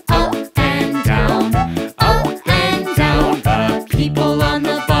 up and down, up and down. The people on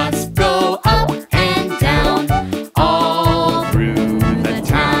the bus go up and down, all through the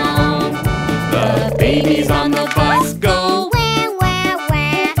town. The babies on the bus go Wah, wah,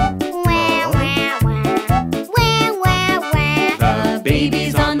 wah, wah, wah, wah, wah, wah, wah. The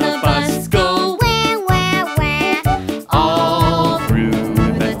babies on the bus go Wah, wah, wah. all through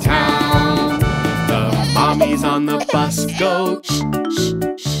the town. The mommies on the bus go shh, shh,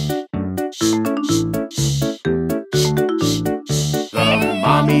 shh, shh, shh, shh, shh, shh. The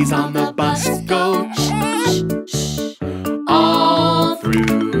mommies mommies on the bus go all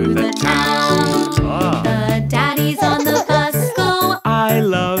through the town. The daddies on the bus go, I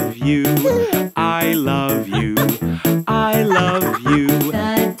love you, I love you, I love you.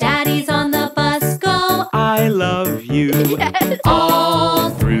 the daddies on the bus go, I love you. All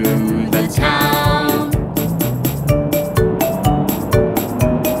through the town.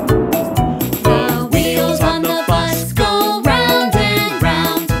 The wheels on the bus go round and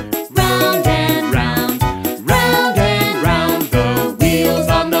round, round and round, round and round. The wheels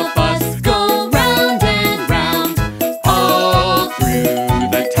on the bus go round and round, all through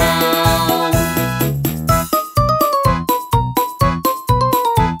the town.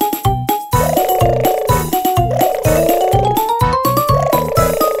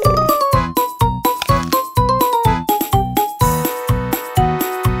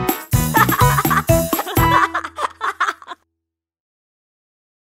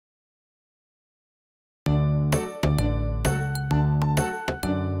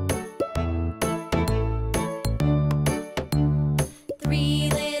 Three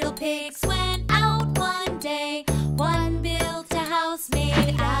little pigs went out one day. One built a house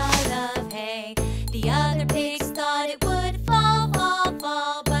made out of hay. The other pigs thought it would fall, fall,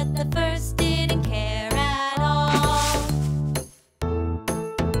 fall, but the first didn't care at all.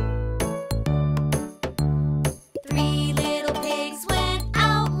 Three little pigs went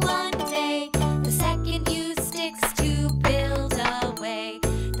out one day. The second used sticks to build a way.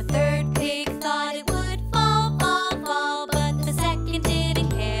 The third pig thought it would fall, fall, fall, but the second didn't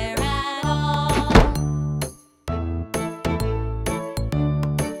care at all.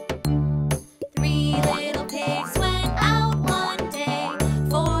 Three little pigs went out one day.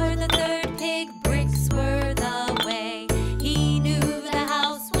 For the third pig, bricks were the way. He knew the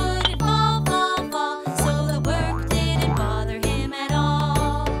house would fall, fall, fall, so the work didn't bother him at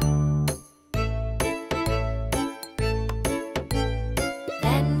all.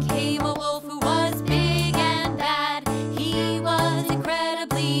 Then came a wolf who was big and bad. He was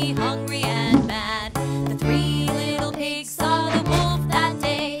incredibly hungry and mad. The three little pigs saw the wolf that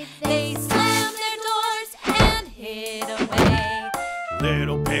day. They slammed their doors and hid away.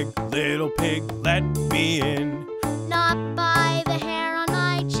 Little pig, let me in. Not by the hair on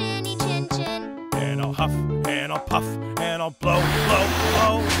my chinny chin chin. And I'll huff, and I'll puff, and I'll blow, blow,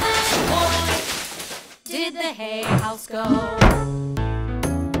 blow. Boy, did the hay house go.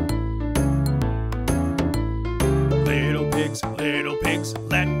 Little pigs,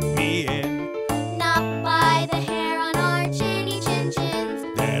 let me in. Not by the hair on our chinny chin chins.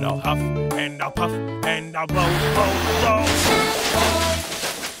 Then I'll huff, and I'll puff, and I'll blow, blow, blow. Boy,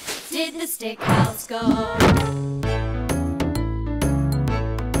 did the stick house go.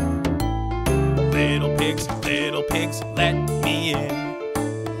 Little pigs, let me in.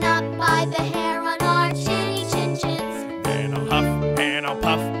 Not by the hair on our chinny chin chins. Then I'll huff, and I'll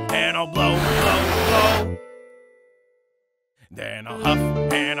puff, and I'll blow, blow, blow. Then I'll huff,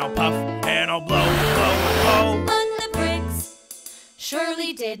 and I'll puff, and I'll blow, blow, blow. But the bricks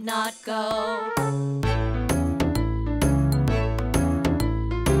surely did not go.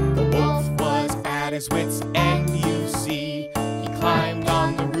 The wolf was at his wits' end, you see. He climbed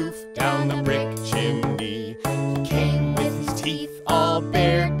on the roof, down the brick chimney. He came with his teeth all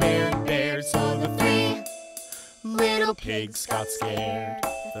bared, bared, bared. So the three little pigs got scared.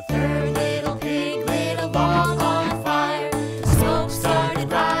 The third little pig lit a log on fire. The smoke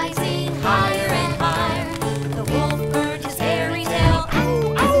started rising higher and higher. The wolf burned his hairy tail.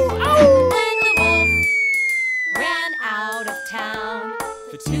 Ow, ow, ow! Then the wolf ran out of town.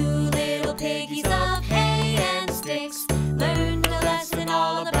 The Two little piggies of hay and sticks learned a lesson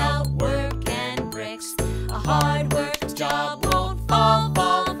all about work and bricks. A hard worked job won't fall,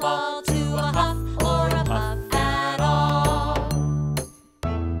 fall, fall to a huff or a puff at all.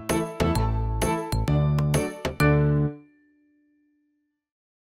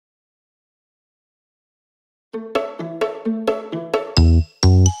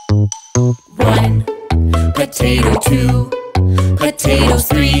 One potato, two potatoes,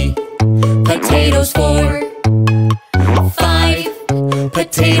 three potatoes, 4, 5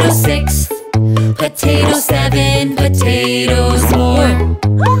 potatoes, 6 potatoes, 7 potatoes more.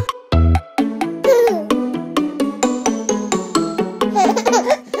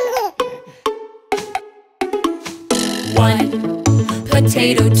 One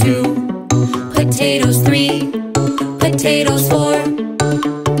potato, two potatoes, 3 potatoes, 4,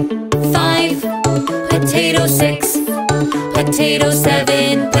 5 potatoes, 6 potatoes,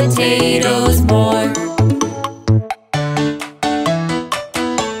 7 potatoes more.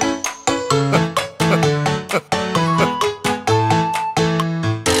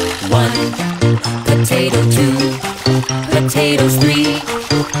 1, potato 2, potatoes 3,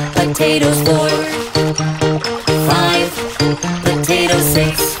 potatoes 4, 5, potatoes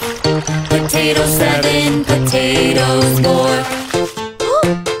 6, potatoes 7, potatoes more.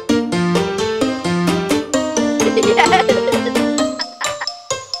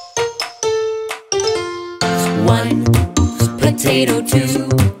 1, potato 2,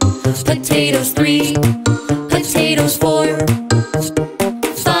 potatoes 3, potatoes 4,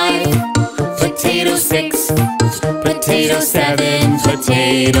 5, potatoes 6, potatoes 7,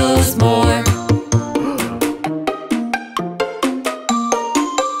 potatoes more.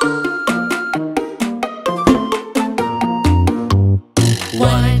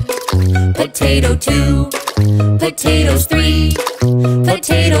 1, potato 2, potatoes 3,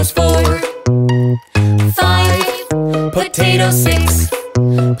 potatoes 4, 5, potatoes 6,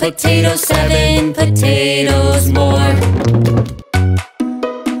 potatoes 7, potatoes more.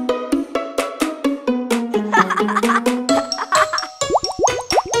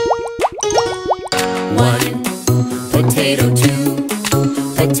 1, potato 2,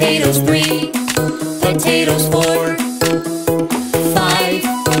 potatoes 3, potatoes 4, 5,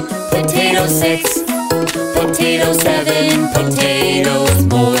 potatoes 6, potatoes 7, potatoes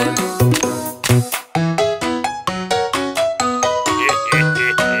more.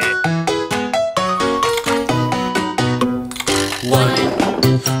 1,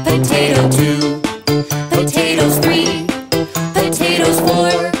 potato 2, potatoes 3, potatoes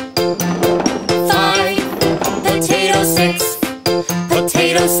 4, 5, potatoes 6,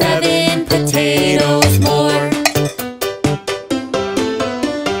 potatoes 7, potatoes more.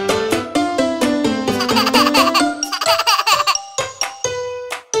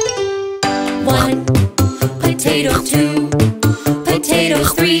 1, potato 2,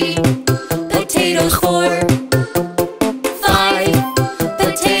 potatoes 3, potatoes 4, 5,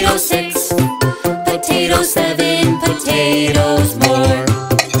 potatoes 6, potatoes 7, potatoes more.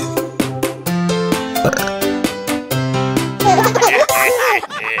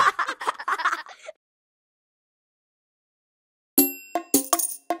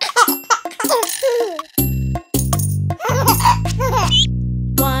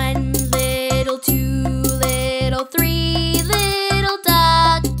 1 little, 2 little, 3 little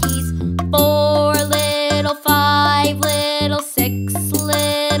duckies. 4 little, 5 little, 6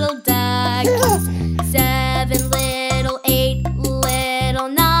 little duckies. 7 little, 8 little,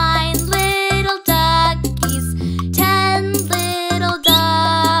 9 little duckies. 10 little duckies.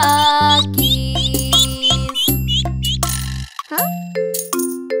 Huh?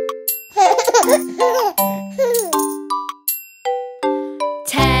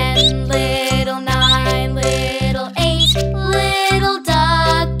 10 little, 9 little, 8 little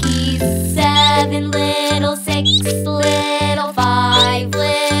duckies. 7 little, 6 little, 5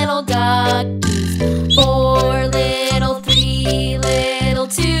 little duckies. 4 little, 3 little,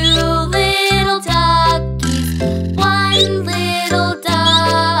 2 little duckies. 1 little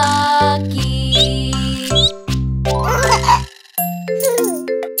ducky.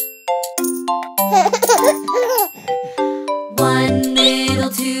 1 little,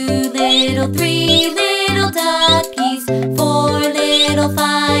 2 little, 3 little duckies. 4 little,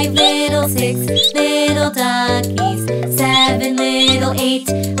 5 little, 6 little duckies. 7 little, 8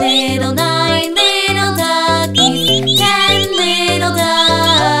 little, 9 little duckies. 10 little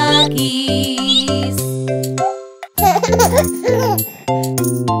duckies.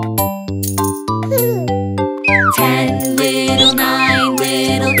 10 little, 9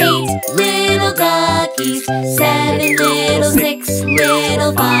 little, 8 little duckies. 7 little, 6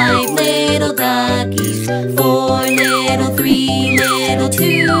 little, 5 little duckies. 4 little, 3 little,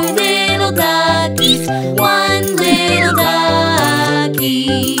 2 little duckies. 1 little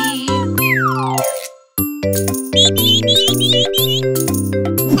ducky.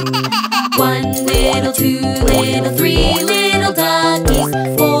 1 little, 2 little, 3 little duckies.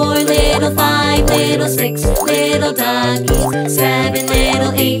 4 little, 5 little, 6 little duckies. 7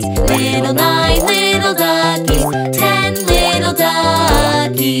 little, 8 little, 9 little duckies. 10 little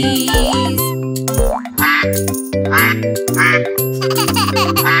duckies.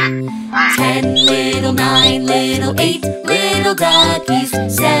 10 little, 9 little, 8 little duckies.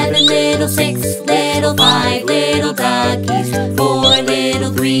 7 little, 6 little, 5 little duckies. 4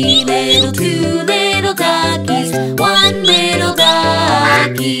 little, 3 little, 2 little duckies. 1 little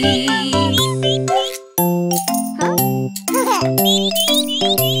ducky.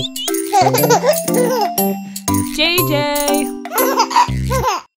 JJ.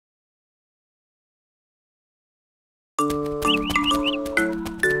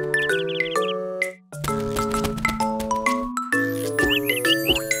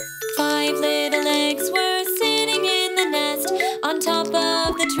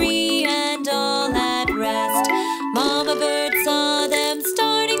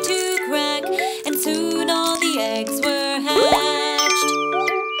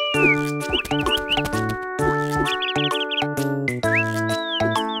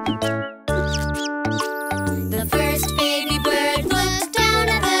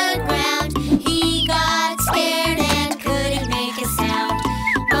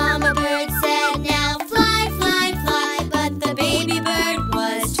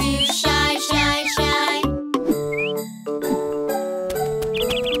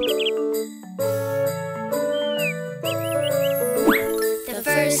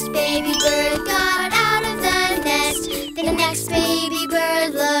 first baby bird got out of the nest. The next baby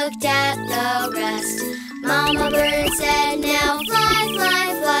bird looked at the rest. Mama bird said, now fly,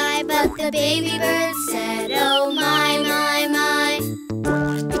 fly, fly. But the baby bird said, oh my, my, my.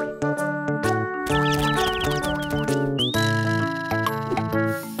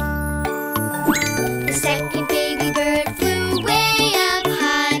 The second baby bird flew way up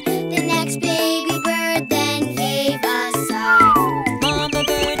high. The next baby bird then gave a sigh. Mama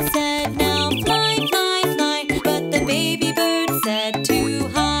bird said, now fly, fly, fly. But the baby bird said, too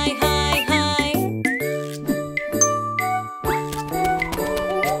high, high, high.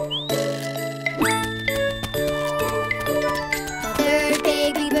 The third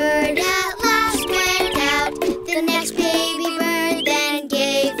baby bird at last went out. The next baby bird then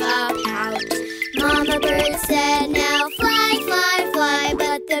gave a pout. Mama bird said, now fly, fly, fly.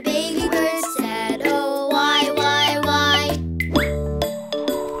 But the baby bird said, oh, why, why, why?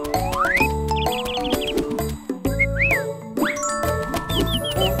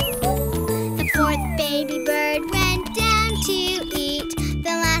 The fourth baby bird went down to eat.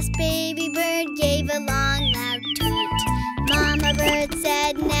 The last baby bird gave a long, loud toot. Mama bird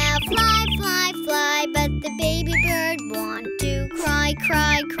said, now fly, fly, fly. But the baby bird wanted to cry,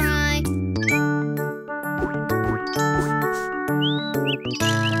 cry, cry.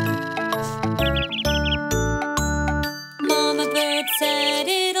 Mama bird said,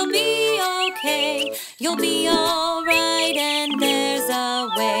 it'll be okay. You'll be alright, and there's a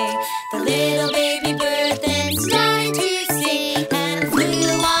way. The little baby bird then started to sing and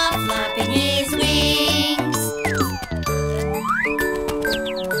flew off, flapping his wings.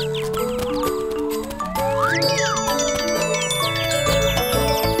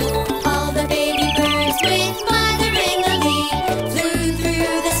 All the baby birds with mother in the lead flew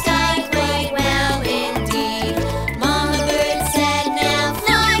through the sky quite well indeed. Mama bird said, now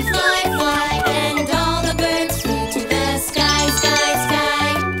fly, fly, fly. And all the birds flew to the sky, sky, sky.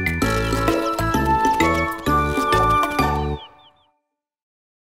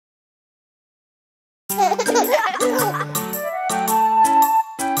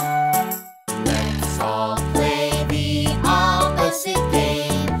 Let's all play the opposite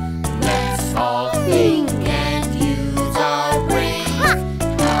game. Let's all think and use our brains.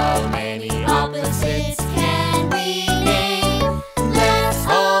 How many opposites can we name? Let's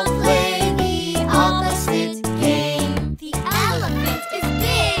all play the opposite game. The elephant is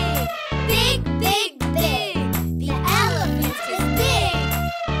big, big, big, big. The elephant is big,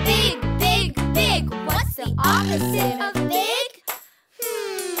 big, big, big. What's the opposite of big?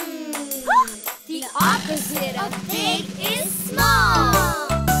 The opposite of big is small.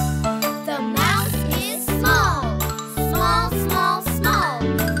 The mouse is small, small, small, small.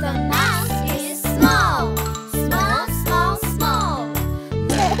 The mouse is small, small, small, small.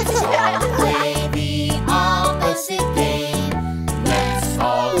 Let's all play the opposite game. Let's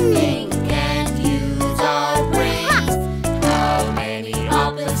all think and use our brains. How many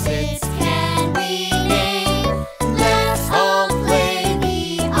opposites can we name? Let's all play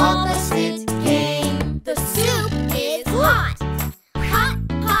the opposite game. The soup is hot.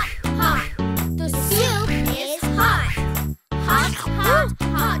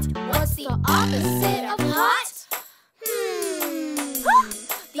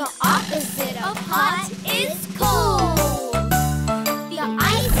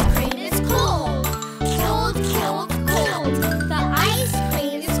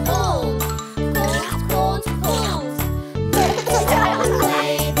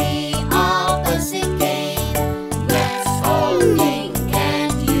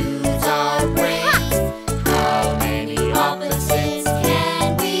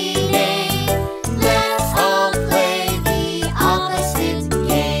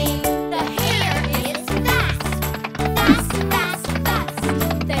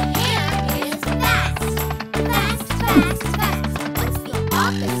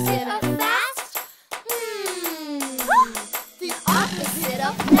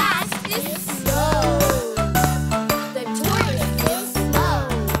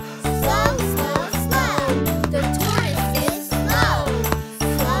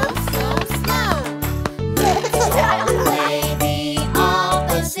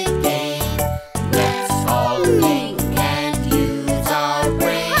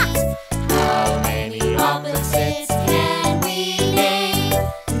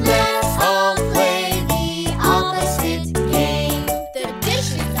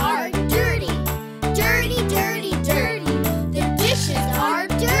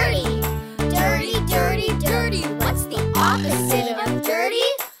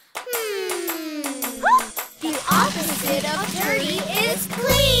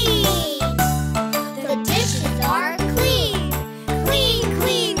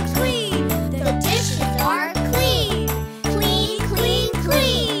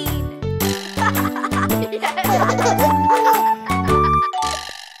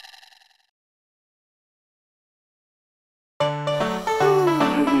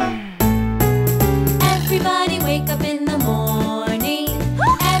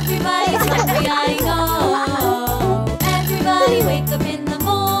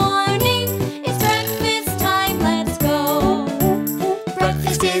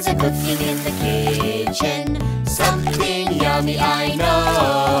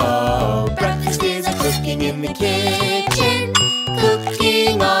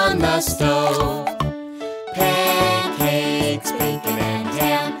 stove. Pancakes, bacon and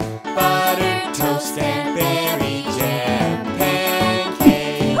ham, buttered toast and berry jam.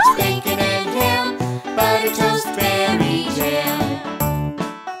 Pancakes, bacon and ham, buttered toast, berry jam.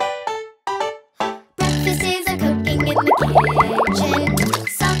 Breakfast is a cooking in the kitchen.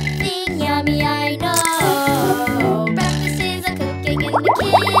 Something yummy, I know. Breakfast is a cooking in the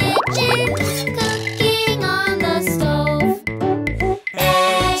kitchen. Cooking on the stove.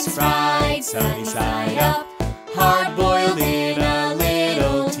 Eggs fried, sunny side up, hard-boiled in a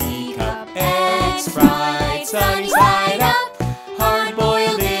little teacup. Eggs fried, sunny side up,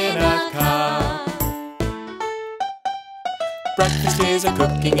 hard-boiled in a cup. Breakfast is a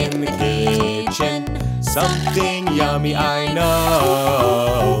cooking in the kitchen. Something yummy, I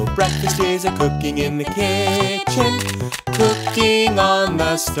know. Breakfast is a cooking in the kitchen. Cooking on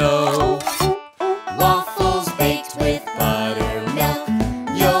the stove. Waffles baked with buttermilk.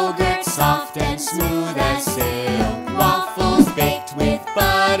 Yogurt soft and smooth as silk. Waffles baked with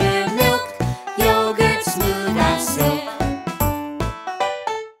buttermilk. Yogurt smooth as silk.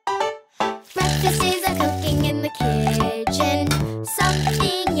 Breakfast is a cooking in the kitchen.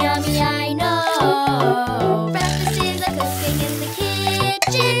 Something yummy, I know. Breakfast is a cooking in the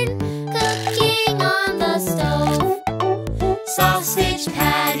kitchen. Cooking on the stove. Sausage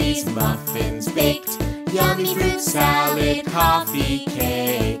patties, muffins baked. Yummy fruit salad, coffee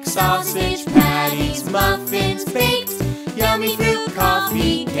cake. Sausage patties, muffins baked. Yummy fruit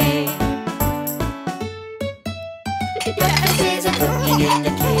coffee cake. Breakfast is a cooking in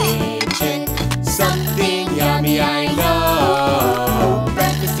the kitchen. Something yummy, I know.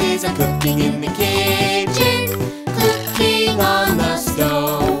 Breakfast is a cooking in the kitchen. Cooking on the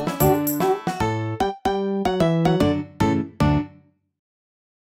stove.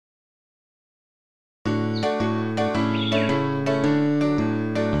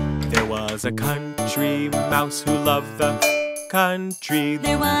 There was a country mouse who loved the country.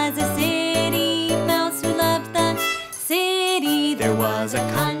 There was a city mouse who loved the city. There was a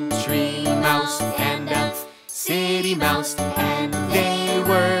country mouse and a city mouse, and they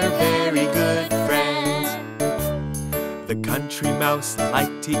were very good friends. The country mouse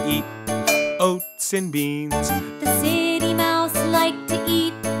liked to eat oats and beans. The city mouse liked to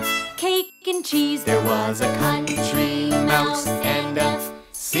eat cake and cheese. There was a country mouse and a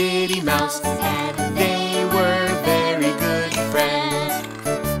city mouse, and they were very good friends.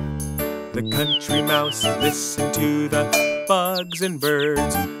 The country mouse listened to the bugs and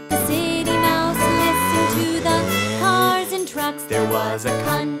birds. The city mouse listened to the cars and trucks. There was a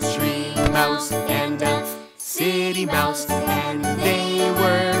country mouse and a city mouse, and they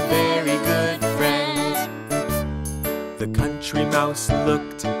were very good friends. The country mouse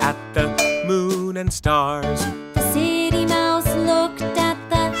looked at the moon and stars. The city mouse looked at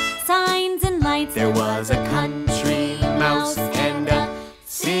the signs and lights. There was a country mouse and a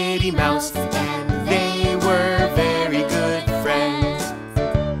city mouse, and they were very good friends.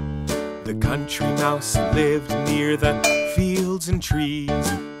 The country mouse lived near the fields and trees.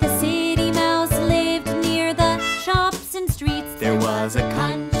 The city mouse lived near the shops and streets. There was a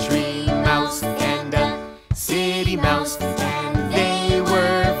country mouse and a city mouse, and they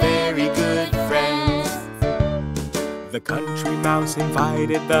were very good friends. The country mouse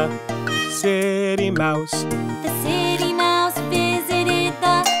invited the city mouse. The city mouse visited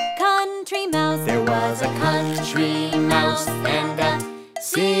the country mouse. There was a country mouse and a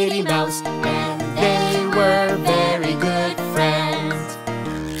city mouse, and they were very good friends.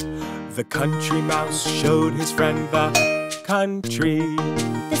 The country mouse showed his friend the country.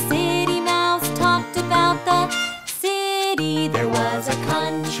 The city mouse talked about the city. There was a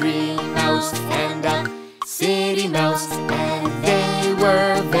country mouse and a city mouse, and they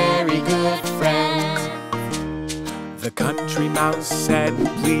were very good friends. The country mouse said,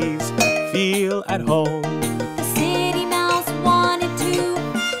 "Please feel at home." The city mouse wanted to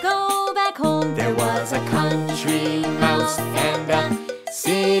go back home. There was a country mouse and a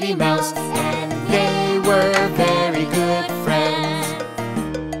city mouse, and they were very good friends.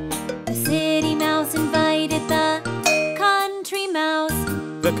 The city mouse invited the country mouse.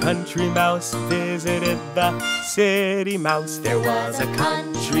 The country mouse visited the city mouse. There was a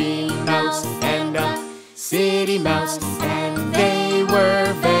country mouse and a city mouse, and they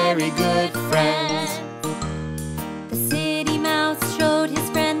were very good friends. The city mouse showed his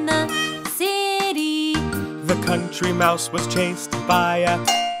friend the city. The country mouse was chased by a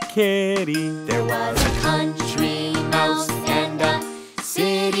kitty. There was a country mouse and a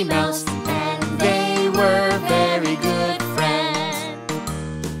city mouse, and they were very good friends.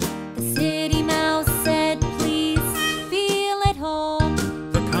 The city mouse said, "Please feel at home."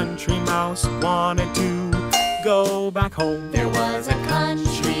 The country mouse wanted to go back home. There was a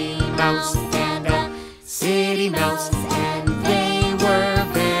country mouse and a city mouse.